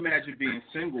can't imagine being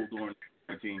single during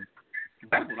quarantine.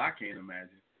 That's what I can't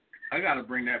imagine. I gotta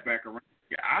bring that back around.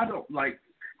 I don't like.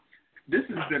 This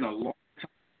has been a long.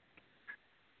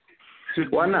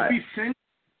 Why not?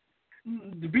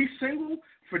 To be single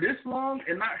for this long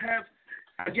and not have,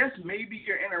 I guess maybe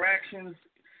your interactions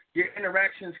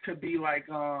could be like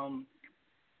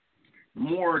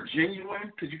more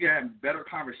genuine, because you can have better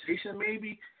conversation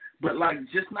maybe, but like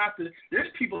just not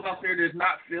there's people out there that's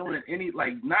not feeling any,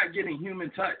 like not getting human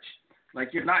touch,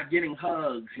 like you're not getting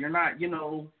hugs, you're not,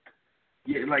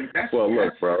 like that's. Well,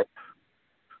 look, bro.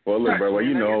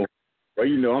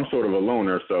 I'm sort of a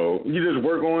loner, so you just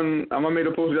work on. I made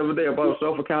a post the other day about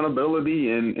self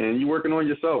accountability, and you working on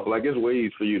yourself. Like, it's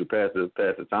ways for you to pass the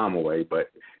time away,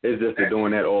 but it's just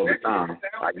doing that all the time.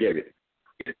 I get it.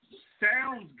 It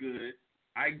sounds good.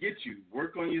 I get you.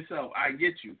 Work on yourself. I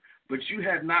get you. But you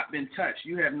have not been touched.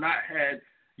 You have not had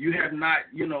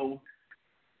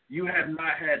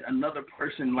another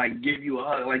person like give you a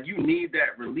hug. Like, you need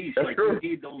that release. That's like true. You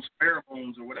need those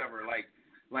pheromones or whatever.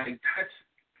 Like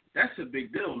that's a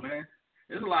big deal, man.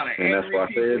 There's a lot of angry people. And that's why I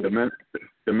said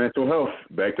the mental health.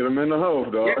 Back to the mental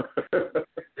health, dog.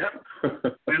 Yep.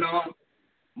 And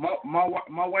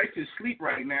my wife is asleep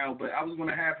right now, but I was going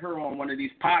to have her on one of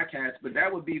these podcasts. But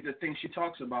that would be the thing she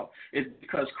talks about, is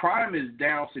because crime is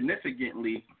down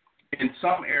significantly in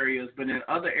some areas, but in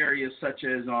other areas such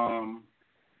as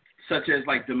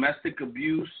like domestic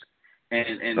abuse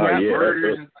and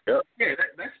murders. Yep. Yeah,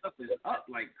 that stuff is up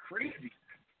like crazy.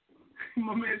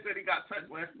 My man said he got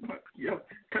touched last month. Yo,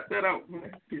 cut that out,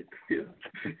 man.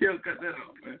 Yo, cut that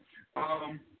out, man.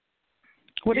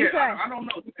 What did he say? I don't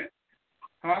know, man.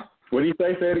 Huh? What did he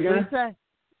say? Say it again. What did he say?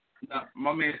 No,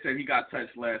 my man said he got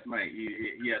touched last night.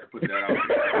 He had to put that out.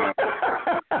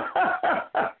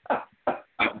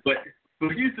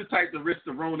 But he's the type to risk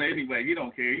the Rona anyway. He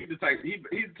don't care. He's the type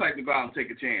to go out and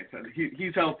take a chance.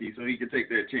 He's healthy, so he can take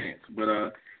that chance. But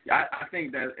I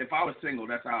think that if I was single,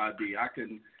 that's how I'd be. I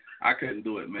couldn't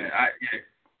do it, man.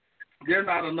 There's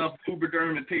not enough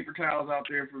Uberderm and paper towels out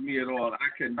there for me at all. I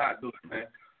could not do it, man.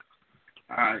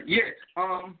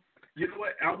 You know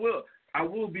what? I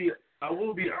will be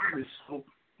honest. So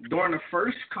during the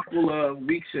first couple of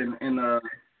weeks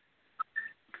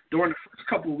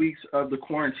of the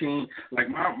quarantine, like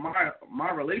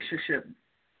my relationship,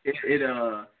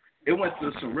 it went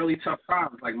through some really tough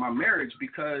times, like my marriage,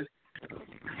 because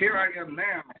here I am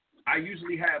now. I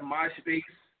usually have my space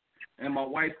and my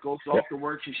wife goes off to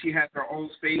work, and she has her own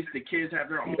space. The kids have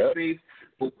their own space,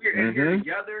 but we're in here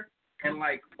together, and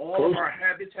like all of our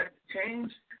habits have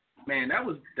changed. Man, that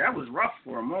was rough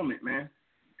for a moment, man.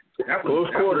 Close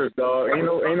quarters, dog. Ain't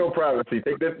no privacy.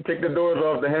 Take the doors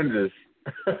off the hinges.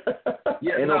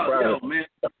 Ain't no privacy. Man.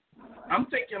 I'm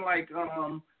thinking like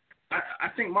I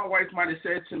think my wife might have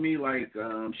said to me like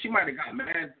she might have got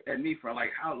mad at me for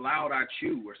like how loud I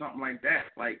chew or something like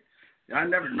that. Like I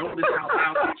never noticed how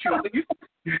loud I chew.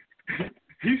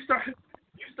 You start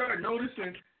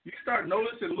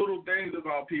noticing little things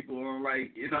about people, and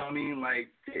like you know what I mean. Like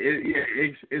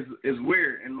it's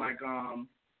weird, and like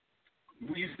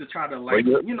we used to try to like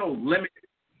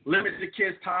limit the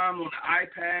kids' time on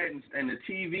the iPad and the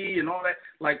TV and all that.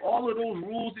 Like all of those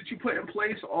rules that you put in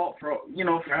place, all for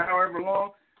however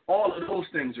long, all of those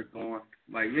things are gone.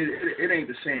 Like it ain't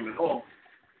the same at all.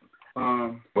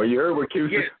 Well, you heard what Q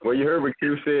said. Well, you heard what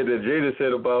Q said that Jada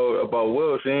said about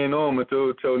Will. She ain't on him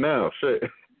until now. Shit,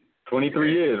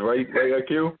 23 years, right,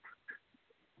 Q?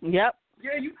 Yep.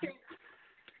 Yeah,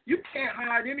 you can't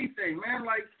hide anything, man.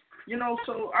 Like.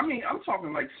 So I mean, I'm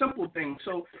talking like simple things.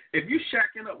 So if you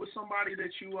shacking up with somebody that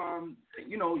y'all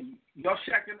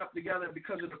shacking up together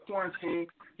because of the quarantine,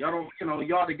 y'all don't,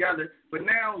 y'all together. But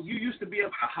now you used to be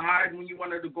able to hide when you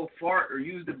wanted to go fart or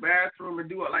use the bathroom or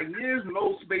do it. Like there's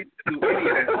no space to do any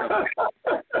of that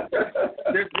stuff.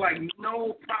 There's like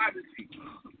no privacy.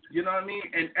 You know what I mean?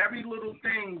 And every little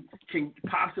thing can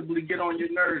possibly get on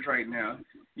your nerves right now.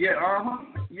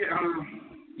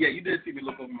 Yeah, you did see me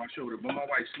look over my shoulder, but my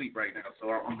wife's asleep right now, so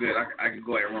I'm good. I can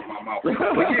go ahead and run my mouth.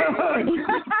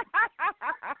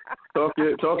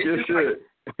 Talk your shit.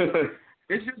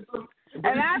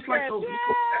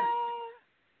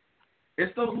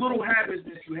 It's those little habits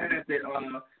that you have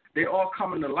that they all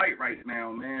coming to light right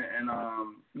now, man. And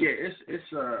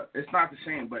it's not the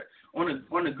same. But on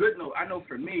a good note, I know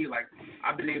for me, like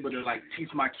I've been able to like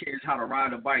teach my kids how to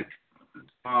ride a bike,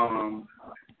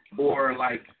 or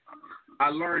like. I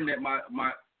learned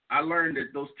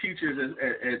that those teachers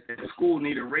at school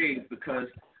need a raise because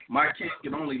my kid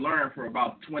can only learn for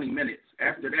about 20 minutes.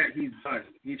 After that, he's done.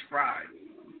 He's fried.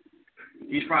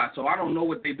 So I don't know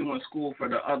what they do in school for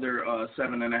the other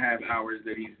 7.5 hours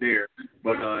that he's there,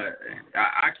 but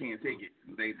I can't take it.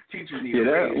 The teachers need a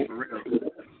raise for real.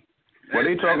 What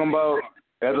they talking about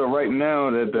as of right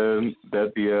now that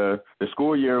the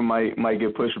school year might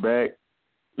get pushed back?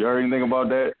 You heard anything about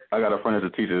that? I got a friend as a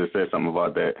teacher that said something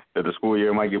about that the school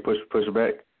year might get pushed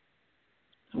back.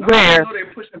 Where?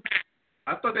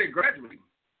 I thought they graduating.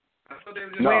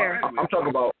 I'm talking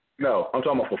about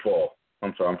for fall.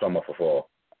 I'm sorry, I'm talking about for fall.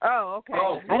 Oh, okay.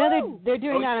 I know they're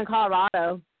doing that in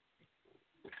Colorado.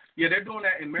 Yeah, they're doing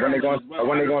that in Maryland as well.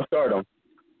 When they going to start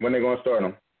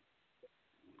them?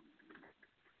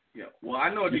 Yeah, well,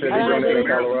 I know they're doing that in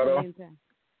Colorado.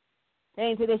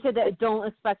 They said that don't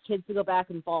expect kids to go back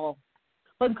in fall.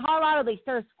 But in Colorado, they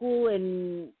start school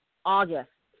in August.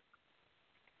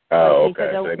 Oh, okay.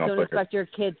 They said don't expect your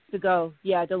kids to go.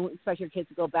 Yeah, don't expect your kids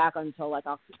to go back until like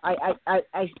I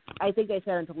think they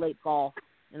said until late fall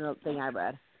in the thing I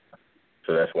read.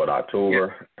 So that's what,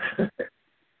 October.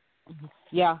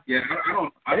 Yeah. Yeah,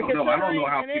 I don't know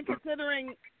how. And then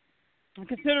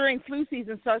considering flu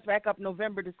season starts back up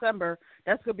November, December,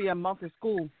 that's gonna be a month of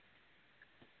school.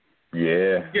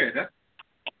 Yeah. Yeah.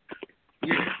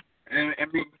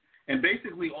 And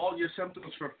basically all your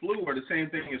symptoms for flu are the same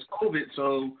thing as COVID,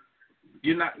 so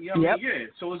you're not,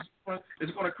 so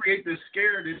it's going to create this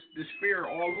fear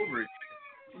all over it.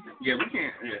 Yeah, we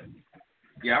can't.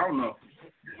 Yeah, I don't know.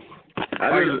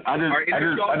 I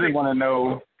just want to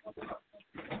know.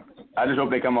 I just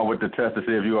hope they come up with the test to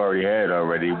see if you already had it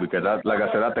already, because like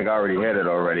I said, I think I already had it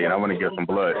already, and I want to get some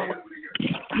blood.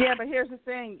 Yeah, but here's the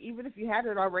thing: even if you had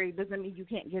it already, doesn't mean you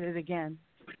can't get it again.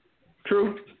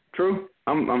 True.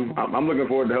 I'm looking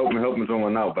forward to helping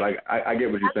someone out, but I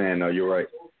get what you're saying. though. You're right.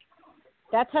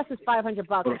 That test is $500.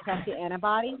 To test the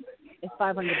antibody is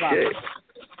 $500.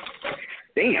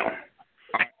 Damn.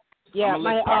 Yeah,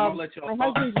 my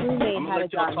husband's roommate had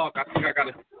it done. Talk. I think I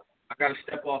gotta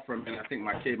step off for a minute. I think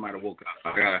my kid might have woke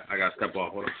up. I gotta step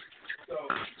off. Hold on.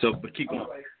 So, but keep going.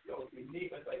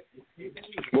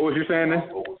 What was you saying then?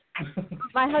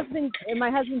 My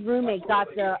husband's roommate got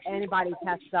the antibody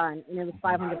test done, and it was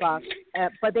 $500.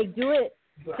 But they do it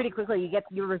pretty quickly. You get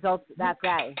your results that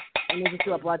day, and they just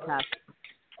do a blood test.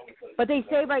 But they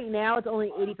say right now it's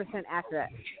only 80% accurate.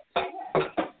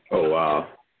 Oh wow!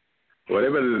 Well, they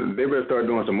better start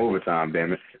doing some overtime,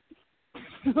 damn it.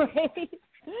 Right?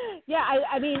 Yeah,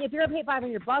 I mean, if you're gonna pay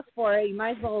 $500 for it, you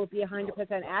might as well be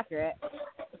 100% accurate.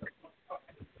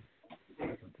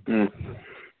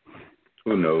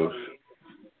 Who knows?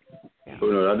 So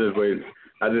no, I just wait.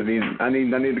 I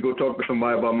need to go talk to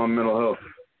somebody about my mental health.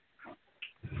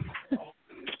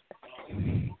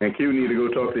 And Q need to go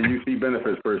talk to UC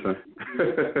benefits person.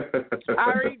 I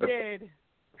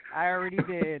already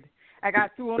did. I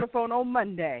got through on the phone on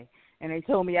Monday, and they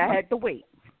told me I had to wait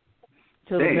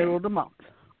till the middle of the month.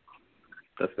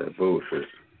 That's that bullshit.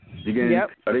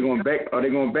 Are they going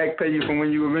back pay you from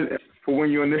when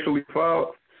you initially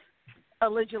filed?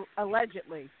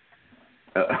 Allegedly.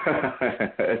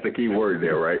 That's the key word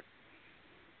there, right?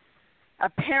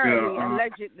 Apparently,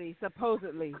 allegedly,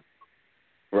 supposedly.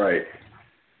 Right.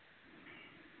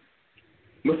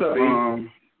 What's up, E?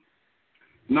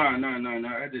 No.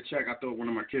 I had to check. I thought one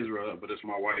of my kids were up, but it's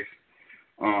my wife.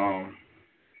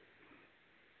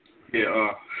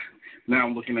 Now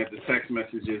I'm looking at the text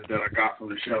messages that I got from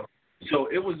the show. So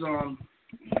it was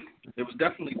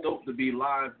definitely dope to be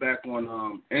live back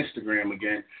on Instagram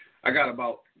again. I got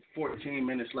about 14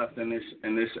 minutes left in this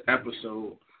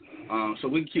episode, so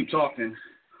we can keep talking.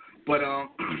 But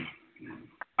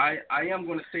I am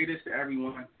going to say this to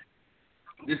everyone.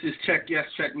 This is Check Yes,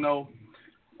 Check No,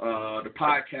 the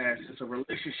podcast. It's a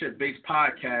relationship-based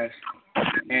podcast,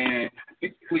 and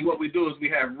basically what we do is we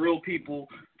have real people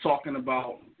talking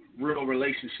about real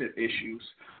relationship issues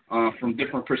from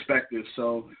different perspectives.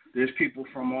 So there's people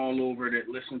from all over that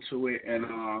listen to it,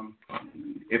 and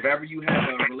if ever you have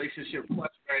a relationship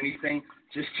question or anything,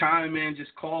 just chime in,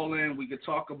 just call in. We could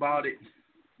talk about it.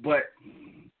 But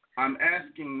I'm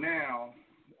asking now,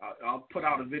 I'll put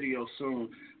out a video soon,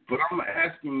 but I'm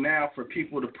asking now for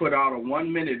people to put out a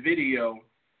 1-minute video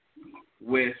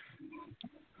with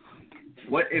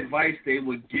what advice they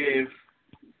would give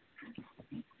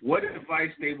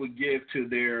to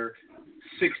their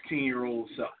 16-year-old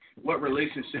self. What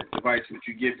relationship advice would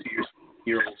you give to your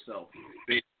 16-year-old self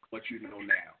based on what you know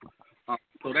now?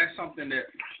 So that's something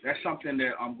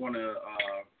that I'm going to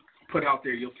put out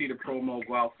there. You'll see the promo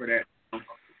go out for that.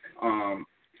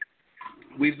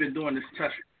 We've been doing this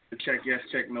test the Check Yes,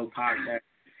 Check No podcast,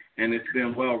 and it's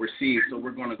been well received. So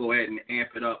we're going to go ahead and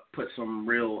amp it up, put some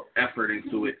real effort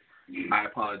into it. I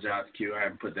apologize, Q. I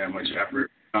haven't put that much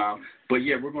effort. But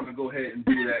yeah, we're going to go ahead and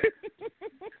do that.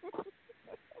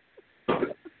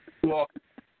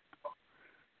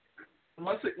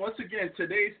 Once again,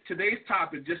 today's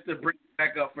topic, just to bring it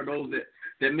back up for those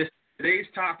that missed, today's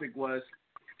topic was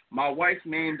my wife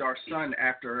named our son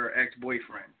after her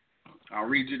ex-boyfriend. I'll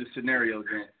read you the scenario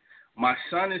again. My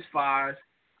son is 5.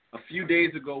 A few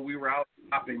days ago, we were out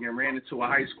shopping and ran into a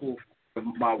high school with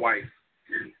my wife.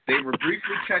 They were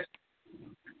briefly catching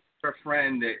her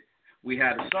friend that we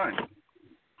had a son.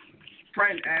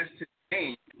 Friend asked his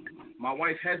name. My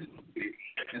wife hesitated,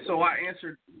 and so I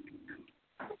answered.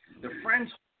 The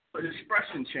friend's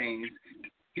expression changed.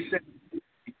 He said,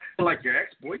 "You feel like your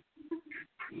ex-boyfriend?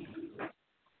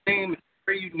 Name is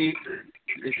very unique.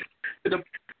 It's the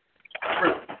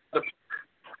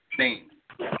name.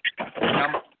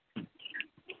 Now,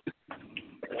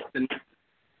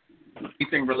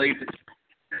 anything related?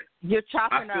 You're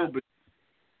chopping I feel up.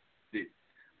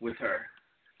 With her.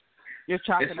 You're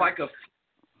chopping it's up.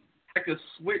 Like a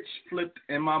switch flipped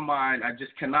in my mind. I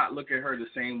just cannot look at her the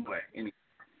same way anymore."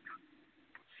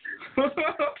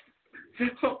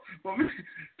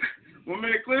 When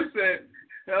man Cliff said,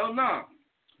 "Hell no."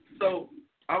 So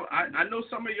I know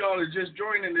some of y'all are just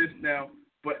joining this now,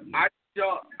 but I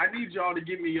need y'all to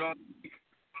give me y'all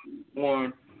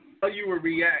on how you would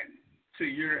react to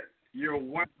your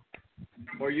wife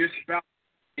or your spouse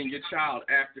and your child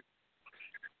after.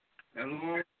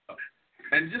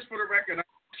 And just for the record, I have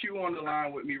Q on the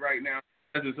line with me right now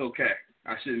because it's okay.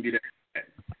 I shouldn't be that.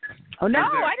 Oh, no,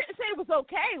 I didn't say it was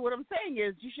okay. What I'm saying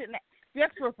is you shouldn't. If you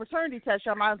ask for a paternity test,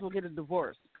 y'all might as well get a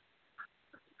divorce.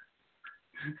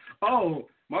 Oh,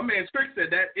 my man Trick said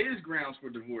that is grounds for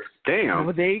divorce. Damn.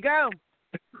 Well, there you go.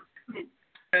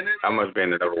 And then, I must be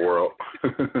in another world.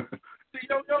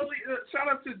 yo, shout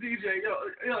out to DJ.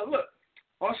 Yo, look.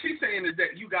 All she's saying is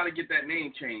that you got to get that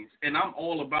name changed, and I'm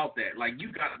all about that. Like,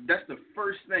 that's the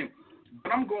first thing.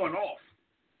 But I'm going off.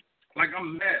 Like,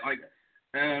 I'm mad. Like,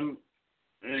 and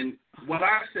what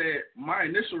I said, my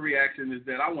initial reaction is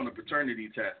that I want a paternity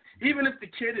test. Even if the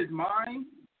kid is mine,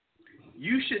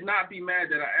 you should not be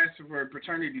mad that I asked for a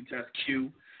paternity test,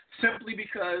 Q, simply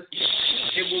because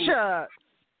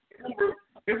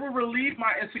it will relieve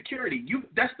my insecurity.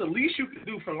 That's the least you can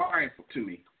do for lying to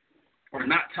me. Or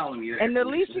not telling me that. And the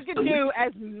least you can do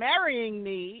as marrying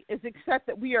me is accept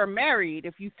that we are married.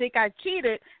 If you think I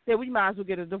cheated, then we might as well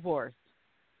get a divorce.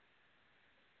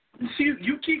 See,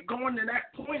 you keep going to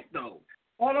that point, though.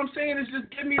 All I'm saying is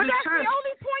just give me but the that's time. the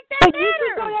only point that But matters. you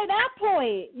keep going at that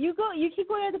point. You keep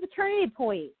going at the paternity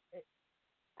point.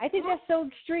 I think that's so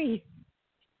extreme.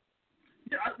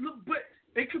 Yeah, but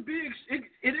it could be. It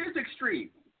is extreme.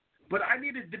 But I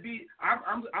need it to be.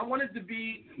 I want it to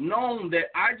be known that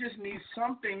I just need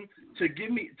something to give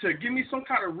me some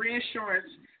kind of reinsurance,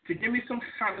 to give me some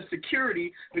kind of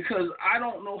security, because I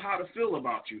don't know how to feel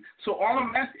about you. So all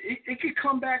I'm asking, it could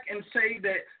come back and say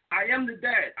that I am the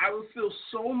dad. I would feel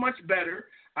so much better.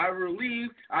 I'm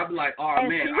relieved. I'd be like, oh, and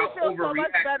man, she would feel so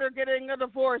much better getting a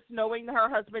divorce knowing that her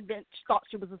husband thought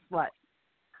she was a slut.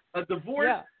 A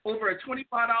divorce over a $25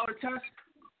 test?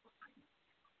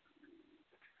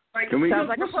 Like, sounds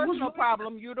like a personal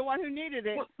problem. You're the one who needed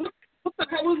it. What the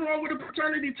hell is wrong with a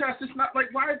paternity test? It's not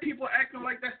like, why are people acting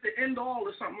like that's the end all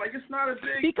or something? Like, it's not a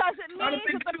big. Because it means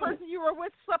that the person you were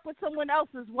with slept with someone else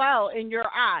as well in your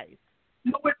eyes.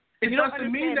 No, it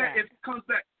doesn't mean that if it comes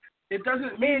back. It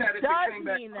doesn't mean that if it came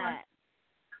back. It does mean that.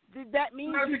 That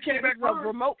means there's a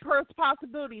remote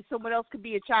possibility someone else could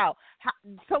be a child.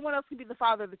 Someone else could be the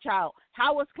father of the child.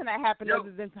 How else can that happen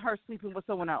other than her sleeping with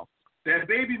someone else? That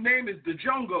baby name is the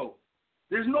Jungle.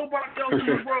 There's nobody else in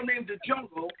the world named the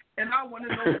Jungle, and I want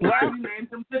to know why you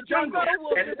named him the Jungle.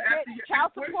 Will just get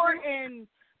child support, and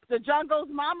the Jungle's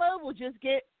mama will just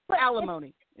get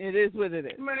alimony. It is what it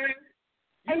is. Man,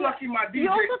 you lucky my DJ. You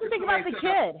also have to think about the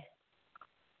kid.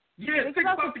 Yeah, think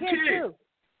about the kid too.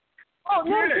 Oh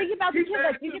no, think about the kid.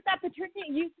 Like you get that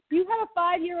paternity. You have a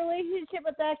 5-year relationship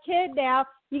with that kid now.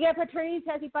 You get a paternity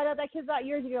test. You find out that kid's not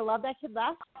yours. You're gonna love that kid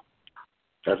less.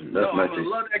 I'm gonna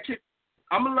love that kid.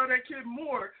 I'm gonna love that kid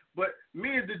more. But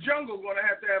me and the Jungle gonna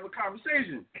have to have a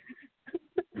conversation.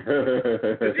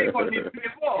 Cause he's gonna need to be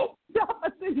involved.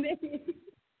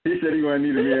 He said he gonna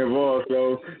need to be involved.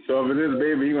 So for this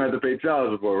baby, he gonna have to pay child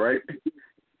support, right?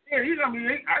 Yeah, he's gonna be.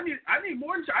 I need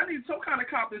more. I need some kind of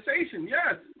compensation.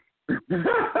 Yes.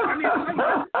 I need some.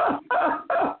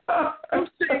 I'm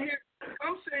sitting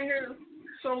here.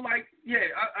 So like,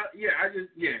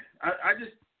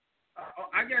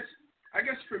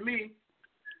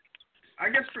 I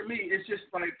guess for me, it's just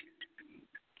like,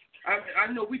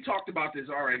 I know we talked about this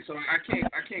already, so I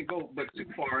can't go but too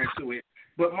far into it.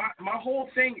 But my whole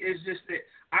thing is just that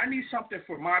I need something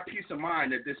for my peace of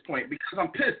mind at this point, because I'm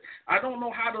pissed. I don't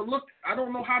know how to look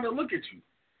at you.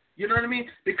 You know what I mean?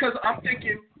 Because I'm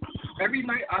thinking every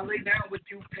night I lay down with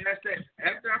you past that,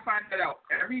 after I find that out,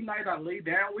 every night I lay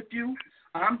down with you,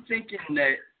 I'm thinking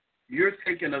that you're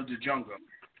thinking of the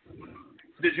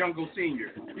Jungle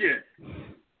Senior. Yeah.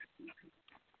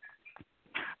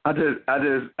 I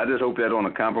just hope that on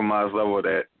a compromise level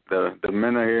that the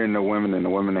men are hearing the women and the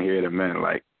women are hearing the men.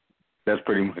 Like, that's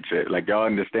pretty much it. Like, y'all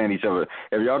understand each other.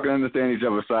 If y'all can understand each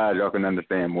other's side, y'all can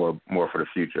understand more for the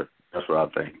future. That's what I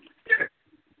think.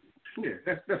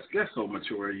 Yeah, that's so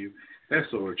mature of you. That's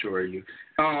so mature of you.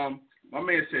 My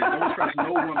man said, don't trust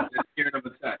no woman that's scared of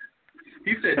attack.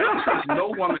 He said, don't trust no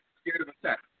woman that's scared of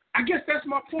attack. I guess that's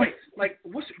my point. Like,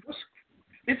 what's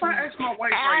if I ask my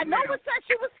wife right now. No one said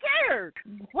she was scared.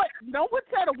 What? No one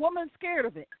said a woman's scared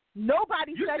of it.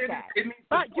 Nobody said that.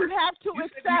 But you have to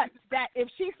accept that if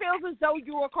she feels as though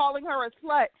you are calling her a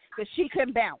slut, that she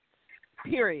can bounce.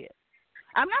 Period.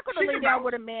 I'm not going to lay down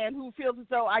with a man who feels as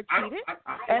though I cheated.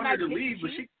 I don't want her to leave,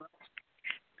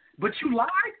 but you lied?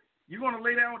 You're going to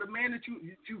lay down with a man that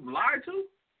you lied to?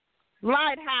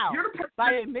 Lied how?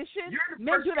 By admission?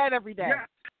 Men do that every day. Yeah.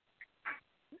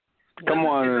 Come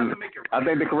on. I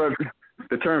think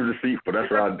the term is deceitful. That's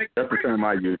the term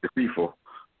I use, deceitful.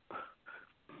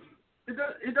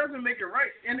 It doesn't make it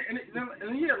right. And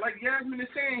yeah, like Yasmin is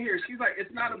saying here, she's like,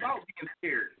 it's not about being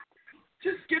scared.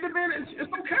 Just get him in.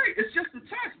 It's okay. It's just a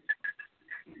test.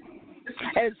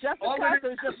 It's just a test.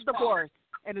 It's just a divorce.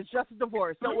 And it's just a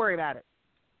divorce. Don't worry about it.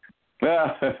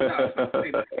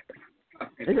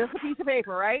 It's just a piece of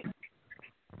paper, right?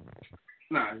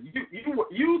 Nah,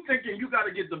 you thinking you got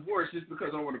to get divorced just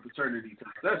because I want a paternity test?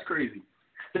 That's crazy.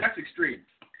 That's extreme.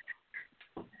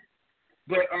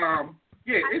 But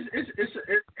yeah,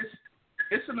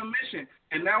 it's an omission,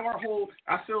 and now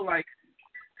I feel like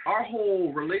our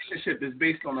whole relationship is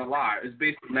based on a lie. It's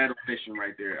based on that omission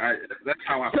right there. That's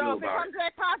how I feel about it. So if it comes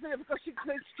back positive, because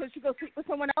she go sleep with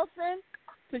someone else then?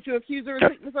 Since you accuse her of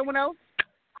sleeping with someone else?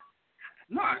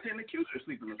 No, I didn't accuse her of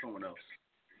sleeping with someone else.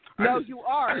 No, you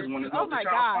are. Oh my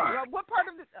God! What part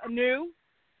of it new?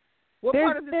 What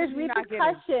part of this there's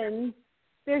repercussions.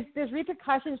 There's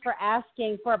repercussions for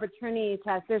asking for a paternity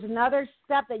test. There's another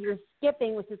step that you're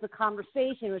skipping, which is the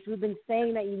conversation, which we've been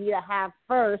saying that you need to have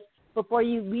first before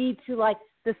you lead to like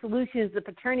the solutions, the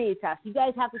paternity test. You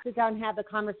guys have to sit down and have the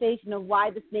conversation of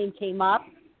why this name came up,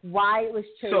 why it was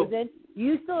chosen.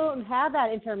 You still don't have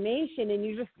that information, and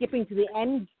you're just skipping to the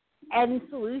end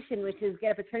solution, which is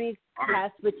get a paternity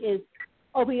test, which is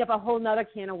opening up a whole nother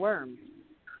can of worms.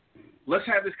 Let's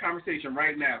have this conversation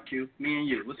right now, Q. Me and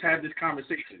you. Let's have this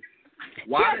conversation.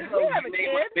 Why the hell did you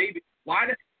name my baby? Why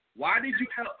the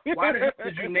hell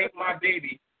did you name my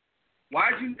baby?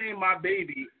 Why did you name my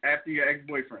baby after your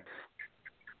ex-boyfriend?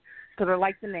 Because I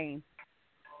like the name.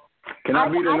 Can I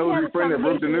be the nosy friend that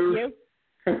broke the news?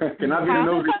 Can I be the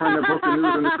nosy friend that broke the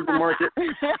news in the supermarket?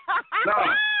 No.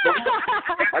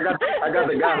 I got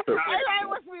the gossip. I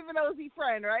was the nosy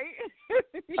friend, right?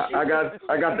 I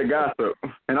got the gossip,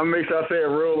 and I'm make sure I say it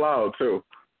real loud too.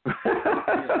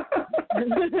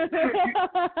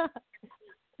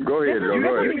 Go ahead, Joe.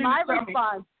 Go ahead. My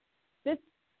response.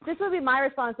 This would be my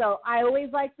response, though. I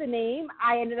always liked the name.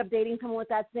 I ended up dating someone with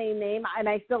that same name, and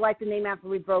I still like the name after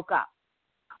we broke up.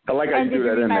 I like how you threw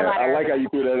that in there. I like how you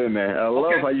threw that in there. I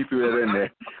love how you threw that in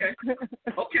there.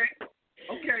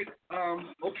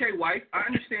 Okay, wife. I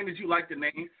understand that you like the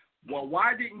name. Well,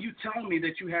 why didn't you tell me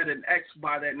that you had an ex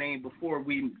by that name before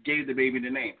we gave the baby the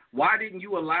name? Why didn't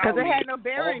you allow me? Because it had no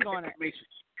bearing on it.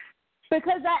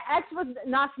 Because that ex was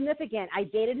not significant. I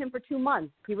dated him for 2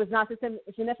 months. He was not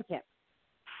significant.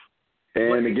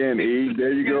 And again, E,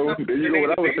 there you go. There you go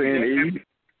what I was saying, E.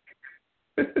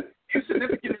 He's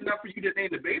significant enough for you to name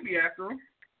the baby after him.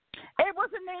 It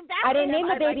wasn't named after him. I didn't name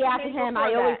the baby after him.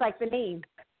 I always liked the name.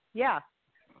 Yeah.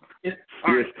 Yes.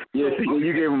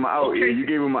 You gave him an out, E. You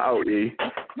gave him an out, E.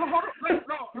 No, hold on.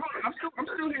 I'm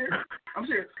still here.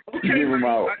 Okay, you gave him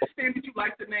out. I understand that you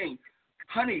like the name.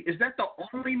 Honey, is that the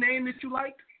only name that you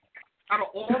like? Out of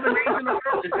all the names in the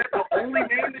world, is that the only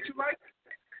name that you like?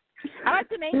 I like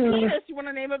the name Penis. You want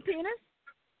to name a penis?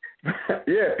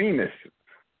 Yeah, penis.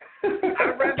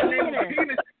 I'd rather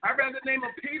name a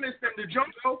penis than the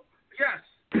JoJo. Yes.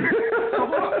 So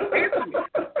hold on, answer me.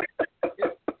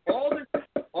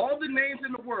 All the names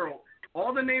in the world.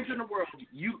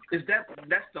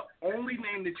 That's the only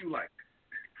name that you like.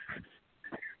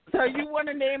 So you want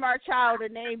to name our child a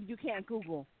name you can't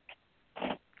Google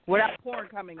without porn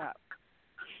coming up?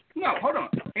 No, hold on.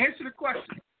 Answer the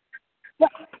question.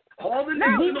 All the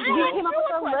names in the we world. Came up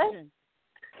with a list.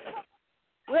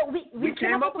 Well, we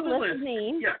came up with a list of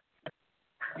names.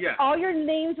 Yeah. All your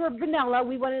names were vanilla.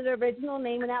 We wanted an original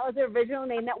name, and that was the original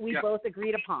name that we both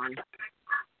agreed upon.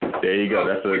 There you go.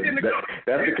 That's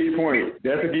the key point.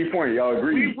 That's the key point. Y'all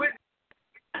agree.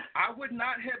 I would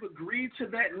not have agreed to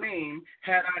that name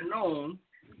had I known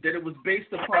that it was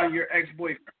based upon your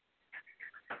ex-boyfriend.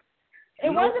 It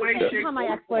wasn't based upon my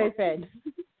ex-boyfriend.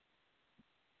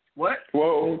 What?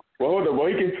 Well, hold on. Well,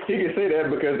 he can say that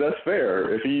because that's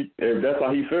fair. If that's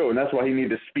how he feels, and that's why he need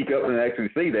to speak up and actually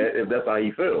say that. If that's how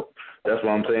he feels, that's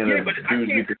what I'm saying. Yeah, but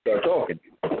dudes need to start talking.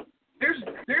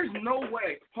 There's no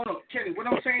way. Hold on, Kenny. What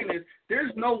I'm saying is,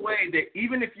 there's no way that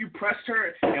even if you pressed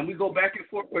her and we go back and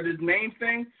forth with this name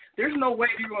thing, there's no way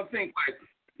you're gonna think like,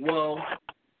 well,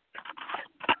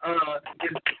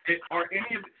 if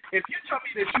you tell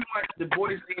me that you want the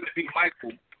boy's name to be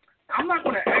Michael, I'm not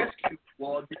gonna ask you,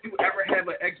 well, did you ever have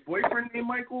an ex-boyfriend named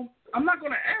Michael? I'm not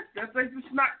gonna ask. That's not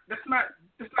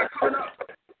coming up.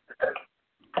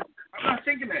 I'm not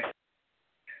thinking that.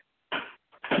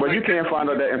 But you can't find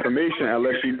out that information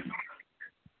unless she.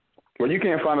 Well, you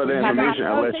can't find out that information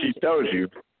unless she tells you.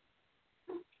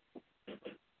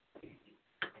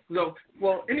 So,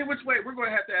 well, any which way, we're going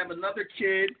to have another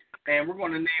kid, and we're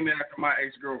going to name it after my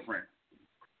ex-girlfriend.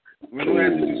 We're going to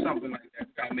have to do something like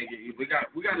that. We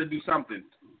got to do something.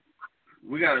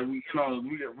 We've got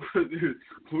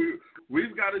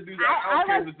to do that. I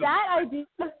like that idea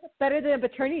better than a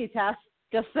paternity test.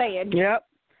 Just saying. Yep,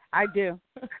 I do.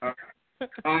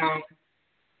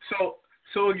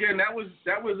 So again, that was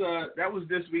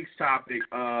this week's topic.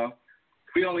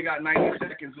 We only got 90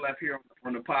 seconds left here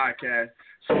on the podcast,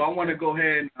 so I want to go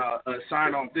ahead and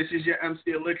sign off. This is your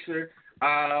MC Elixir.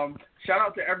 Shout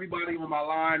out to everybody on my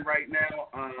line right now.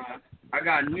 I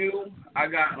got I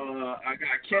got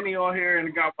Kenny on here, and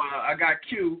I got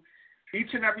Q.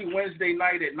 Each and every Wednesday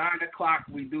night at 9:00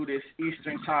 we do this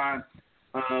Eastern time.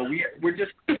 We're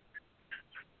just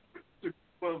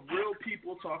real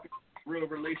people talking real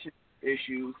relationship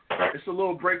issues. It's a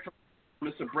little break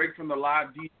from the live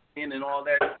DJing and all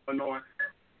that going on. If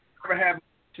you ever have a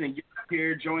get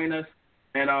here, join us,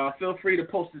 and feel free to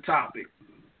post the topic.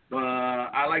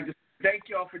 I'd like to thank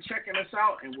y'all for checking us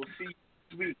out, and we'll see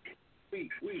you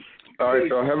next week. All right,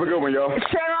 so have a good one, y'all.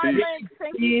 Share our links.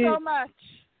 Thank you so much.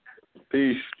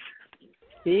 Peace.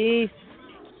 Peace.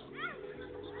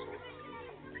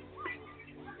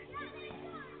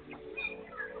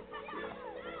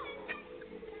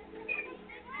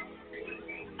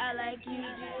 I like you,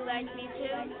 you like me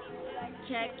too.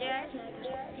 Check yes,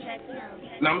 check no.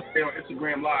 Now I'm staying on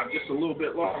Instagram Live just a little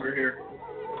bit longer here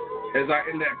as I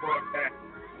end that broadcast.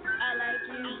 I like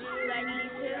you, you like me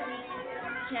too.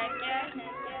 Check yes,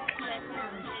 check no.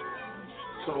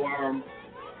 So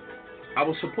I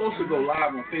was supposed to go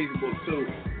live on Facebook too,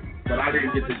 but I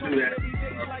didn't get to do that.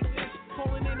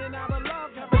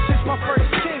 Since my first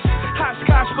kiss,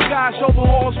 hopscotch for guys,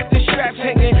 overalls with the straps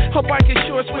hanging, her biking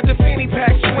shorts with the fanny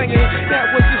pack swinging.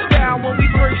 That was the style when we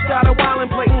first started wildin',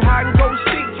 playing hide and go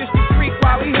seek just to freak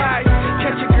while we hide.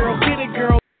 Catch a girl, get a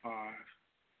girl.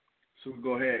 So we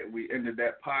go ahead. We ended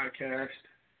that podcast.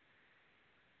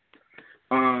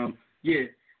 Yeah,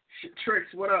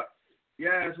 Tricks, what up?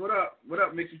 Yes, what up? What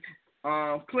up, Mickey?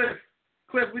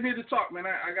 Cliff, we need to talk, man.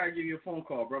 I gotta give you a phone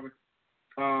call, brother.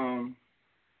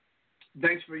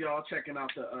 Thanks for y'all checking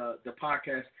out the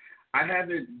podcast. I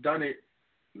haven't done it.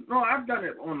 No, I've done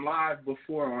it on live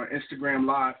before on Instagram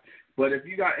Live. But if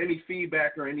you got any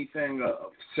feedback or anything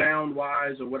sound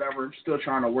wise or whatever, I'm still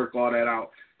trying to work all that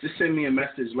out. Just send me a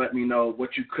message. Let me know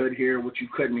what you could hear, what you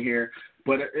couldn't hear.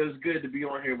 But it was good to be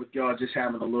on here with y'all, just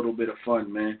having a little bit of fun,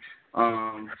 man.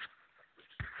 I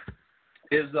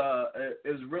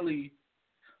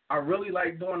really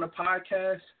like doing the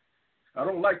podcast. I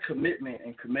don't like commitment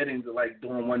and committing to like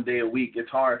doing one day a week. It's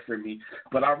hard for me,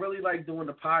 but I really like doing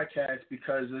the podcast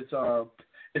because it's a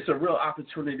real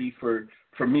opportunity for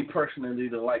me personally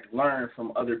to like learn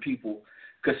from other people.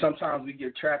 Because sometimes we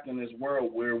get trapped in this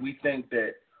world where we think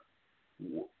that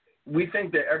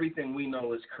everything we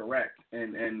know is correct,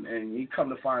 and you come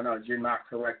to find out you're not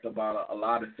correct about a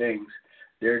lot of things.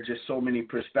 There are just so many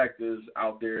perspectives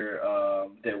out there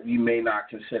that we may not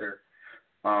consider.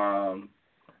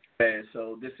 And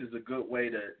so this is a good way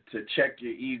to check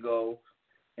your ego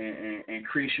and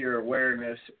increase your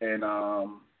awareness, and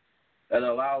it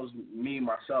allows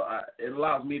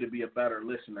me to be a better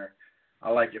listener.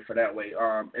 I like it for that way.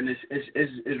 And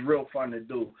it's real fun to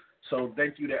do. So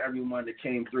thank you to everyone that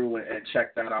came through and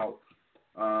checked that out.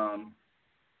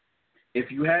 If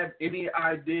you have any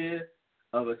idea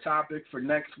of a topic for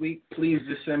next week, please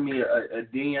just send me a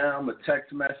DM, a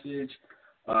text message.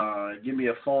 Give me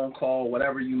a phone call,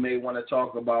 whatever you may want to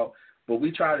talk about. But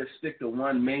we try to stick to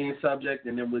one main subject,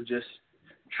 and then we'll just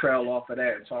trail off of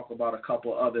that and talk about a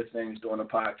couple other things during the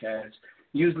podcast.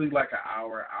 Usually like an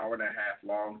hour and a half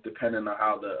long, depending on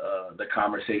how the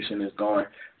conversation is going.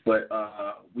 But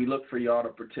we look for y'all to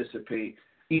participate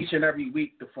each and every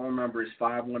week. The phone number is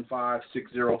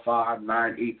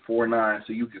 515-605-9849,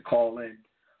 so you can call in.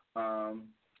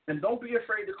 And don't be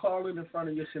afraid to call in front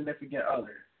of your significant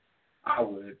other. I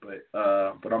would, but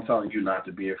I'm telling you not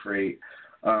to be afraid.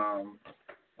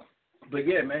 But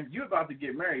yeah, man, you're about to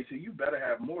get married, so you better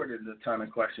have more than a ton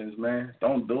of questions, man.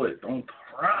 Don't do it. Don't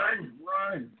run.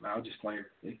 No, I'm just playing.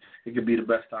 It could be the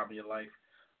best time of your life.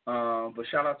 But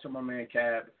shout out to my man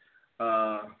Cab.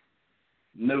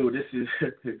 No, this is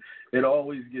it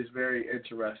always gets very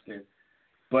interesting.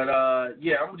 But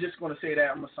yeah, I'm just gonna say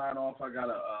that. I'm gonna sign off. I got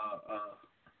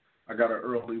an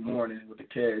early morning with the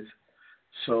kids.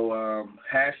 So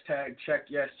hashtag check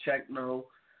yes, check no.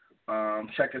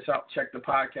 Check us out. Check the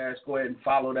podcast. Go ahead and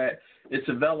follow that. It's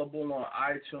available on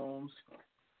iTunes,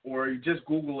 or you just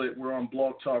Google it. We're on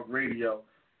Blog Talk Radio.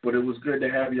 But it was good to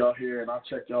have y'all here, and I'll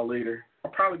check y'all later.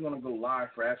 I'm probably going to go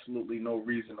live for absolutely no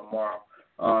reason tomorrow.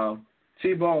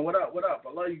 T-Bone, what up?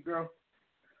 I love you, girl.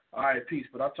 All right, peace.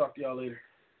 But I'll talk to y'all later.